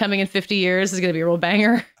Ehrlichs coming in 50 years is going to be a real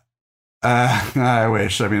banger? I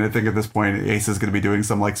wish. I mean, I think at this point, Ace is going to be doing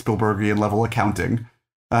some like Spielbergian level accounting.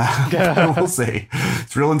 We'll see.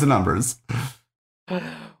 It's real into numbers.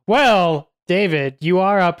 Well, David, you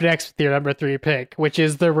are up next with your number 3 pick, which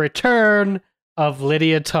is the return of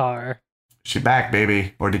Lydia Tarr. She back,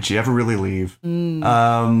 baby. Or did she ever really leave?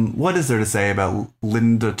 What is there to say about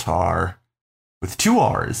Linda Tarr? With 2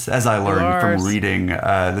 R's, as I learned from reading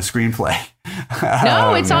the screenplay.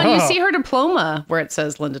 No, it's on. You see her diploma where it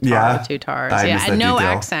says Linda Tarr with 2 Tars. And no detail.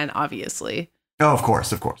 Accent, obviously. Oh, of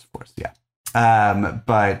course. Yeah.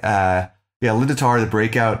 Linda Tarr, the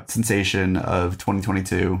breakout sensation of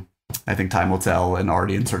 2022. I think time will tell, and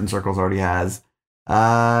already in certain circles already has.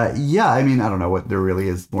 I mean, I don't know what there really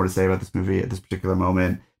is more to say about this movie at this particular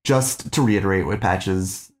moment. Just to reiterate what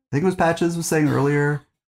Patches was saying earlier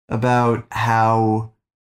about how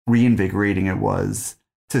reinvigorating it was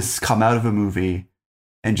to come out of a movie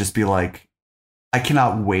and just be like, I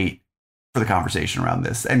cannot wait for the conversation around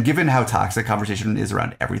this. And given how toxic conversation is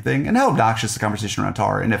around everything, and how obnoxious the conversation around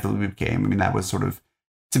Tar inevitably became, I mean, that was sort of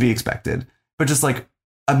to be expected. But just like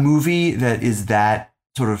a movie that is that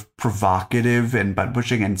sort of provocative and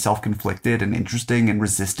butt-pushing and self-conflicted and interesting and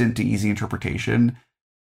resistant to easy interpretation,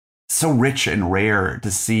 so rich and rare to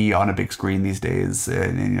see on a big screen these days,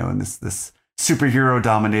 and you know, in this superhero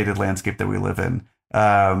dominated landscape that we live in.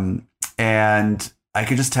 And I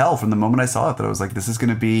could just tell from the moment I saw it that I was like, this is going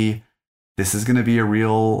to be a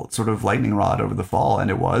real sort of lightning rod over the fall. And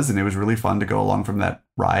it was really fun to go along from that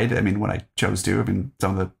ride. I mean, when I chose to,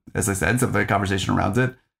 some of the conversation around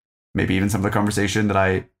it, maybe even some of the conversation that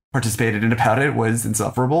I participated in about it was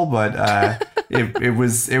insufferable, but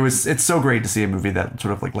it's so great to see a movie that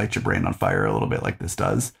sort of like lights your brain on fire a little bit like this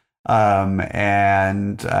does.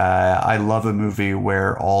 And I love a movie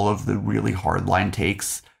where all of the really hardline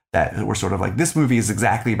takes that were sort of like, this movie is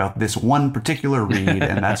exactly about this one particular read,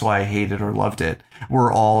 and that's why I hated or loved it,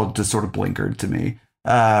 were all just sort of blinkered to me.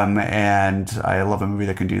 And I love a movie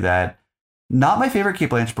that can do that. Not my favorite Cate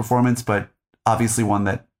Blanchett performance, but obviously one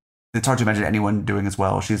that it's hard to imagine anyone doing as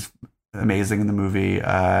well. She's amazing in the movie. It's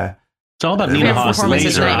all about Nina Hoss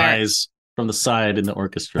laser eyes from the side in the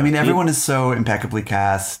orchestra. I mean, everyone is so impeccably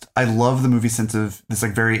cast. I love the movie sense of this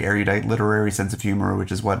like very erudite literary sense of humor,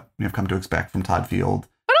 which is what you've come to expect from Todd Field.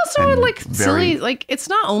 But also like silly, like it's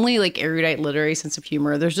not only like erudite literary sense of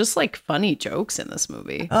humor. There's just like funny jokes in this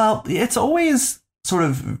movie. It's always sort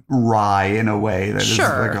of wry in a way that is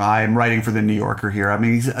like, I'm writing for the New Yorker here. I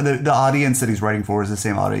mean, the audience that he's writing for is the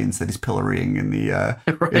same audience that he's pillorying in the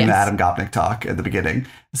in the Adam Gopnik talk at the beginning.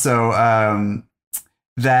 So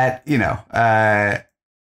that, you know,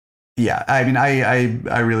 yeah, I mean,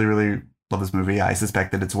 I really, really love this movie. I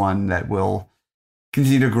suspect that it's one that will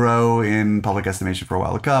continue to grow in public estimation for a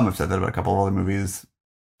while to come. I've said that about a couple of other movies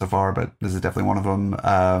so far, but this is definitely one of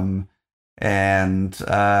them. And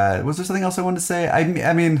was there something else I wanted to say?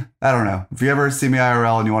 I mean, I don't know. If you ever see me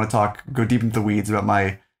IRL and you want to go deep into the weeds about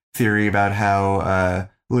my theory about how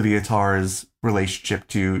Lydia Tarr's relationship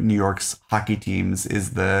to New York's hockey teams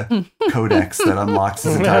is the codex that unlocks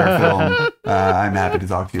this entire film, I'm happy to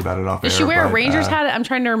talk to you about it off air. Does she wear a Rangers hat? I'm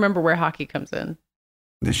trying to remember where hockey comes in.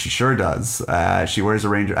 She sure does. She wears a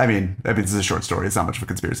Ranger. I mean, this is a short story. It's not much of a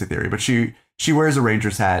conspiracy theory, but she wears a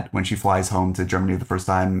Rangers hat when she flies home to Germany the first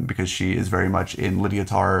time because she is very much in Lydia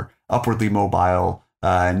Tarr, upwardly mobile,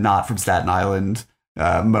 not from Staten Island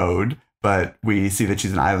mode. But we see that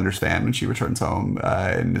she's an Islanders fan when she returns home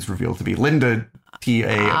and is revealed to be Linda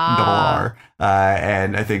Tarr.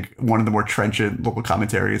 And I think one of the more trenchant local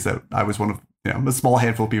commentaries that I was one of a small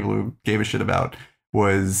handful of people who gave a shit about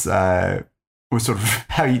was sort of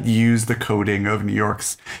how you use the coding of New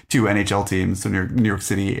York's two NHL teams, so New York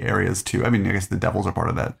City areas too. I mean, I guess the Devils are part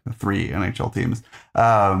of that, 3 NHL teams,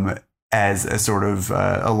 as a sort of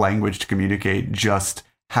a language to communicate just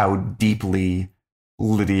how deeply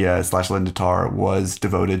Lydia/Linda Tarr was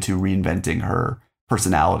devoted to reinventing her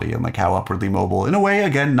personality and like how upwardly mobile, in a way,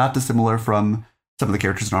 again, not dissimilar from some of the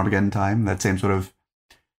characters in Armageddon Time, that same sort of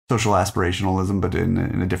social aspirationalism, but in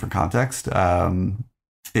a different context.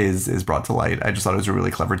 Is brought to light. I just thought it was a really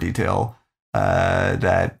clever detail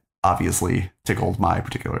that obviously tickled my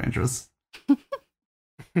particular interests.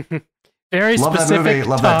 Very love specific that movie.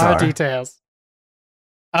 Love that Tar. Details.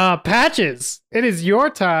 Patches, it is your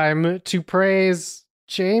time to praise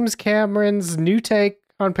James Cameron's new take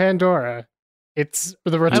on Pandora. It's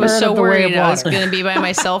the return of the Way of Water. I was so worried I was going to be by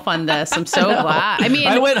myself on this. I'm so glad. I mean,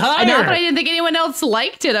 I went higher. Not that I didn't think anyone else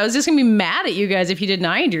liked it. I was just going to be mad at you guys if you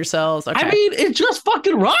denied yourselves. Okay. I mean, it just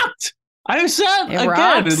fucking rocked. I sat again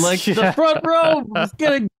rocks. in like the front row, was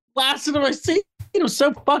getting blasted in my seat. I was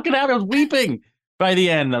so fucking happy. I was weeping by the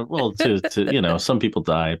end. Well, to some people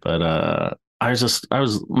die, but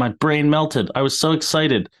my brain melted. I was so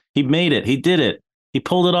excited. He made it. He did it. He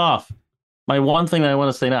pulled it off. My one thing that I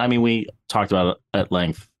want to say now, I mean, we talked about it at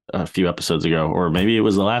length a few episodes ago, or maybe it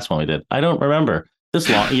was the last one we did. I don't remember. This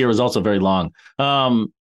year was also very long.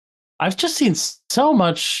 I've just seen so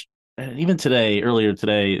much, even earlier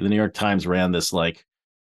today, the New York Times ran this like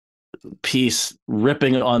piece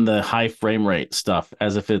ripping on the high frame rate stuff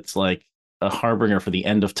as if it's like a harbinger for the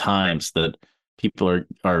end of times that people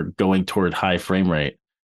are going toward high frame rate.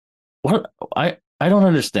 What I don't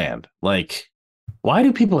understand. Like, why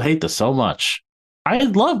do people hate this so much? I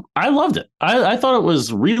loved it. I thought it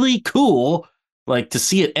was really cool, like to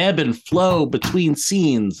see it ebb and flow between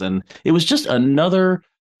scenes, and it was just another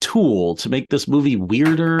tool to make this movie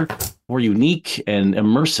weirder, more unique, and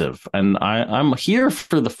immersive. And I'm here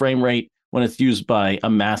for the frame rate when it's used by a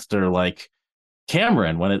master like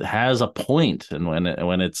Cameron, when it has a point, and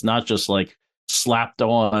when it's not just like slapped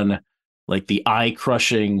on like the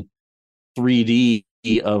eye-crushing 3D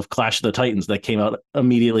of Clash of the Titans that came out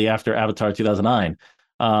immediately after Avatar 2009.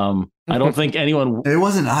 I don't think anyone. It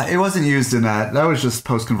wasn't used in that. That was just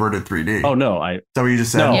post-converted 3D. Oh no! Is that what you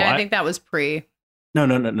just said? No, I think that was pre. No.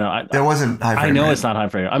 That wasn't high frame I know rate. it's not high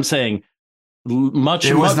frame. I'm saying much.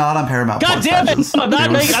 It was not on Paramount. God Plus damn it! patches. I'm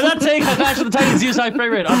not saying Clash of the Titans use high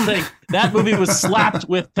frame rate. I'm saying that movie was slapped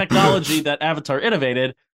with technology that Avatar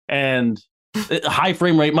innovated, and high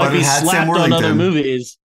frame rate might But it be had Sam slapped on other Worthington.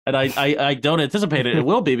 movies, and I don't anticipate it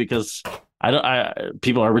will be because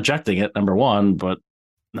people are rejecting it. Number one, but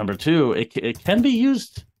number two, it can be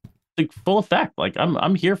used to full effect. Like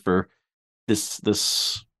I'm here for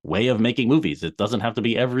this way of making movies. It doesn't have to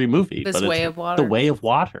be every movie, This but way it's of water. the way of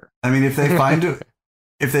water. I mean, if they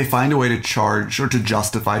find a way to charge or to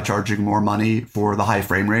justify charging more money for the high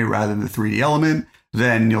frame rate rather than the 3D element,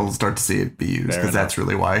 then you'll start to see it be used, because that's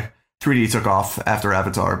really why 3D took off after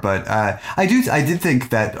Avatar. But I did think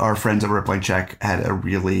that our friends over at Blank Check had a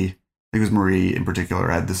really, I think it was Marie in particular,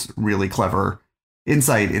 had this really clever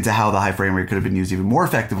insight into how the high frame rate could have been used even more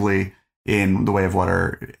effectively in The Way of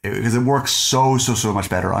Water, because it works so much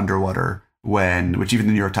better underwater, which even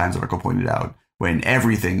the New York Times article pointed out, when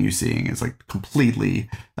everything you're seeing is like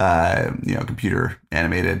completely computer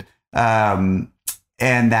animated.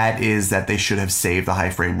 And that is that they should have saved the high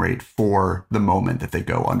frame rate for the moment that they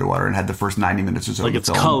go underwater and had the first 90 minutes or so Like of it's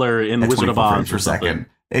the film color in at Wizard of 24 Oz frames or per something. second.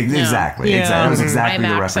 Exactly. Yeah. Exactly. That was exactly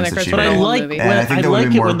the IMAX reference and a that she Christopher But I made. Nolan like movie. And I think I that would've like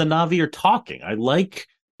been it more- when the Na'vi are talking. I like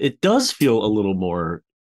it. Does feel a little more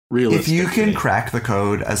realistic. If you to can me. crack the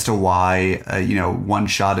code as to why, one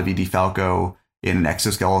shot of Edie Falco in an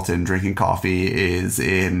exoskeleton drinking coffee is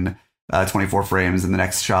in 24 frames and the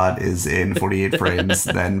next shot is in 48 frames,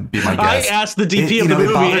 then be my I guest. asked the DP of the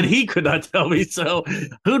movie, and he could not tell me. So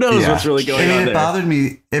who knows what's really going on it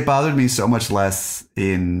there? bothered me so much less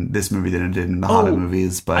in this movie than it did in the Hobbit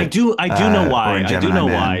movies. But I do know or why. in I do Gemini know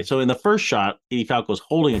Man. why. So in the first shot, Edie Falco was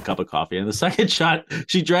holding a cup of coffee, and the second shot,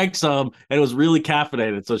 she drank some, and it was really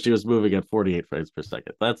caffeinated, so she was moving at 48 frames per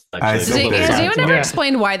second. That's I actually see. Has anyone ever Yeah.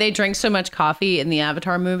 explained why they drink so much coffee in the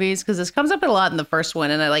Avatar movies? Because this comes up a lot in the first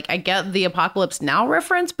one, and I get the Apocalypse Now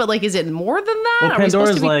reference, but like, is it more than that? Well, Are we supposed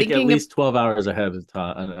Pandora's to be like at thinking least 12 hours ahead of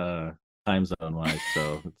time zone wise,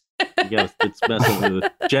 so it's messing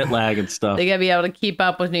with jet lag and stuff. they gotta be able to keep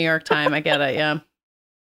up with New York time? I get it, yeah.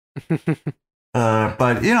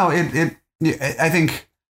 But I think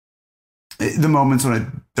the moments when it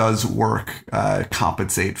does work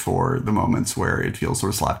compensate for the moments where it feels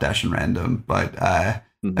sort of slapdash and random. But I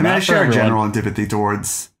share a general antipathy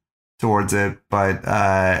towards it,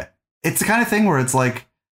 but it's the kind of thing where it's like,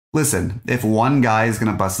 listen, if one guy is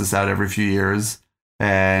going to bust this out every few years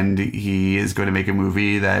and he is going to make a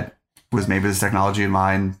movie that was made with this technology in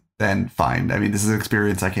mind, then fine. I mean, this is an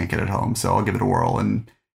experience I can't get at home, so I'll give it a whirl. And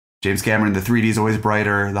James Cameron, the 3D is always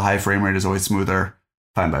brighter, the high frame rate is always smoother.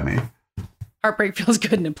 Fine by me. Heartbreak feels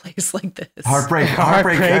good in a place like this. Heartbreak. I mean,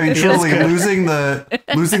 Heartbreak truly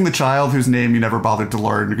feels losing the child whose name you never bothered to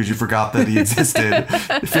learn because you forgot that he existed.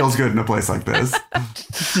 It feels good in a place like this.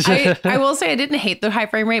 I will say I didn't hate the high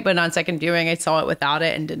frame rate, but on second viewing, I saw it without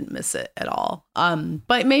it and didn't miss it at all.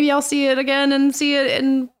 But maybe I'll see it again and see it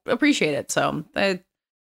and appreciate it. So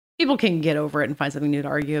people can get over it and find something new to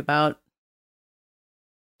argue about.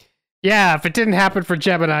 Yeah, if it didn't happen for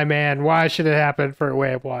Gemini Man, why should it happen for A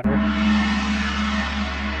Way of Water?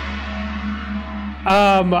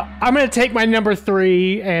 I'm going to take my number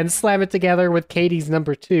 3 and slam it together with Katie's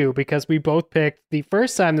number 2 because we both picked the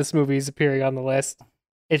first time this movie is appearing on the list.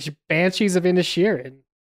 It's Banshees of Inisherin.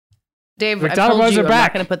 Dave, I McDonald told Brothers you are I'm back.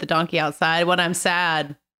 not going to put the donkey outside when I'm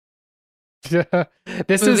sad.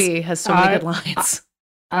 This Movie has so many I- good lines.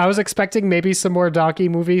 I was expecting maybe some more donkey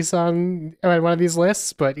movies on one of these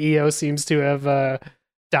lists, but EO seems to have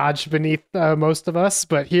dodged beneath most of us.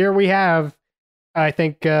 But here we have, I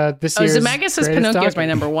think, this year's Zemeckis' greatest Pinocchio is my donkey.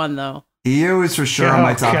 number 1, though. EO is for sure on Oh,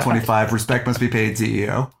 my top God. 25. Respect must be paid to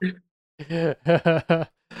EO. But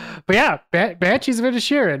yeah, Banshees of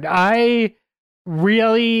Inisherin. I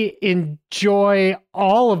really enjoy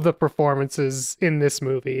all of the performances in this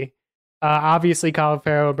movie. Obviously, Colin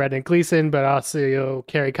Farrell and Brendan Gleeson, but also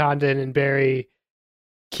Kerry Condon and Barry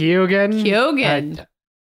Keoghan. Keoghan.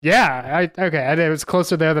 Okay. It was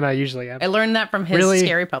closer there than I usually am. I learned that from his Really?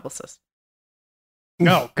 scary publicist.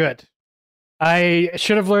 Oh, good. I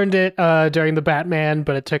should have learned it during the Batman,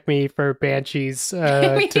 but it took me for Banshees.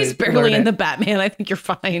 I mean, he's to barely learn in it. the Batman. I think you're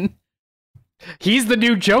fine. He's the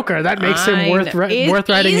new Joker. That makes him worth Is-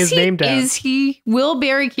 writing is his name down. Will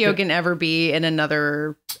Barry Keoghan ever be in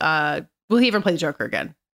another? Will he ever play the Joker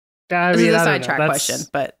again? I This mean, is a I don't know. sidetrack That's- question,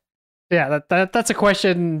 but Yeah, that's a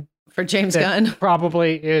question for James that Gunn,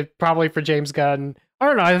 probably for James Gunn. I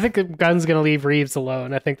don't know. I think Gunn's going to leave Reeves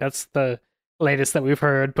alone. I think that's the latest that we've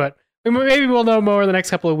heard, but maybe we'll know more in the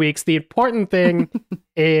next couple of weeks. The important thing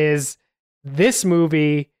is this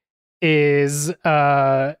movie is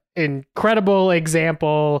incredible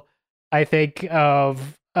example I think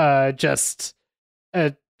of just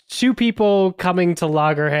two people coming to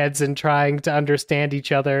loggerheads and trying to understand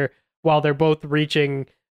each other while they're both reaching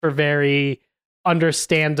for very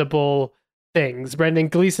understandable things. Brendan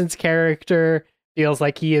Gleeson's character feels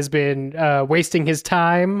like he has been wasting his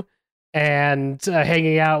time and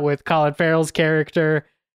hanging out with Colin Farrell's character,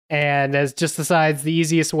 and as just decides the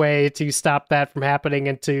easiest way to stop that from happening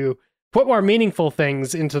and to put more meaningful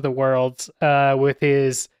things into the world with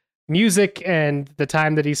his music and the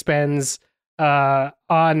time that he spends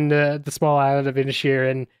on the small island of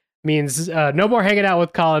Inisherin means no more hanging out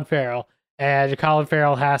with Colin Farrell. And Colin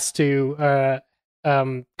Farrell has to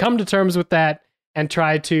come to terms with that and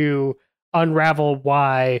try to unravel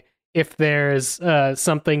why, if there's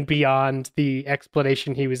something beyond the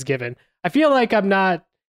explanation he was given. I feel like I'm not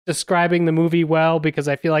describing the movie well because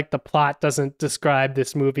I feel like the plot doesn't describe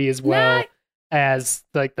this movie as well as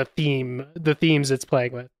like the themes it's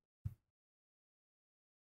playing with.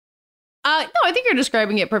 No, I think you're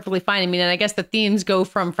describing it perfectly fine. I mean, and I guess the themes go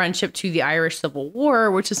from friendship to the Irish Civil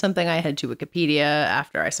War, which is something I had to Wikipedia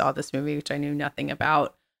after I saw this movie, which I knew nothing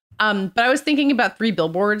about. But I was thinking about Three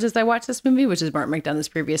Billboards as I watched this movie, which is Martin McDonagh's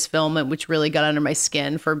previous film, which really got under my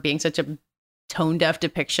skin for being such a tone-deaf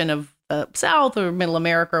depiction of the South or Middle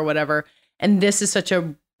America or whatever. And this is such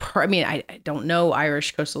a, I mean, I don't know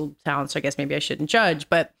Irish coastal towns, so I guess maybe I shouldn't judge,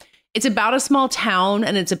 but it's about a small town,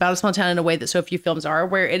 and it's about a small town in a way that so few films are,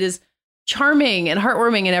 where it is charming and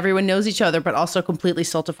heartwarming and everyone knows each other, but also completely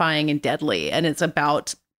stultifying and deadly. And it's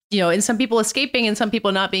about, and some people escaping and some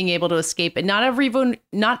people not being able to escape, and not everyone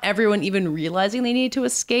even realizing they need to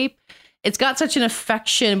escape. It's got such an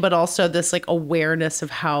affection, but also this like awareness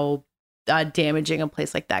of how damaging a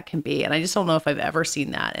place like that can be. And I just don't know if I've ever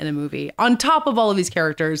seen that in a movie, on top of all of these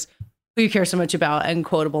characters who you care so much about, and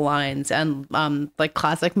quotable lines, and like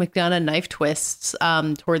classic McDonagh knife twists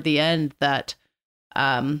toward the end that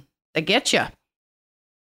get you.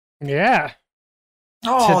 Yeah.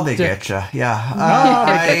 Oh, they get you. Yeah.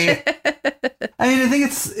 I mean, I think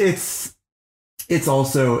it's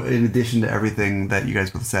also, in addition to everything that you guys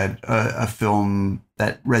both said, a film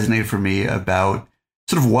that resonated for me about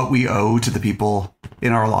sort of what we owe to the people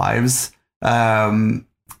in our lives, in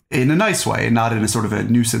a nice way, not in a sort of a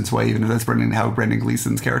nuisance way, even if that's how Brendan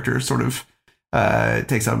Gleeson's character sort of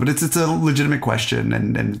takes on. But it's a legitimate question,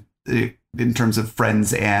 and in terms of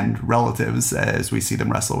friends and relatives, as we see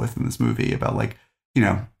them wrestle with in this movie, about like,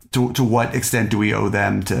 to what extent do we owe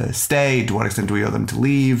them to stay? To what extent do we owe them to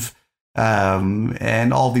leave?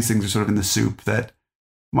 And all these things are sort of in the soup that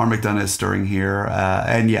Martin McDonagh is stirring here.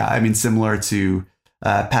 And yeah, I mean, similar to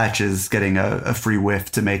Patches getting a free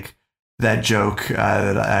whiff to make that joke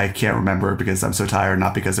that I can't remember because I'm so tired,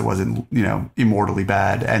 not because it wasn't, immortally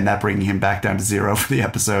bad, and that bringing him back down to 0 for the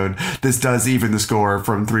episode. This does even the score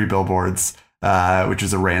from Three Billboards, which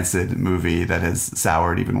is a rancid movie that has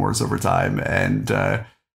soured even worse over time. And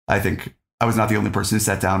I think I was not the only person who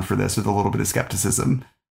sat down for this with a little bit of skepticism,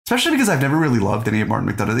 especially because I've never really loved any of Martin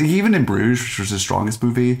McDonagh. Even in Bruges, which was his strongest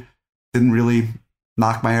movie, didn't really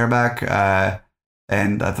knock my hair back.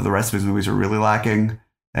 And I thought the rest of his movies were really lacking.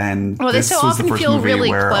 And this was the first movie really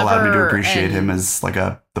where allowed me to appreciate him as like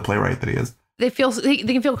the playwright that he is. They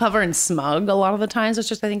can feel clever and smug a lot of the times, which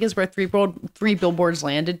just I think is where Three Billboards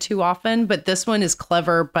landed too often. But this one is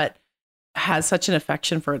clever, but has such an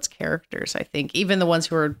affection for its characters. I think even the ones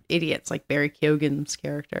who are idiots, like Barry Keoghan's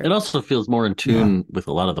character. It also feels more in tune with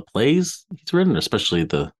a lot of the plays he's written, especially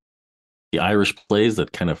the Irish plays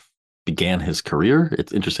that kind of began his career.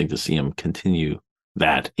 It's interesting to see him continue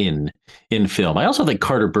that in film. I also think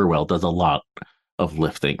Carter Burwell does a lot of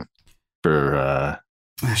lifting for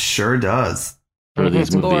sure does for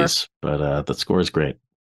these movies, but the score is great.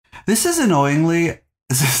 This is annoyingly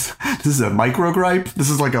this is a micro gripe. This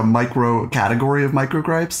is like a micro category of micro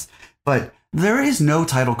gripes, but there is no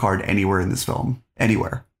title card anywhere in this film,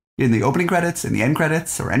 anywhere in the opening credits, in the end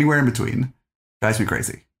credits, or anywhere in between. Drives me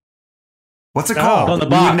crazy. What's it called? On the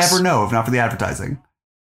box. We would never know if not for the advertising.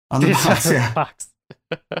 On the box, yeah. Box.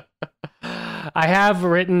 I have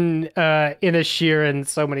written Inisherin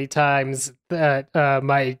so many times that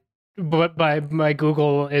my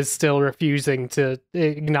Google is still refusing to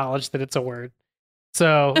acknowledge that it's a word.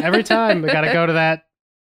 So every time I gotta go to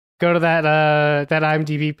that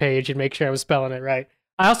IMDb page and make sure I was spelling it right.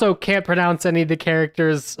 I also can't pronounce any of the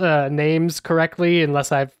characters' names correctly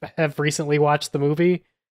unless I have recently watched the movie,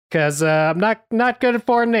 because I'm not good at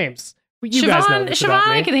foreign names. You guys know this about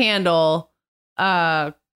me. Siobhan can handle.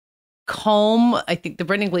 Colm, I think the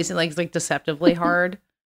Brendan Gleeson is like deceptively hard.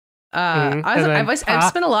 I've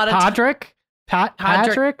spent a lot of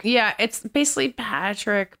Patrick. Yeah, it's basically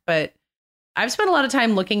Patrick, but I've spent a lot of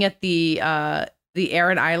time looking at the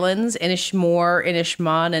Aran Islands, Inishmore,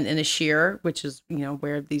 Inishmon, and Inishir, which is,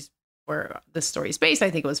 where this story is based. I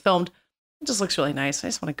think it was filmed. It just looks really nice. I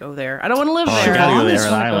just want to go there. I don't want to live there. You gotta go I to just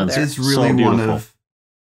Aran wanna go Islands. there. It's really one of.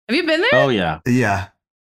 Have you been there? Oh yeah. Yeah.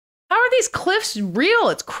 How are these cliffs real?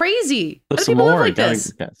 It's crazy. How do Some people live more. like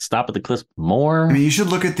this? Gotta stop at the cliffs more. I mean, you should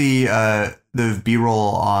look at the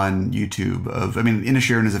B-roll on YouTube of. I mean,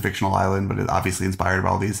 Inisherin is a fictional island, but it obviously inspired by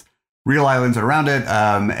all these real islands around it.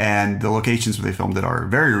 And the locations where they filmed it are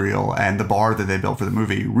very real. And the bar that they built for the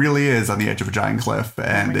movie really is on the edge of a giant cliff,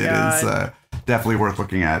 and it is definitely worth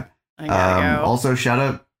looking at. I gotta go. Also, shout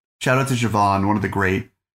out to Siobhan, one of the great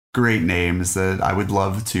names that I would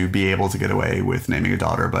love to be able to get away with naming a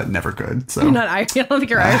daughter, but never could. So You're not Irish. I don't think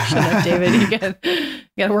you're Irish enough, David. You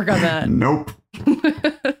gotta work on that. Nope.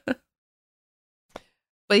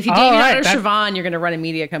 But if you date your daughter Siobhan, you're gonna run a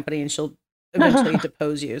media company, and she'll eventually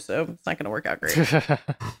depose you. So it's not gonna work out great.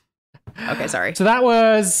 Okay, sorry. So that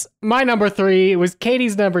was my number 3. It was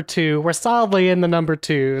Katie's number 2. We're solidly in the number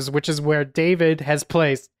 2s, which is where David has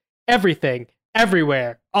placed Everything,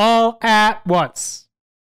 Everywhere, All at Once.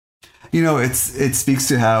 It speaks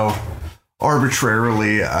to how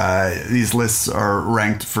arbitrarily these lists are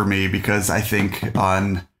ranked for me, because I think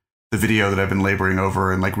on the video that I've been laboring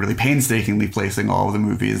over and like really painstakingly placing all of the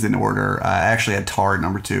movies in order, I actually had Tar at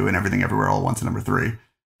number 2 and Everything Everywhere All at Once at number 3.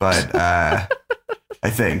 But I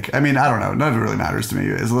think, I mean, I don't know. None of it really matters to me.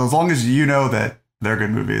 As long as you know that they're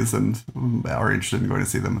good movies and are interested in going to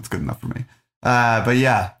see them, it's good enough for me. But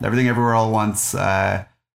yeah, Everything Everywhere All at Once.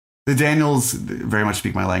 The Daniels very much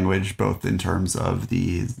speak my language, both in terms of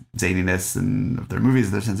the zaniness and of their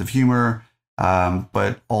movies, their sense of humor,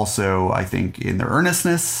 but also I think in their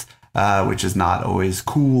earnestness, which is not always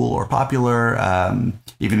cool or popular,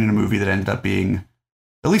 even in a movie that ended up being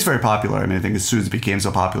at least very popular. I mean, I think as soon as it became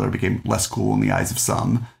so popular, it became less cool in the eyes of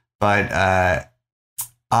some. But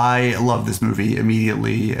I loved this movie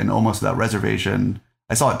immediately and almost without reservation.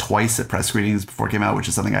 I saw it twice at press screenings before it came out, which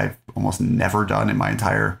is something I've almost never done in my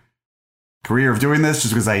entire career of doing this,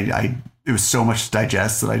 just because it was so much to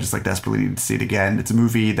digest that I just like desperately needed to see it again. It's a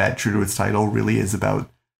movie that, true to its title, really is about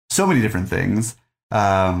so many different things.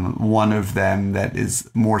 One of them that is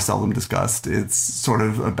more seldom discussed. It's sort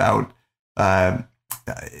of about ADHD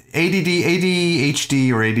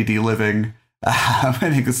or ADD living. I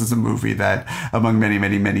think this is a movie that, among many,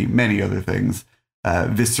 many, many, many other things,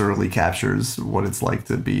 viscerally captures what it's like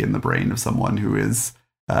to be in the brain of someone who is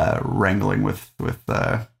wrangling with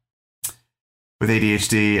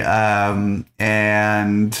ADHD.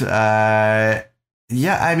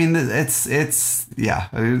 Yeah, I mean, this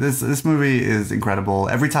movie is incredible.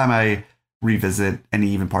 Every time I revisit any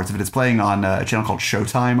even parts of it, it's playing on a channel called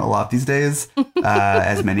Showtime a lot these days,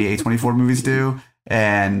 as many A24 movies do.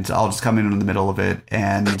 And I'll just come in the middle of it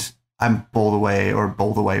and I'm bowled over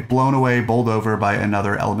by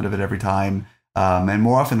another element of it every time. And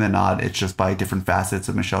more often than not, it's just by different facets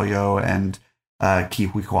of Michelle Yeoh and Ke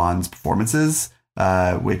Huy Quan's performances,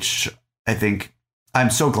 which I think I'm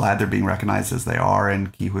so glad they're being recognized as they are.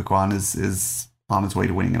 And Ke Huy Quan is on his way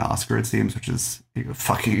to winning an Oscar, it seems, which is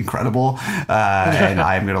fucking incredible. And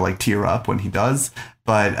I'm going to like tear up when he does.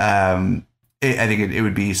 But I think it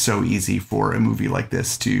would be so easy for a movie like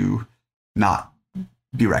this to not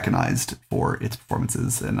be recognized for its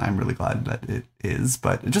performances. And I'm really glad that it is.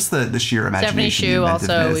 But just the sheer imagination. Stephanie Hsu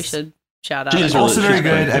also, we should shout out. She's also very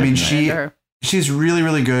good. I mean, she's really,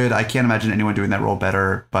 really good. I can't imagine anyone doing that role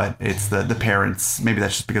better, but it's the parents. Maybe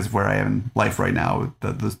that's just because of where I am in life right now.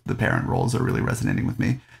 The parent roles are really resonating with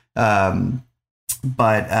me. Yeah,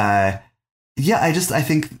 I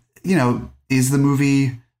think, is the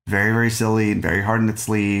movie very, very silly and very hard on its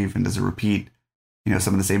sleeve, and does it repeat,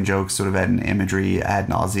 some of the same jokes sort of ad imagery ad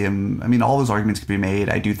nauseum? I mean, all those arguments could be made.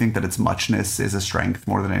 I do think that its muchness is a strength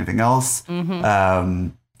more than anything else. Mm-hmm.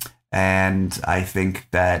 And I think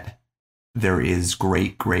that there is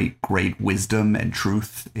great, great, great wisdom and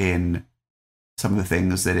truth in some of the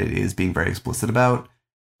things that it is being very explicit about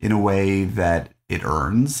in a way that it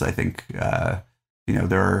earns. I think, it's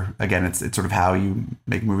sort of how you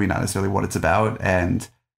make a movie, not necessarily what it's about. And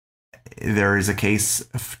there is a case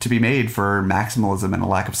to be made for maximalism and a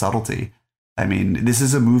lack of subtlety. I mean, this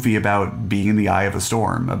is a movie about being in the eye of a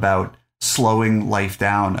storm, about slowing life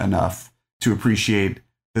down enough to appreciate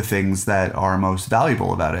the things that are most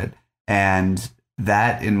valuable about it. And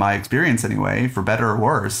that, in my experience anyway, for better or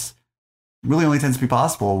worse, really only tends to be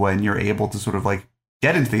possible when you're able to sort of like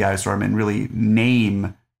get into the eye of the storm and really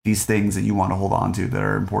name these things that you want to hold on to that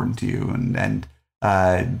are important to you, and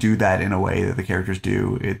do that in a way that the characters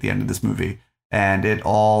do at the end of this movie. And it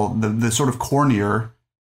all, the sort of cornier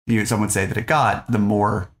some would say that it got, the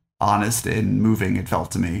more honest and moving it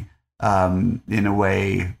felt to me, in a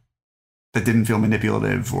way that didn't feel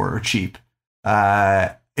manipulative or cheap.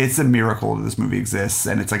 It's a miracle that this movie exists,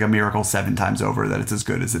 and it's like a miracle 7 times over that it's as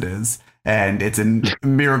good as it is. And it's a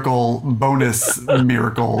miracle bonus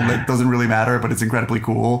miracle that doesn't really matter, but it's incredibly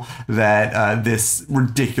cool that this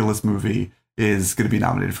ridiculous movie is going to be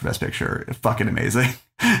nominated for Best Picture. Fucking amazing.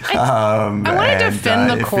 I want to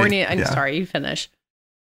defend the corny. I'm sorry, you finish.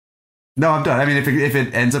 No, I'm done. I mean, if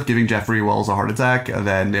it ends up giving Jeffrey Wells a heart attack,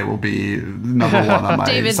 then it will be number 1 on my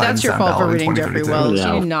David, that's your fault for reading Jeffrey Wells. You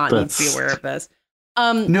do not need to be aware of this.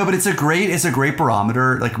 No, but it's a great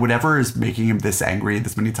barometer. Like, whatever is making him this angry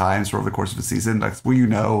this many times over the course of a season, that's well,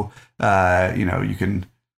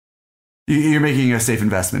 you're making a safe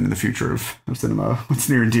investment in the future of cinema. What's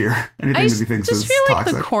near and dear. Anything that he thinks is toxic. I just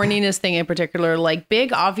feel like the corniness thing in particular, like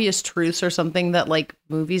big obvious truths, are something that like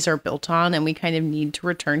movies are built on, and we kind of need to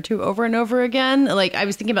return to over and over again. Like, I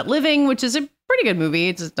was thinking about Living, which is a pretty good movie.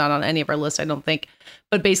 It's not on any of our lists, I don't think.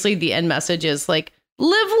 But basically, the end message is like,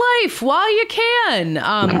 live life while you can.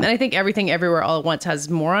 And I think Everything Everywhere All at Once has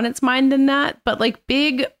more on its mind than that. But like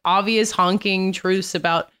big, obvious, honking truths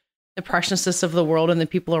about the preciousness of the world and the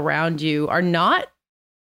people around you are not.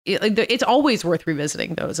 It's always worth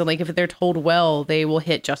revisiting those. And like if they're told well, they will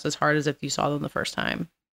hit just as hard as if you saw them the first time.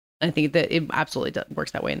 I think that it absolutely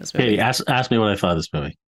works that way in this movie. Hey, ask me what I thought of this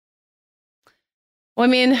movie. Well, I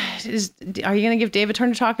mean, are you going to give Dave a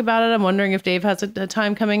turn to talk about it? I'm wondering if Dave has a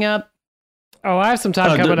time coming up. Oh, I have some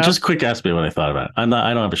time coming up. Just quick, ask me what I thought about it. I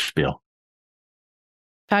don't have a spiel.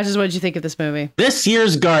 Patches, what did you think of this movie? This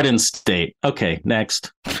year's Garden State. Okay,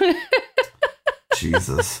 next.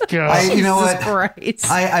 Jesus. You know what?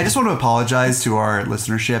 I just want to apologize to our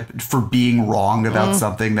listenership for being wrong about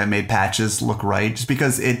something that made Patches look right, just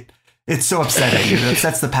because it's so upsetting. It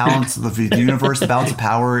upsets the balance of the universe, the balance of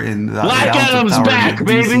power in the Black Adam's back,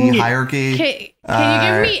 DC hierarchy.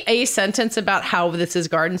 Can you give me a sentence about how this is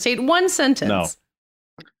Garden State? One sentence. No.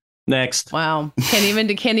 Next. Wow. Can't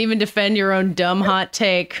even defend your own dumb hot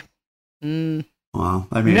take. Well,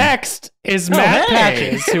 I mean, next is Matt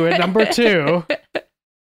Patches, who at number 2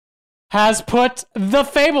 has put The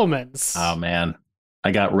Fabelmans. Oh man,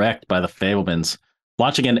 I got wrecked by The Fabelmans.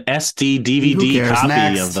 Watching an SD DVD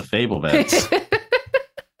copy of The Fabelmans.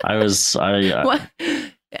 What?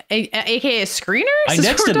 AKA a screener? I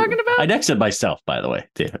nexted myself, by the way,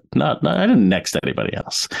 David. I didn't next anybody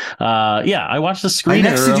else. I watched the screener.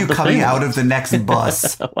 I nexted you coming out of the next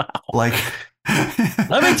bus. Wow. Like,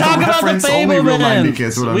 let me talk about The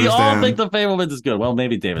Fabelmans. We all think The Fabelmans is good. Well,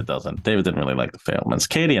 maybe David doesn't. David didn't really like The Fabelmans.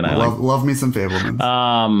 Katie and I love me some Fabelmans.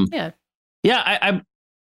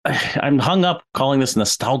 I'm hung up calling this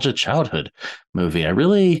nostalgia childhood movie.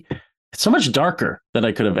 It's so much darker than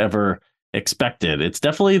I could have ever expected. It's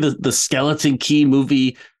definitely the skeleton key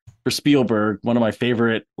movie for Spielberg. One of my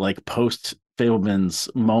favorite like post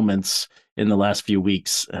Fabelmans moments in the last few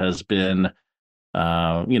weeks has been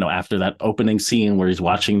after that opening scene where he's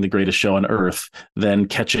watching The Greatest Show on Earth, then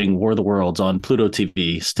catching War of the Worlds on Pluto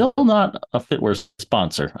TV. Still not a Fitware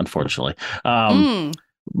sponsor, unfortunately.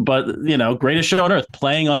 But Greatest Show on Earth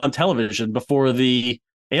playing on television before the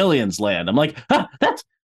aliens land. I'm like, that's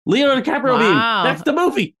Leonardo DiCaprio. Wow. That's the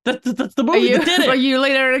movie. That's the movie that did it. Are you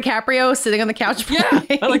Leonardo DiCaprio sitting on the couch? Yeah,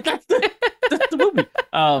 I'm like that's the movie.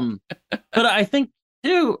 But I think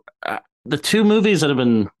too, the two movies that have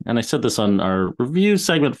been, and I said this on our review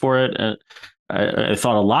segment for it. I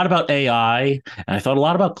thought a lot about AI, and I thought a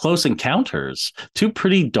lot about Close Encounters. Two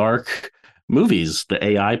pretty dark movies. The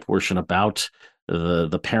AI portion about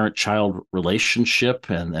the parent-child relationship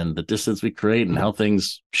and the distance we create and how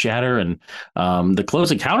things shatter, and the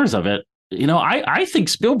Close Encounters of it. I think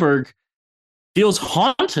Spielberg feels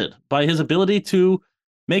haunted by his ability to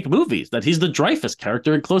make movies, that he's the Dreyfus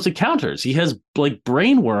character in Close Encounters. He has like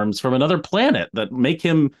brain worms from another planet that make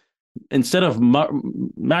him, instead of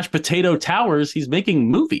mashed potato towers, he's making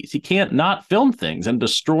movies. He can't not film things and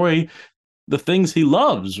destroy the things he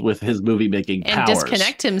loves with his movie making powers. And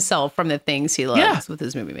disconnect himself from the things he loves with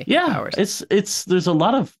his movie making powers. It's there's a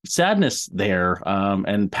lot of sadness there,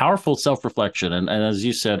 and powerful self-reflection. And as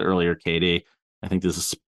you said earlier, Katie, I think this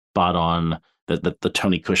is spot on, that the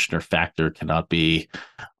Tony Kushner factor cannot be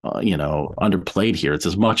underplayed here. It's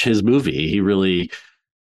as much his movie. He really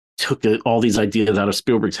took all these ideas out of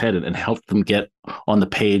Spielberg's head and helped them get on the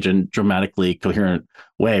page in dramatically coherent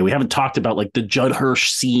way. We haven't talked about like the Judd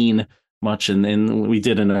Hirsch scene much, and we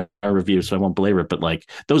did in our review, so I won't belabor it, but like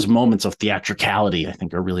those moments of theatricality I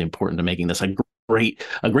think are really important to making this a great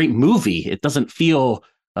movie. It doesn't feel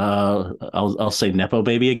I'll say Nepo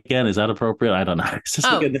Baby again. Is that appropriate? I don't know. Is this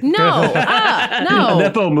Oh, like a, no. No. a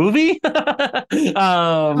Nepo movie?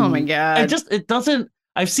 Oh my God. It doesn't.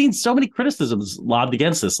 I've seen so many criticisms lobbed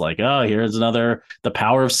against this, like, oh, here's another The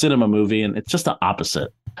Power of Cinema movie, and it's just the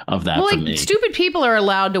opposite of that Well, for like, me. stupid people are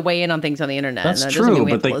allowed to weigh in on things on the internet. That's and that doesn't mean true,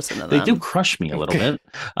 we have but to listen to they them. do crush me a little bit.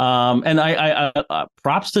 And I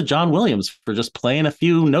props to John Williams for just playing a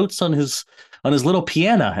few notes on his little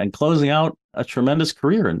piano and closing out a tremendous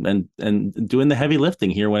career and doing the heavy lifting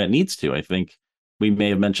here when it needs to. I think we may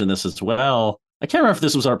have mentioned this as well. I can't remember if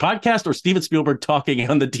this was our podcast or Steven Spielberg talking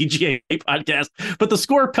on the DGA podcast, but the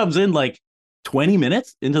score comes in like 20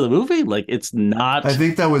 minutes into the movie. Like, it's not. I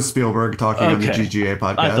think that was Spielberg talking on the GGA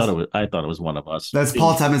podcast. I thought it was one of us. That's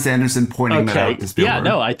Paul Thomas Anderson pointing that out to Spielberg. Yeah,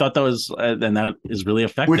 no, I thought that was, and that is really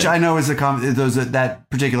effective. Which I know is that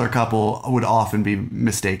particular couple would often be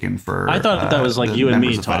mistaken for. I thought that was like you and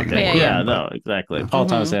me talking. Yeah, no, exactly. Paul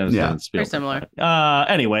Thomas Anderson and Spielberg. Very similar.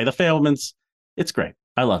 Anyway, The Fabelmans, it's great.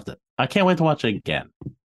 I loved it. I can't wait to watch it again.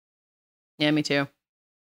 Yeah, me too.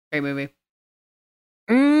 Great movie.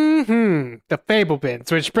 The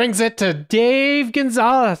Fabelmans, which brings it to Dave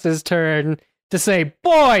Gonzalez's turn to say,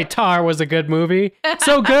 boy, Tar was a good movie.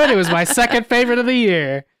 So good, it was my second favorite of the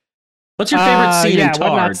year. What's your favorite scene in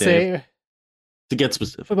Tar, Dave? To get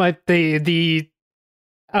specific. Like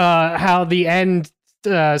how the end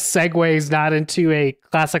segues not into a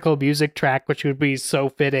classical music track, which would be so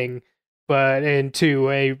fitting, but into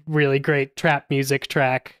a really great trap music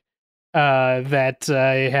track that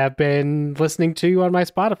I have been listening to on my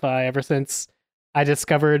Spotify ever since I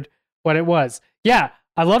discovered what it was. Yeah,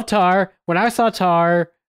 I love Tar. When I saw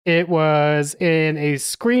Tar, it was in a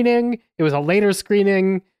screening. It was a later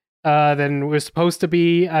screening than it was supposed to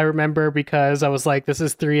be. I remember because I was like, this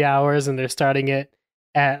is 3 hours and they're starting it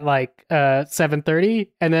at like 7:30,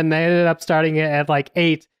 and then they ended up starting it at like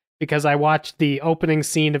 8 because I watched the opening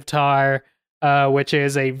scene of Tar, which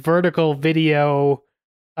is a vertical video,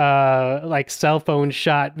 like cell phone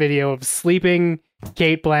shot video of sleeping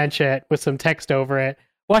Kate Blanchett with some text over it.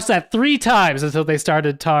 Watched that 3 times until they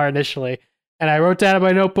started Tar initially, and I wrote down in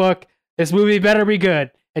my notebook, this movie better be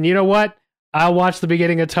good. And you know what? I'll watch the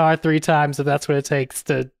beginning of Tar 3 times if that's what it takes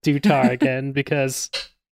to do Tar again, because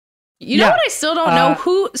you know what I still don't know?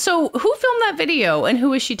 Who filmed that video and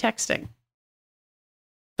who is she texting?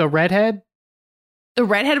 The redhead? The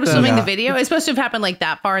redhead was filming the video? It's supposed to have happened like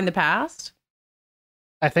that far in the past?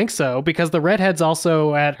 I think so, because the redhead's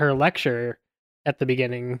also at her lecture at the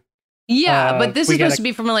beginning. Yeah, but this is supposed to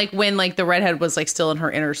be from like when like the redhead was like still in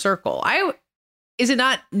her inner circle. Is it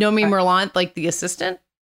not Nomi Merlant, like the assistant?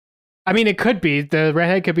 I mean, it could be. The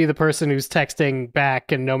redhead could be the person who's texting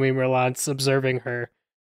back and Nomi Merlant's observing her.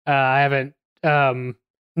 I haven't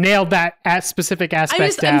nailed that specific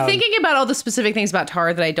aspect down. I'm thinking about all the specific things about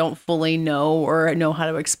Tar that I don't fully know or know how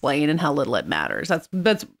to explain and how little it matters. It's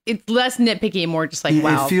less nitpicky and more just like,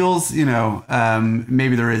 wow. It feels,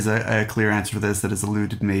 maybe there is a clear answer for this that has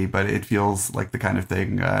eluded me, but it feels like the kind of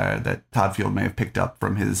thing that Todd Field may have picked up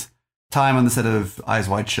from his time on the set of Eyes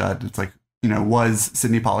Wide Shut. It's like, was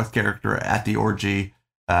Sidney Pollack's character at the orgy?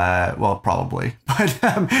 Well, probably, but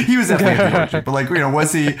he was definitely at the orgy. But like,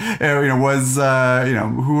 was he?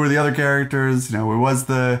 Who were the other characters? Was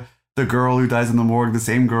the girl who dies in the morgue the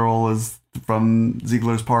same girl as from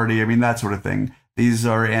Ziegler's Party? I mean, that sort of thing. These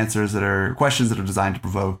are questions that are designed to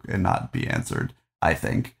provoke and not be answered. I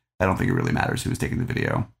don't think it really matters who was taking the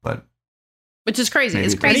video, but which is crazy.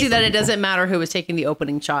 It's crazy that it doesn't matter who was taking the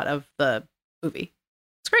opening shot of the movie.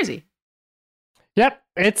 It's crazy. Yep.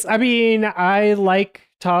 I like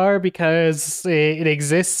Tar because it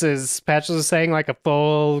exists, as Patch was saying, like a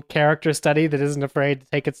full character study that isn't afraid to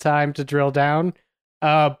take its time to drill down.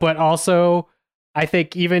 But also, I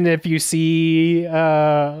think even if you see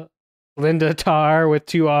Linda Tar with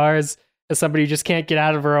 2 R's as somebody who just can't get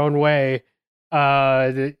out of her own way,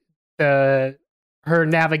 her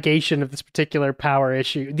navigation of these particular power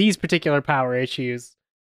issues,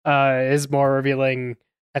 is more revealing,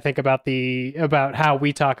 I think, about how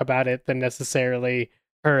we talk about it than necessarily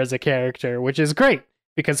her as a character, which is great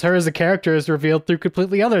because her as a character is revealed through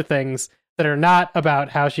completely other things that are not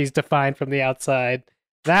about how she's defined from the outside.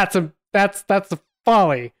 That's a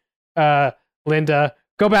folly. Linda,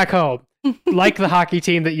 go back home. Like the hockey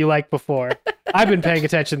team that you liked before. I've been paying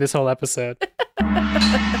attention this whole episode.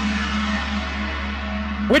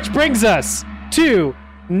 Which brings us to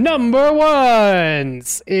number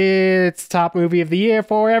 1s. It's top movie of the year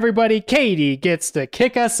for everybody. Katie gets to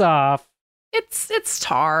kick us off. It's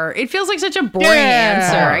Tar. It feels like such a boring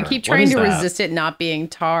answer. I keep trying to resist it not being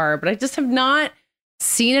Tar, but I just have not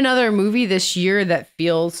seen another movie this year that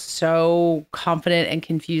feels so confident and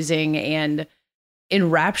confusing and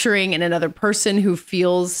enrapturing in another person who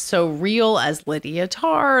feels so real as Lydia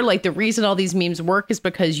Tarr. Like, the reason all these memes work is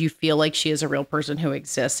because you feel like she is a real person who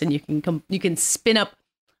exists, and you can spin up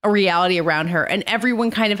a reality around her, and everyone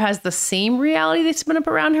kind of has the same reality they spin up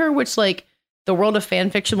around her, which, like, the world of fan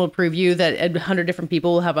fiction will prove you that 100 different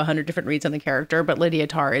people will have 100 different reads on the character, but Lydia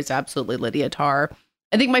Tarr is absolutely Lydia Tarr.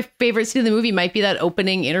 I think my favorite scene in the movie might be that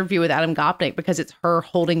opening interview with Adam Gopnik, because it's her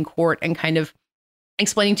holding court and kind of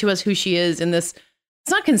explaining to us who she is in this.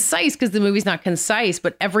 It's not concise because the movie's not concise,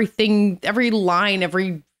 but everything, every line,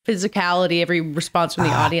 every physicality, every response from the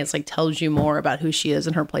audience, like, tells you more about who she is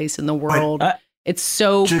and her place in the world. It's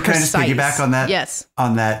so precise. Kind of just piggyback on that? Yes.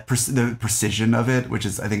 On that, the precision of it, which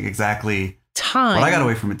is, I think, exactly time. What I got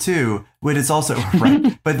away from it too. But it's also,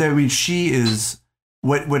 right. But I mean, she is,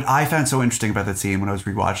 what I found so interesting about that scene when I was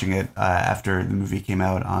rewatching it after the movie came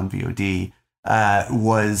out on VOD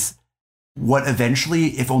was what eventually,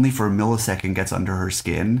 if only for a millisecond, gets under her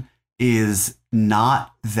skin is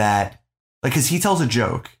not that, like, because he tells a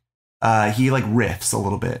joke. He like riffs a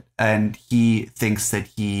little bit, and he thinks that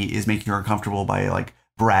he is making her uncomfortable by like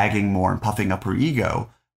bragging more and puffing up her ego.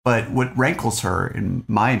 But what rankles her, in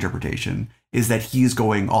my interpretation, is that he's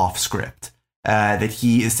going off script, that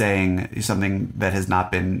he is saying something that has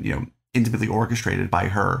not been, intimately orchestrated by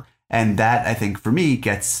her. And that, I think, for me,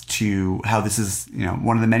 gets to how this is,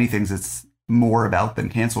 one of the many things that's more about than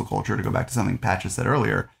cancel culture, to go back to something Patches said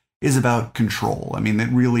earlier, is about control. I mean, it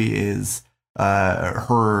really is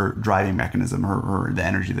her driving mechanism, the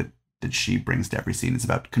energy that she brings to every scene is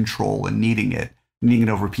about control and needing it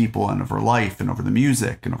over people and over life and over the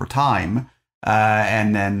music and over time,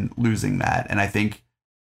 and then losing that. And I think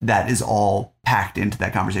that is all packed into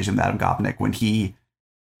that conversation with Adam Gopnik when he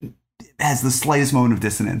has the slightest moment of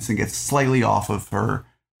dissonance and gets slightly off of her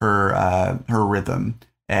rhythm,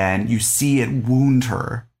 and you see it wound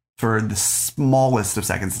her for the smallest of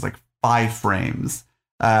seconds. It's like 5 frames.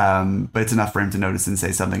 But it's enough for him to notice and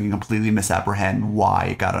say something and completely misapprehend why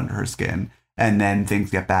it got under her skin. And then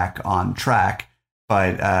things get back on track.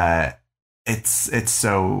 But it's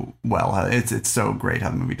so it's so great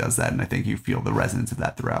how the movie does that. And I think you feel the resonance of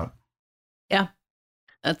that throughout. Yeah,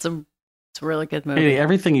 it's a really good movie. Hey,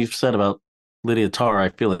 everything you've said about Lydia Tarr, I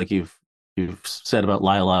feel like you've said about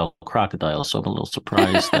Lyle Lyle Crocodile. So I'm a little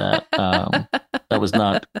surprised that that was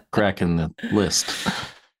not cracking the list.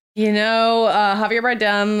 Javier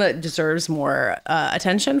Bardem deserves more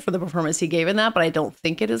attention for the performance he gave in that, but I don't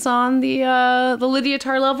think it is on the Lydia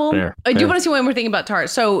Tarr level. Fair. Do want to see one more thing about Tarr.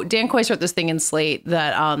 So Dan Coyce wrote this thing in Slate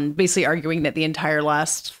that basically arguing that the entire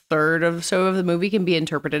last third of the movie can be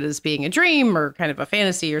interpreted as being a dream or kind of a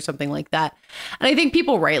fantasy or something like that. And I think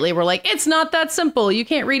people rightly were like, it's not that simple. You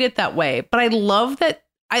can't read it that way. But I love that.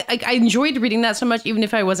 I enjoyed reading that so much, even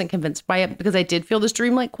if I wasn't convinced by it, because I did feel this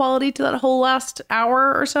dreamlike quality to that whole last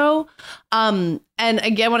hour or so. And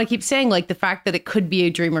again, what I keep saying, like, the fact that it could be a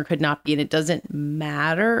dream or could not be, and it doesn't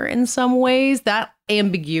matter in some ways, that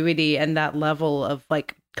ambiguity and that level of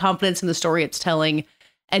like confidence in the story it's telling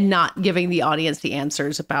and not giving the audience the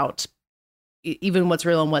answers about even what's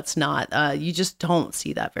real and what's not. You just don't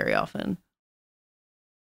see that very often.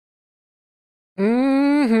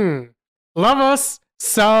 Love us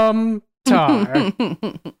some Tarr.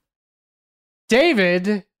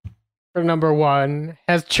 David, for number 1,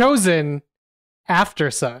 has chosen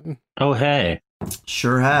Aftersun. Oh, hey.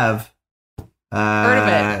 Sure have. Heard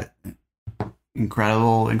of it.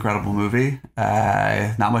 Incredible movie.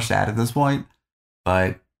 Not much to add at this point,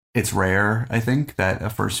 but it's rare, I think, that a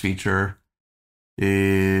first feature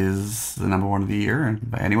is the number 1 of the year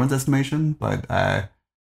by anyone's estimation. But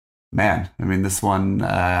man, I mean, this one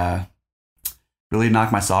really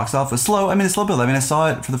knocked my socks off. It's slow build. I mean, I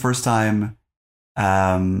saw it for the first time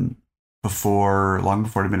long before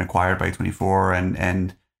it had been acquired by 24,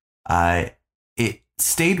 and it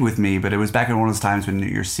stayed with me. But it was back in one of those times when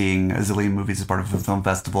you're seeing a zillion movies as part of a film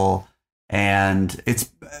festival, and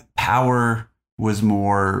its power was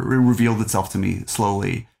more, it revealed itself to me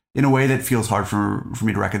slowly in a way that feels hard for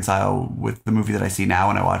me to reconcile with the movie that I see now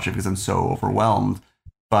when I watch it, because I'm so overwhelmed.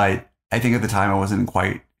 But I think at the time I wasn't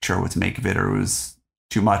quite sure what to make of it, or it was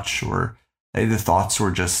too much, or the thoughts were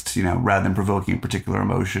just, rather than provoking a particular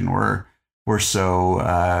emotion, were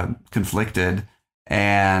so conflicted.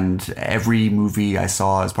 And every movie I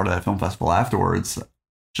saw as part of that film festival afterwards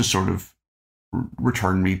just sort of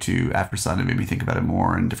returned me to Aftersun and made me think about it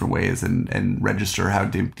more in different ways and register how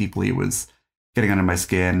deeply it was getting under my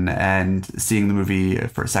skin. And seeing the movie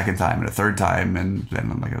for a second time and a third time, and then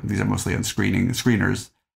I'm like, these are mostly on screeners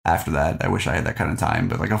after that. I wish I had that kind of time,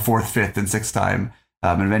 but like a 4th, 5th, and 6th time,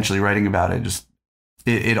 And eventually writing about it, just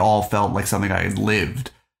it all felt like something I had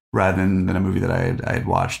lived rather than a movie that I had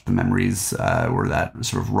watched. The memories were that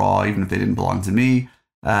sort of raw, even if they didn't belong to me.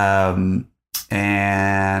 And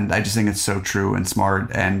I just think it's so true and smart.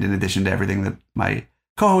 And in addition to everything that my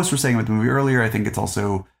co-hosts were saying about the movie earlier, I think it's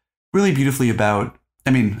also really beautifully about,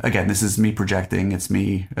 I mean, again, this is me projecting. It's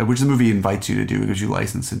me, which the movie invites you to do, gives you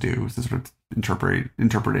license to do, to sort of interpret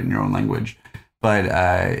it in your own language.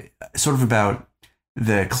 But sort of about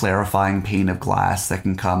the clarifying pane of glass that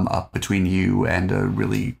can come up between you and a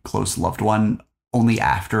really close loved one only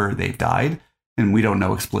after they've died. And we don't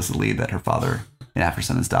know explicitly that her father and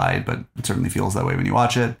Aftersun has died, but it certainly feels that way when you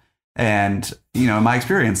watch it. And, you know, in my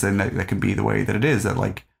experience, then that can be the way that it is, that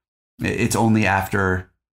like it's only after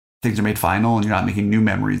things are made final and you're not making new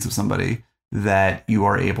memories of somebody that you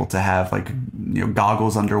are able to have, like, you know,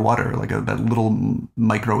 goggles underwater, like that little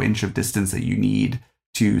micro inch of distance that you need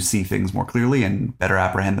to see things more clearly and better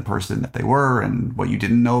apprehend the person that they were and what you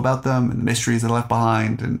didn't know about them and the mysteries they left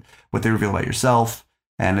behind and what they reveal about yourself.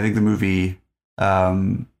 And I think the movie,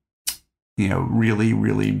 you know, really,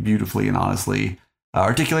 really beautifully and honestly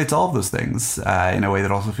articulates all of those things in a way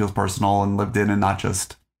that also feels personal and lived in and not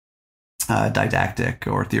just didactic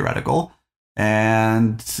or theoretical.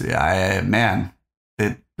 And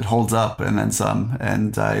it holds up and then some.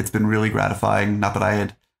 And it's been really gratifying. Not that I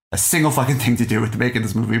had a single fucking thing to do with making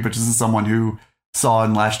this movie, but just as someone who saw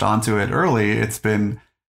and latched onto it early, it's been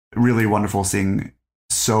really wonderful seeing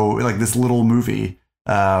this little movie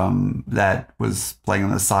that was playing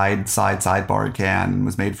on the sidebar at Cannes and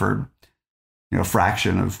was made for, you know, a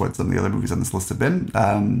fraction of what some of the other movies on this list have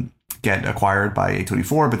been, get acquired by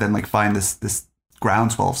A24, but then like find this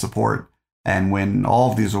groundswell of support and win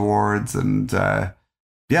all of these awards. And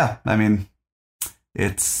yeah, I mean,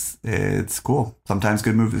 it's cool. Sometimes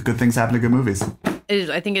good things happen to good movies.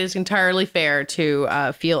 I think it is entirely fair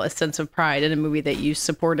to feel a sense of pride in a movie that you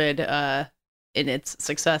supported in its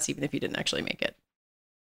success, even if you didn't actually make it.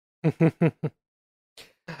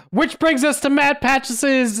 Which brings us to Matt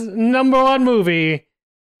Patches's number one movie.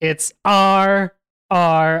 It's RRR.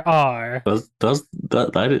 Was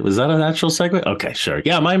that a natural segue? Okay, sure.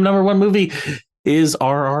 Yeah, my number one movie is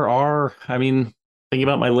RRR. I mean, thinking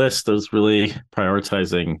about my list, I was really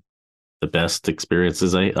prioritizing the best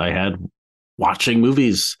experiences I had watching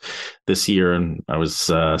movies this year, and I was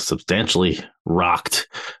substantially rocked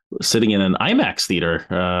sitting in an IMAX theater.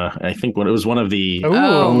 I think when it was one of the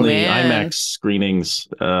only IMAX screenings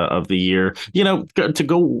of the year. You know, to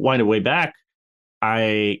go wind it way back,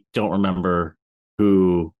 I don't remember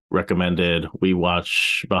who recommended we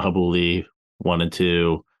watch Bahubali 1 and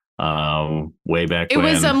 2 way back when. It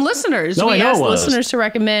was listeners. No, we I know asked it was. listeners to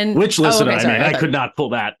recommend. Which listener? Okay, sorry, I could not pull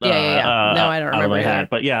that No, I don't out of remember my either. hat.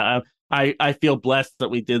 But yeah, I feel blessed that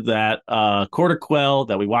we did that. Quarter Quell,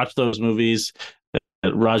 that we watched those movies.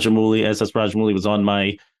 That Rajamouli, SS Rajamouli, was on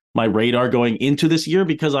my radar going into this year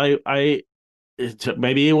because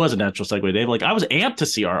maybe it was a natural segue, Dave. Like I was amped to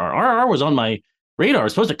see RRR. RRR was on my radar. It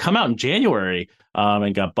was supposed to come out in January,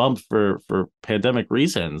 and got bumped for pandemic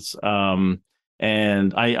reasons.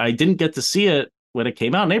 And I didn't get to see it when it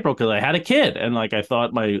came out in April because I had a kid, and like I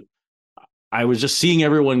thought I was just seeing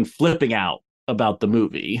everyone flipping out about the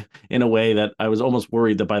movie in a way that I was almost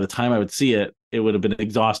worried that by the time I would see it, it would have been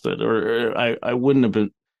exhausted, or I wouldn't have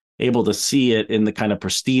been able to see it in the kind of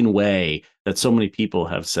pristine way that so many people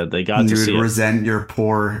have said they got to see it. You would resent your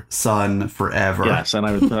poor son forever. Yes, and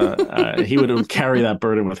I would. He would carry that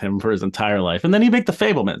burden with him for his entire life, and then he'd make the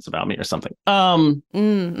Fablemans about me or something.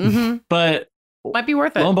 But might be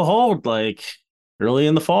worth it. Lo and behold, like early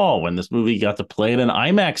in the fall, when this movie got to play in an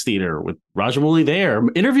IMAX theater with Rajamouli there,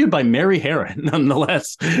 interviewed by Mary Herron,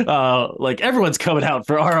 nonetheless. Like everyone's coming out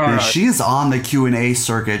for RRR. Yeah, she's on the Q&A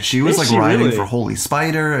circuit. She was writing really? For Holy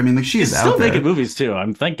Spider. I mean, like she's out still there making movies too.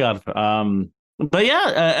 Thank God. But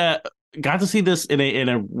yeah, got to see this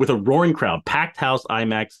with a roaring crowd, packed house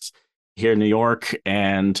IMAX here in New York,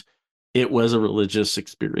 and it was a religious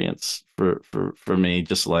experience for me,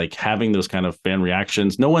 just like having those kind of fan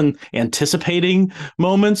reactions. No one anticipating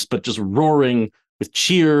moments, but just roaring with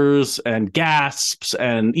cheers and gasps,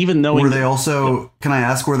 and even knowing. Were they also? Can I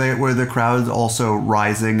ask? Were the crowds also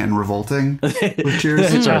rising and revolting with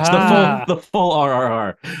cheers? the full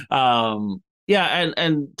RRR. Yeah,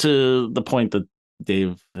 and to the point that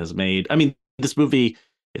Dave has made, I mean, this movie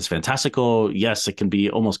is fantastical. Yes, it can be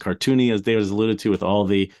almost cartoony, as Dave has alluded to, with all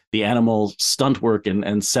the animal stunt work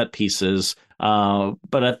and set pieces.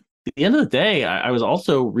 But at the end of the day, I was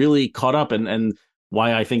also really caught up, and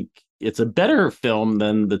why I think it's a better film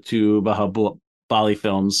than the two Bahubali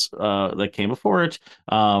films that came before it,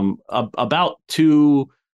 about two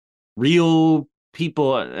real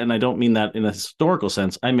people, and I don't mean that in a historical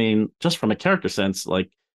sense, I mean just from a character sense, like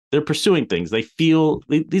they're pursuing things. They feel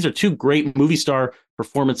these are two great movie star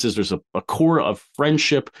performances. There's a core of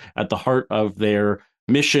friendship at the heart of their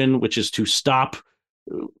mission, which is to stop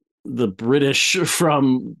the British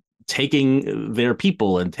from taking their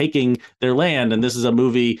people and taking their land. And this is a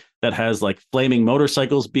movie that has like flaming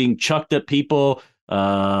motorcycles being chucked at people,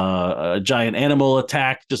 a giant animal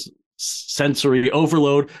attack, just sensory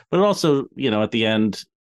overload. But it also, at the end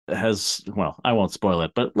has, well, I won't spoil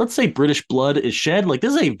it, but let's say British blood is shed. Like,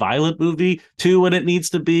 this is a violent movie too when it needs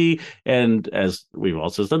to be. And as we've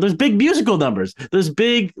also said, there's big musical numbers. There's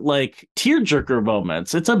big like tearjerker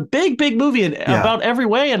moments. It's a big movie in about every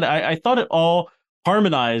way. And I thought it all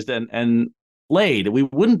harmonized and laid. We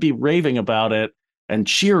wouldn't be raving about it and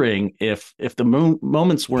cheering if the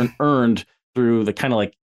moments weren't earned through the kind of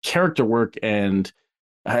like character work. And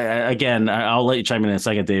I'll let you chime in a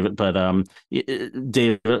second, David, but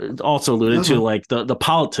David also alluded to like the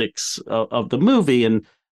politics of the movie. And,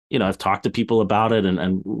 I've talked to people about it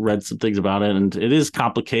and read some things about it, and it is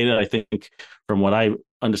complicated. I think from what I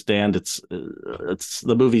understand, it's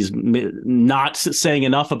the movie's not saying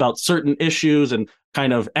enough about certain issues and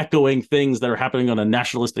kind of echoing things that are happening on a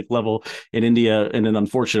nationalistic level in India in an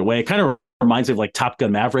unfortunate way. It kind of reminds me of like Top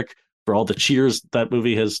Gun Maverick, for all the cheers that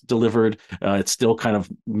movie has delivered. It's still kind of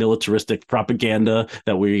militaristic propaganda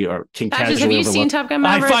that we can casually have you seen Top Gun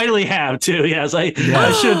Maverick? I finally have too. Yes, I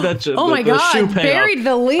should mention. Oh my God, buried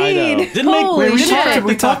the lead.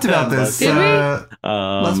 We talked about this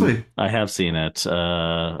last week. I have seen it.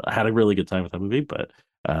 I had a really good time with that movie, but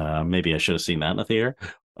maybe I should have seen that in the theater.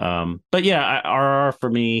 But yeah, RRR for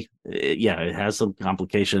me, it has some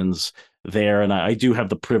complications there, and I do have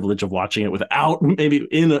the privilege of watching it without maybe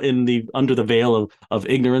in the under the veil of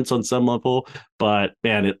ignorance on some level. But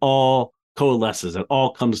man, it all coalesces, it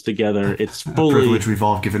all comes together. It's fully a privilege we've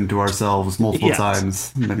all given to ourselves multiple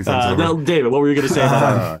times, many times over. Now, David, what were you going to say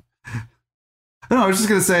about that? No, I was just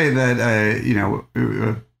going to say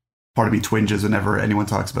that part of me twinges whenever anyone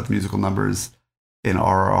talks about the musical numbers in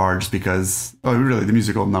RRR, just because really the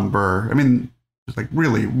musical number, I mean, there's like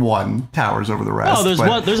really one towers over the rest. Oh, there's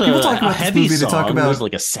a heavy song. They talk about, there's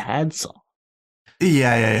like a sad song.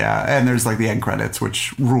 Yeah. And there's like the end credits,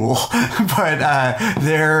 which rule. But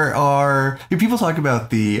there are people talk about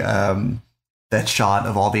the that shot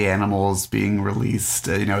of all the animals being released,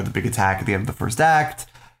 the big attack at the end of the first act.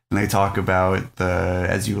 And they talk about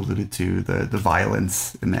as you alluded to, the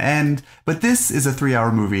violence in the end. But this is a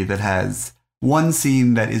 3-hour movie that has one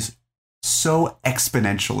scene that is so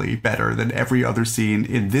exponentially better than every other scene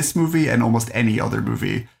in this movie and almost any other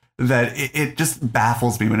movie that it just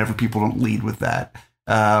baffles me whenever people don't lead with that.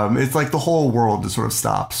 It's like the whole world just sort of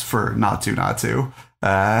stops for not to,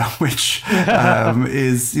 which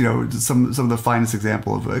is, some of the finest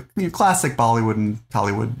example of a classic Bollywood and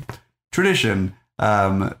Tollywood tradition.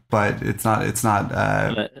 But it's not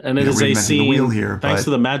and it is a scene the wheel here, thanks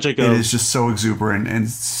to the magic of it is just so exuberant and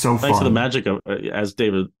so thanks fun. To the magic of,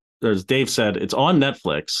 as Dave said, it's on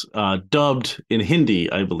Netflix, dubbed in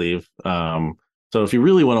Hindi, I believe. So if you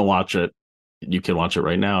really want to watch it, you can watch it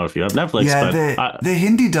right now if you have Netflix. Yeah, but the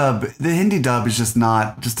Hindi dub is just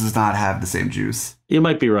does not have the same juice. You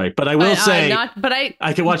might be right, but I will say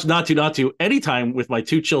I can watch Naatu anytime with my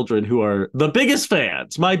 2 children who are the biggest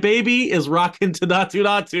fans. My baby is rocking to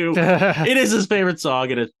Naatu. It is his favorite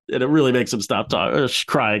song, and it really makes him stop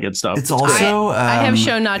crying and stuff. It's also I have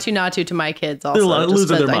shown Naatu to my kids also. They're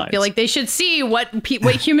losing their minds. I feel like they should see what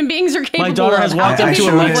human beings are capable of. My daughter has walked up to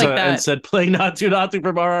Alexa and said, "Play Naatu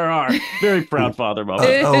from RRR." Very proud father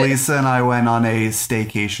moment. Elisa and I went on a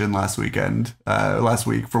staycation last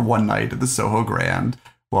week for one night at the Soho Grand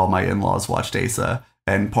while my in-laws watched Asa.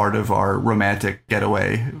 And part of our romantic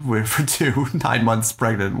getaway for 9 months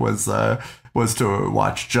pregnant was to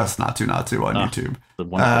watch just Naatu on YouTube.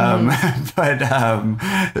 Which and I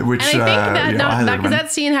think because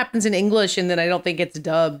that scene happens in English, and then I don't think it's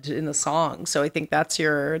dubbed in the song. So I think that's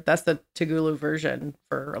the Telugu version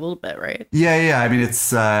for a little bit, right? Yeah. I mean,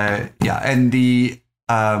 it's And the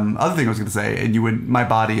other thing I was going to say, and my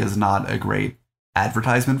body is not a great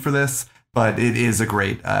advertisement for this, but it is a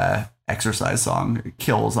great exercise song. It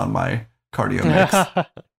kills on my cardio mix.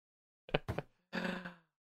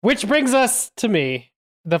 Which brings us to me,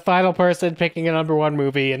 the final person picking a number 1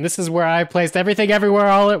 movie, and this is where I placed Everything Everywhere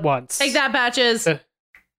All at Once. Take that, Patches.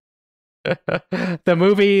 The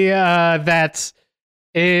movie that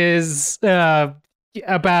is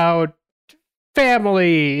about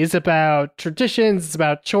family, is about traditions, it's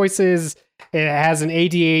about choices. It has an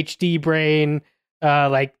ADHD brain.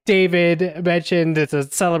 Like David mentioned, it's a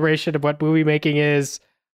celebration of what movie making is.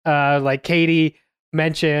 Like Katie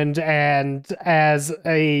mentioned, and as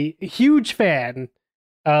a huge fan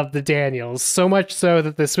of the Daniels, so much so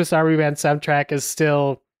that the Swiss Army Man soundtrack is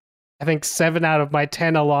still, I think, 7 out of my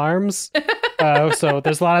 10 alarms. So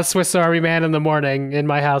there's a lot of Swiss Army Man in the morning in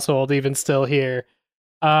my household, even still here.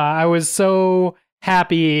 I was so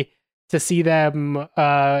happy to see them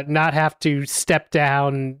not have to step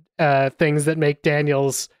down things that make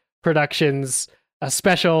Daniels Productions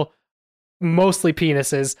special, mostly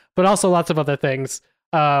penises, but also lots of other things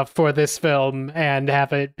for this film, and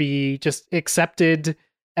have it be just accepted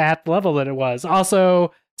at the level that it was.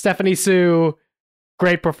 Also, Stephanie Sue,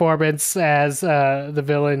 great performance as the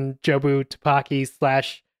villain Jobu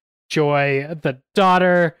Tupaki / Joy, the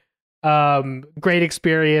daughter. Great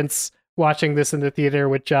experience watching this in the theater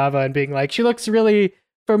with Java and being like, she looks really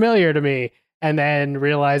familiar to me. And then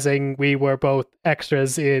realizing we were both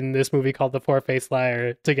extras in this movie called The Four-Faced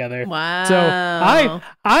Liar together. Wow. So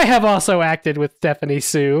I have also acted with Stephanie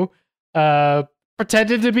Sue,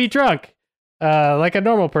 pretended to be drunk, like a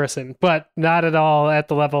normal person, but not at all at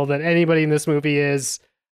the level that anybody in this movie is.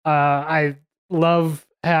 I love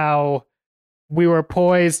how we were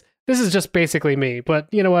poised. This is just basically me, but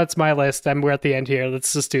you know what? It's my list. We're at the end here.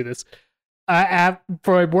 Let's just do this.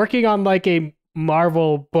 For working on like a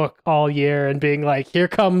Marvel book all year and being like, here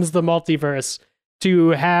comes the multiverse,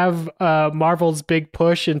 to have Marvel's big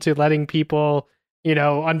push into letting people,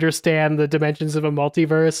 understand the dimensions of a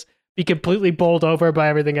multiverse, be completely bowled over by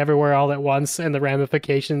Everything Everywhere All at Once and the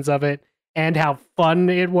ramifications of it, and how fun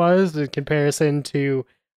it was in comparison to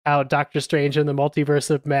how Doctor Strange and the Multiverse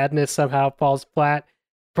of Madness somehow falls flat,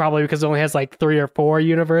 probably because it only has like 3 or 4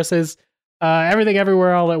 universes. Everything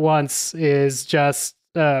Everywhere All at Once is just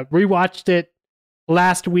rewatched it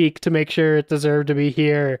last week to make sure it deserved to be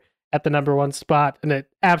here at the #1 spot, and it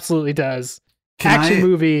absolutely does.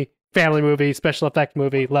 Movie, family movie, special effect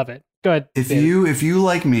movie, love it. Go ahead. If you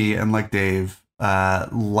like me and like Dave,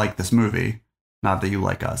 like this movie, not that you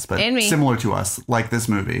like us, but similar to us, like this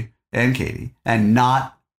movie, and Katie, and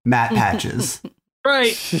not Matt Patches.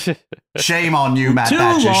 Right. Shame on you, Matt Too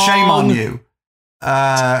Patches. long. Shame on you.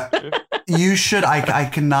 You should. I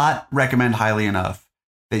cannot recommend highly enough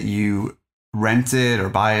that you rent it or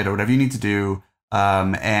buy it or whatever you need to do,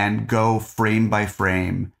 and go frame by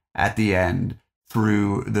frame at the end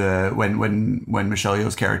through the when Michelle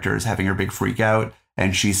Yeoh's character is having her big freak out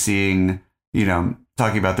and she's seeing,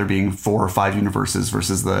 talking about there being 4 or 5 universes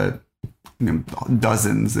versus the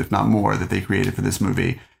dozens, if not more, that they created for this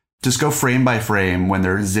movie. Just go frame by frame when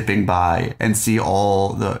they're zipping by and see all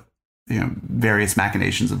the various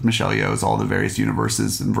machinations of Michelle Yeoh's, all the various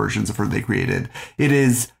universes and versions of her they created. It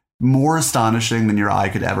is more astonishing than your eye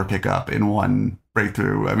could ever pick up in one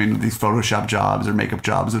breakthrough. I mean, these Photoshop jobs or makeup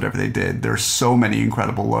jobs, whatever they did, there's so many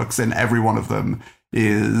incredible looks, and every one of them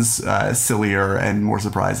is sillier and more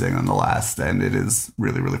surprising than the last. And it is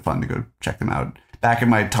really, really fun to go check them out. Back in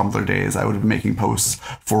my Tumblr days, I would have been making posts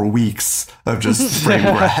for weeks of just frame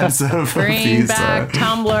grabs of Bring these. back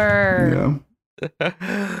Tumblr.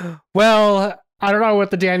 Yeah. Well, I don't know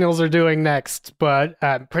what the Daniels are doing next, but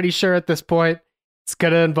I'm pretty sure at this point it's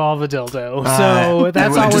going to involve a dildo. So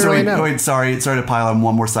that's all we really know. Sorry to pile on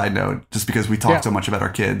one more side note, just because we talked so much about our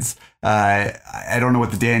kids. I don't know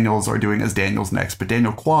what the Daniels are doing as Daniels next, but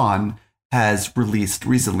Daniel Kwan has released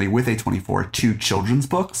recently with A24 2 children's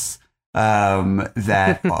books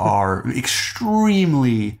that are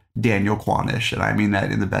extremely Daniel Kwanish, and I mean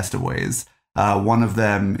that in the best of ways. One of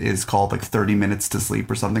them is called like 30 Minutes to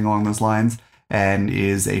Sleep or something along those lines, and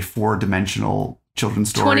is a 4-dimensional children's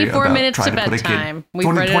story 24 about minutes trying to to put a bedtime. kid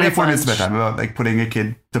 24 minutes to bedtime, about like putting a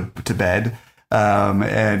kid to bed,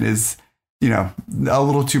 and is a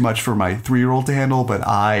little too much for my 3-year-old to handle, but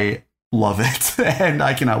I love it and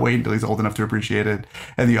I cannot wait until he's old enough to appreciate it.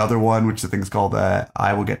 And the other one, which I think is called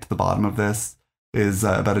I Will Get to the Bottom of This, is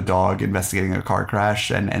about a dog investigating a car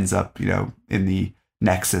crash and ends up in the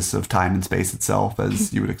nexus of time and space itself,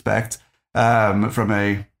 as you would expect, from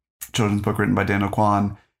a children's book written by Daniel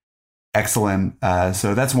Kwan. Excellent.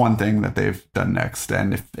 So that's one thing that they've done next.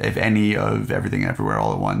 And if any of Everything Everywhere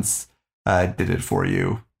All at Once did it for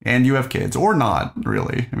you, and you have kids or not,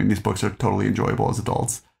 really, I mean, these books are totally enjoyable as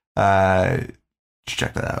adults.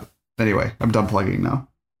 Check that out. Anyway, I'm done plugging now.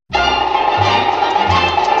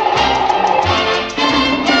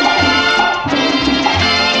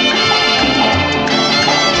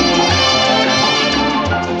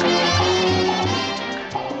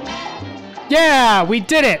 Yeah, we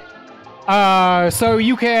did it. So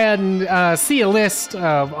you can see a list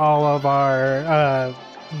of all of our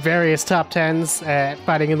various top 10s at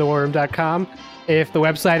fightinginthewarroom.com. If the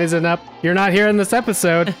website isn't up, you're not hearing this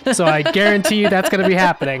episode, so I guarantee you that's going to be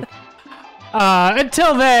happening.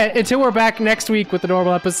 Until then, until we're back next week with the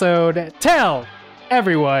normal episode, tell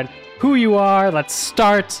everyone who you are. Let's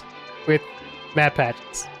start with Matt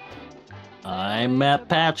Patches. I'm Matt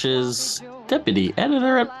Patches, deputy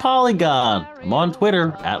editor at Polygon. I'm on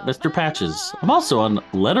Twitter at Mr. Patches. I'm also on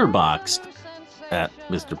Letterboxd at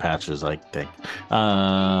Mr. Patches, I think.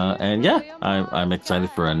 And yeah, I'm excited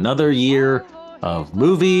for another year of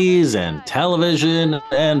movies and television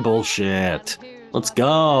and bullshit. Let's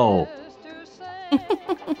go.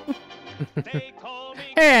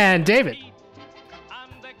 And David.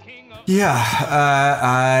 Yeah,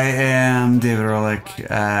 I am David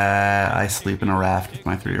Ehrlich. I sleep in a raft with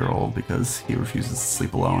my 3-year-old because he refuses to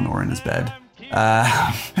sleep alone or in his bed.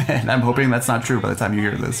 And I'm hoping that's not true by the time you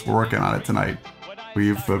hear this. We're working on it tonight.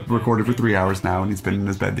 We've recorded for 3 hours now, and he's been in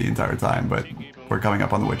his bed the entire time, but we're coming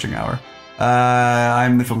up on the witching hour.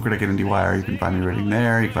 I'm the film critic at IndieWire. You can find me writing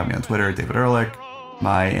there. You can find me on Twitter at David Ehrlich.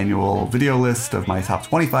 My annual video list of my top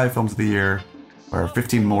 25 films of the year, or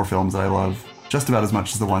 15 more films that I love, just about as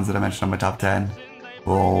much as the ones that I mentioned on my top 10,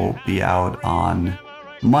 will be out on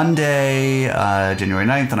Monday, January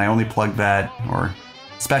 9th, and I only plug that, or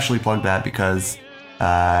specially plug that, because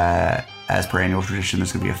as per annual tradition,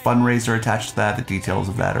 there's going to be a fundraiser attached to that. The details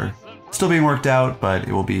of that are still being worked out, but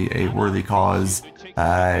it will be a worthy cause.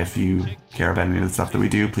 If you care about any of the stuff that we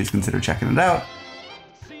do, please consider checking it out.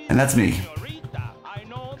 And that's me.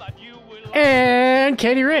 And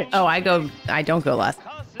Katie Rich. Oh, I don't go last.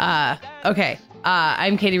 Okay.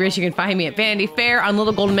 I'm Katie Rich. You can find me at Vanity Fair on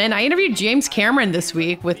Little Golden Men. I interviewed James Cameron this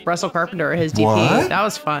week with Russell Carpenter, his DP. What? That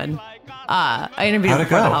was fun. I interviewed him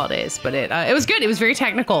before the holidays, but it was good. It was very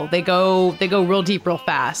technical. They go real deep, real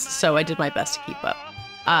fast. So I did my best to keep up.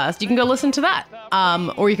 So you can go listen to that.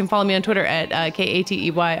 Or you can follow me on Twitter at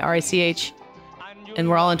KATEYRICH. And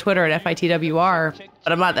we're all on Twitter at FITWR.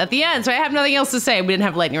 But I'm not at the end, so I have nothing else to say. We didn't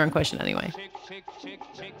have a lightning round question anyway.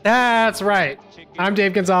 That's right. I'm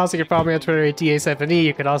Dave Gonzalez. You can follow me on Twitter at DA7E.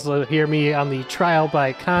 You can also hear me on the Trial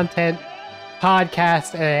by Content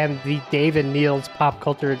podcast and the Dave and Neil's Pop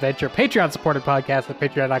Culture Adventure Patreon supported podcast at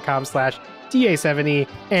patreon.com/DA7E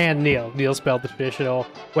and Neil. Neil spelled the traditional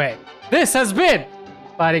way. This has been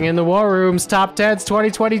Fighting in the War Room's Top 10s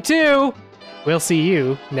 2022. We'll see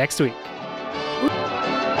you next week.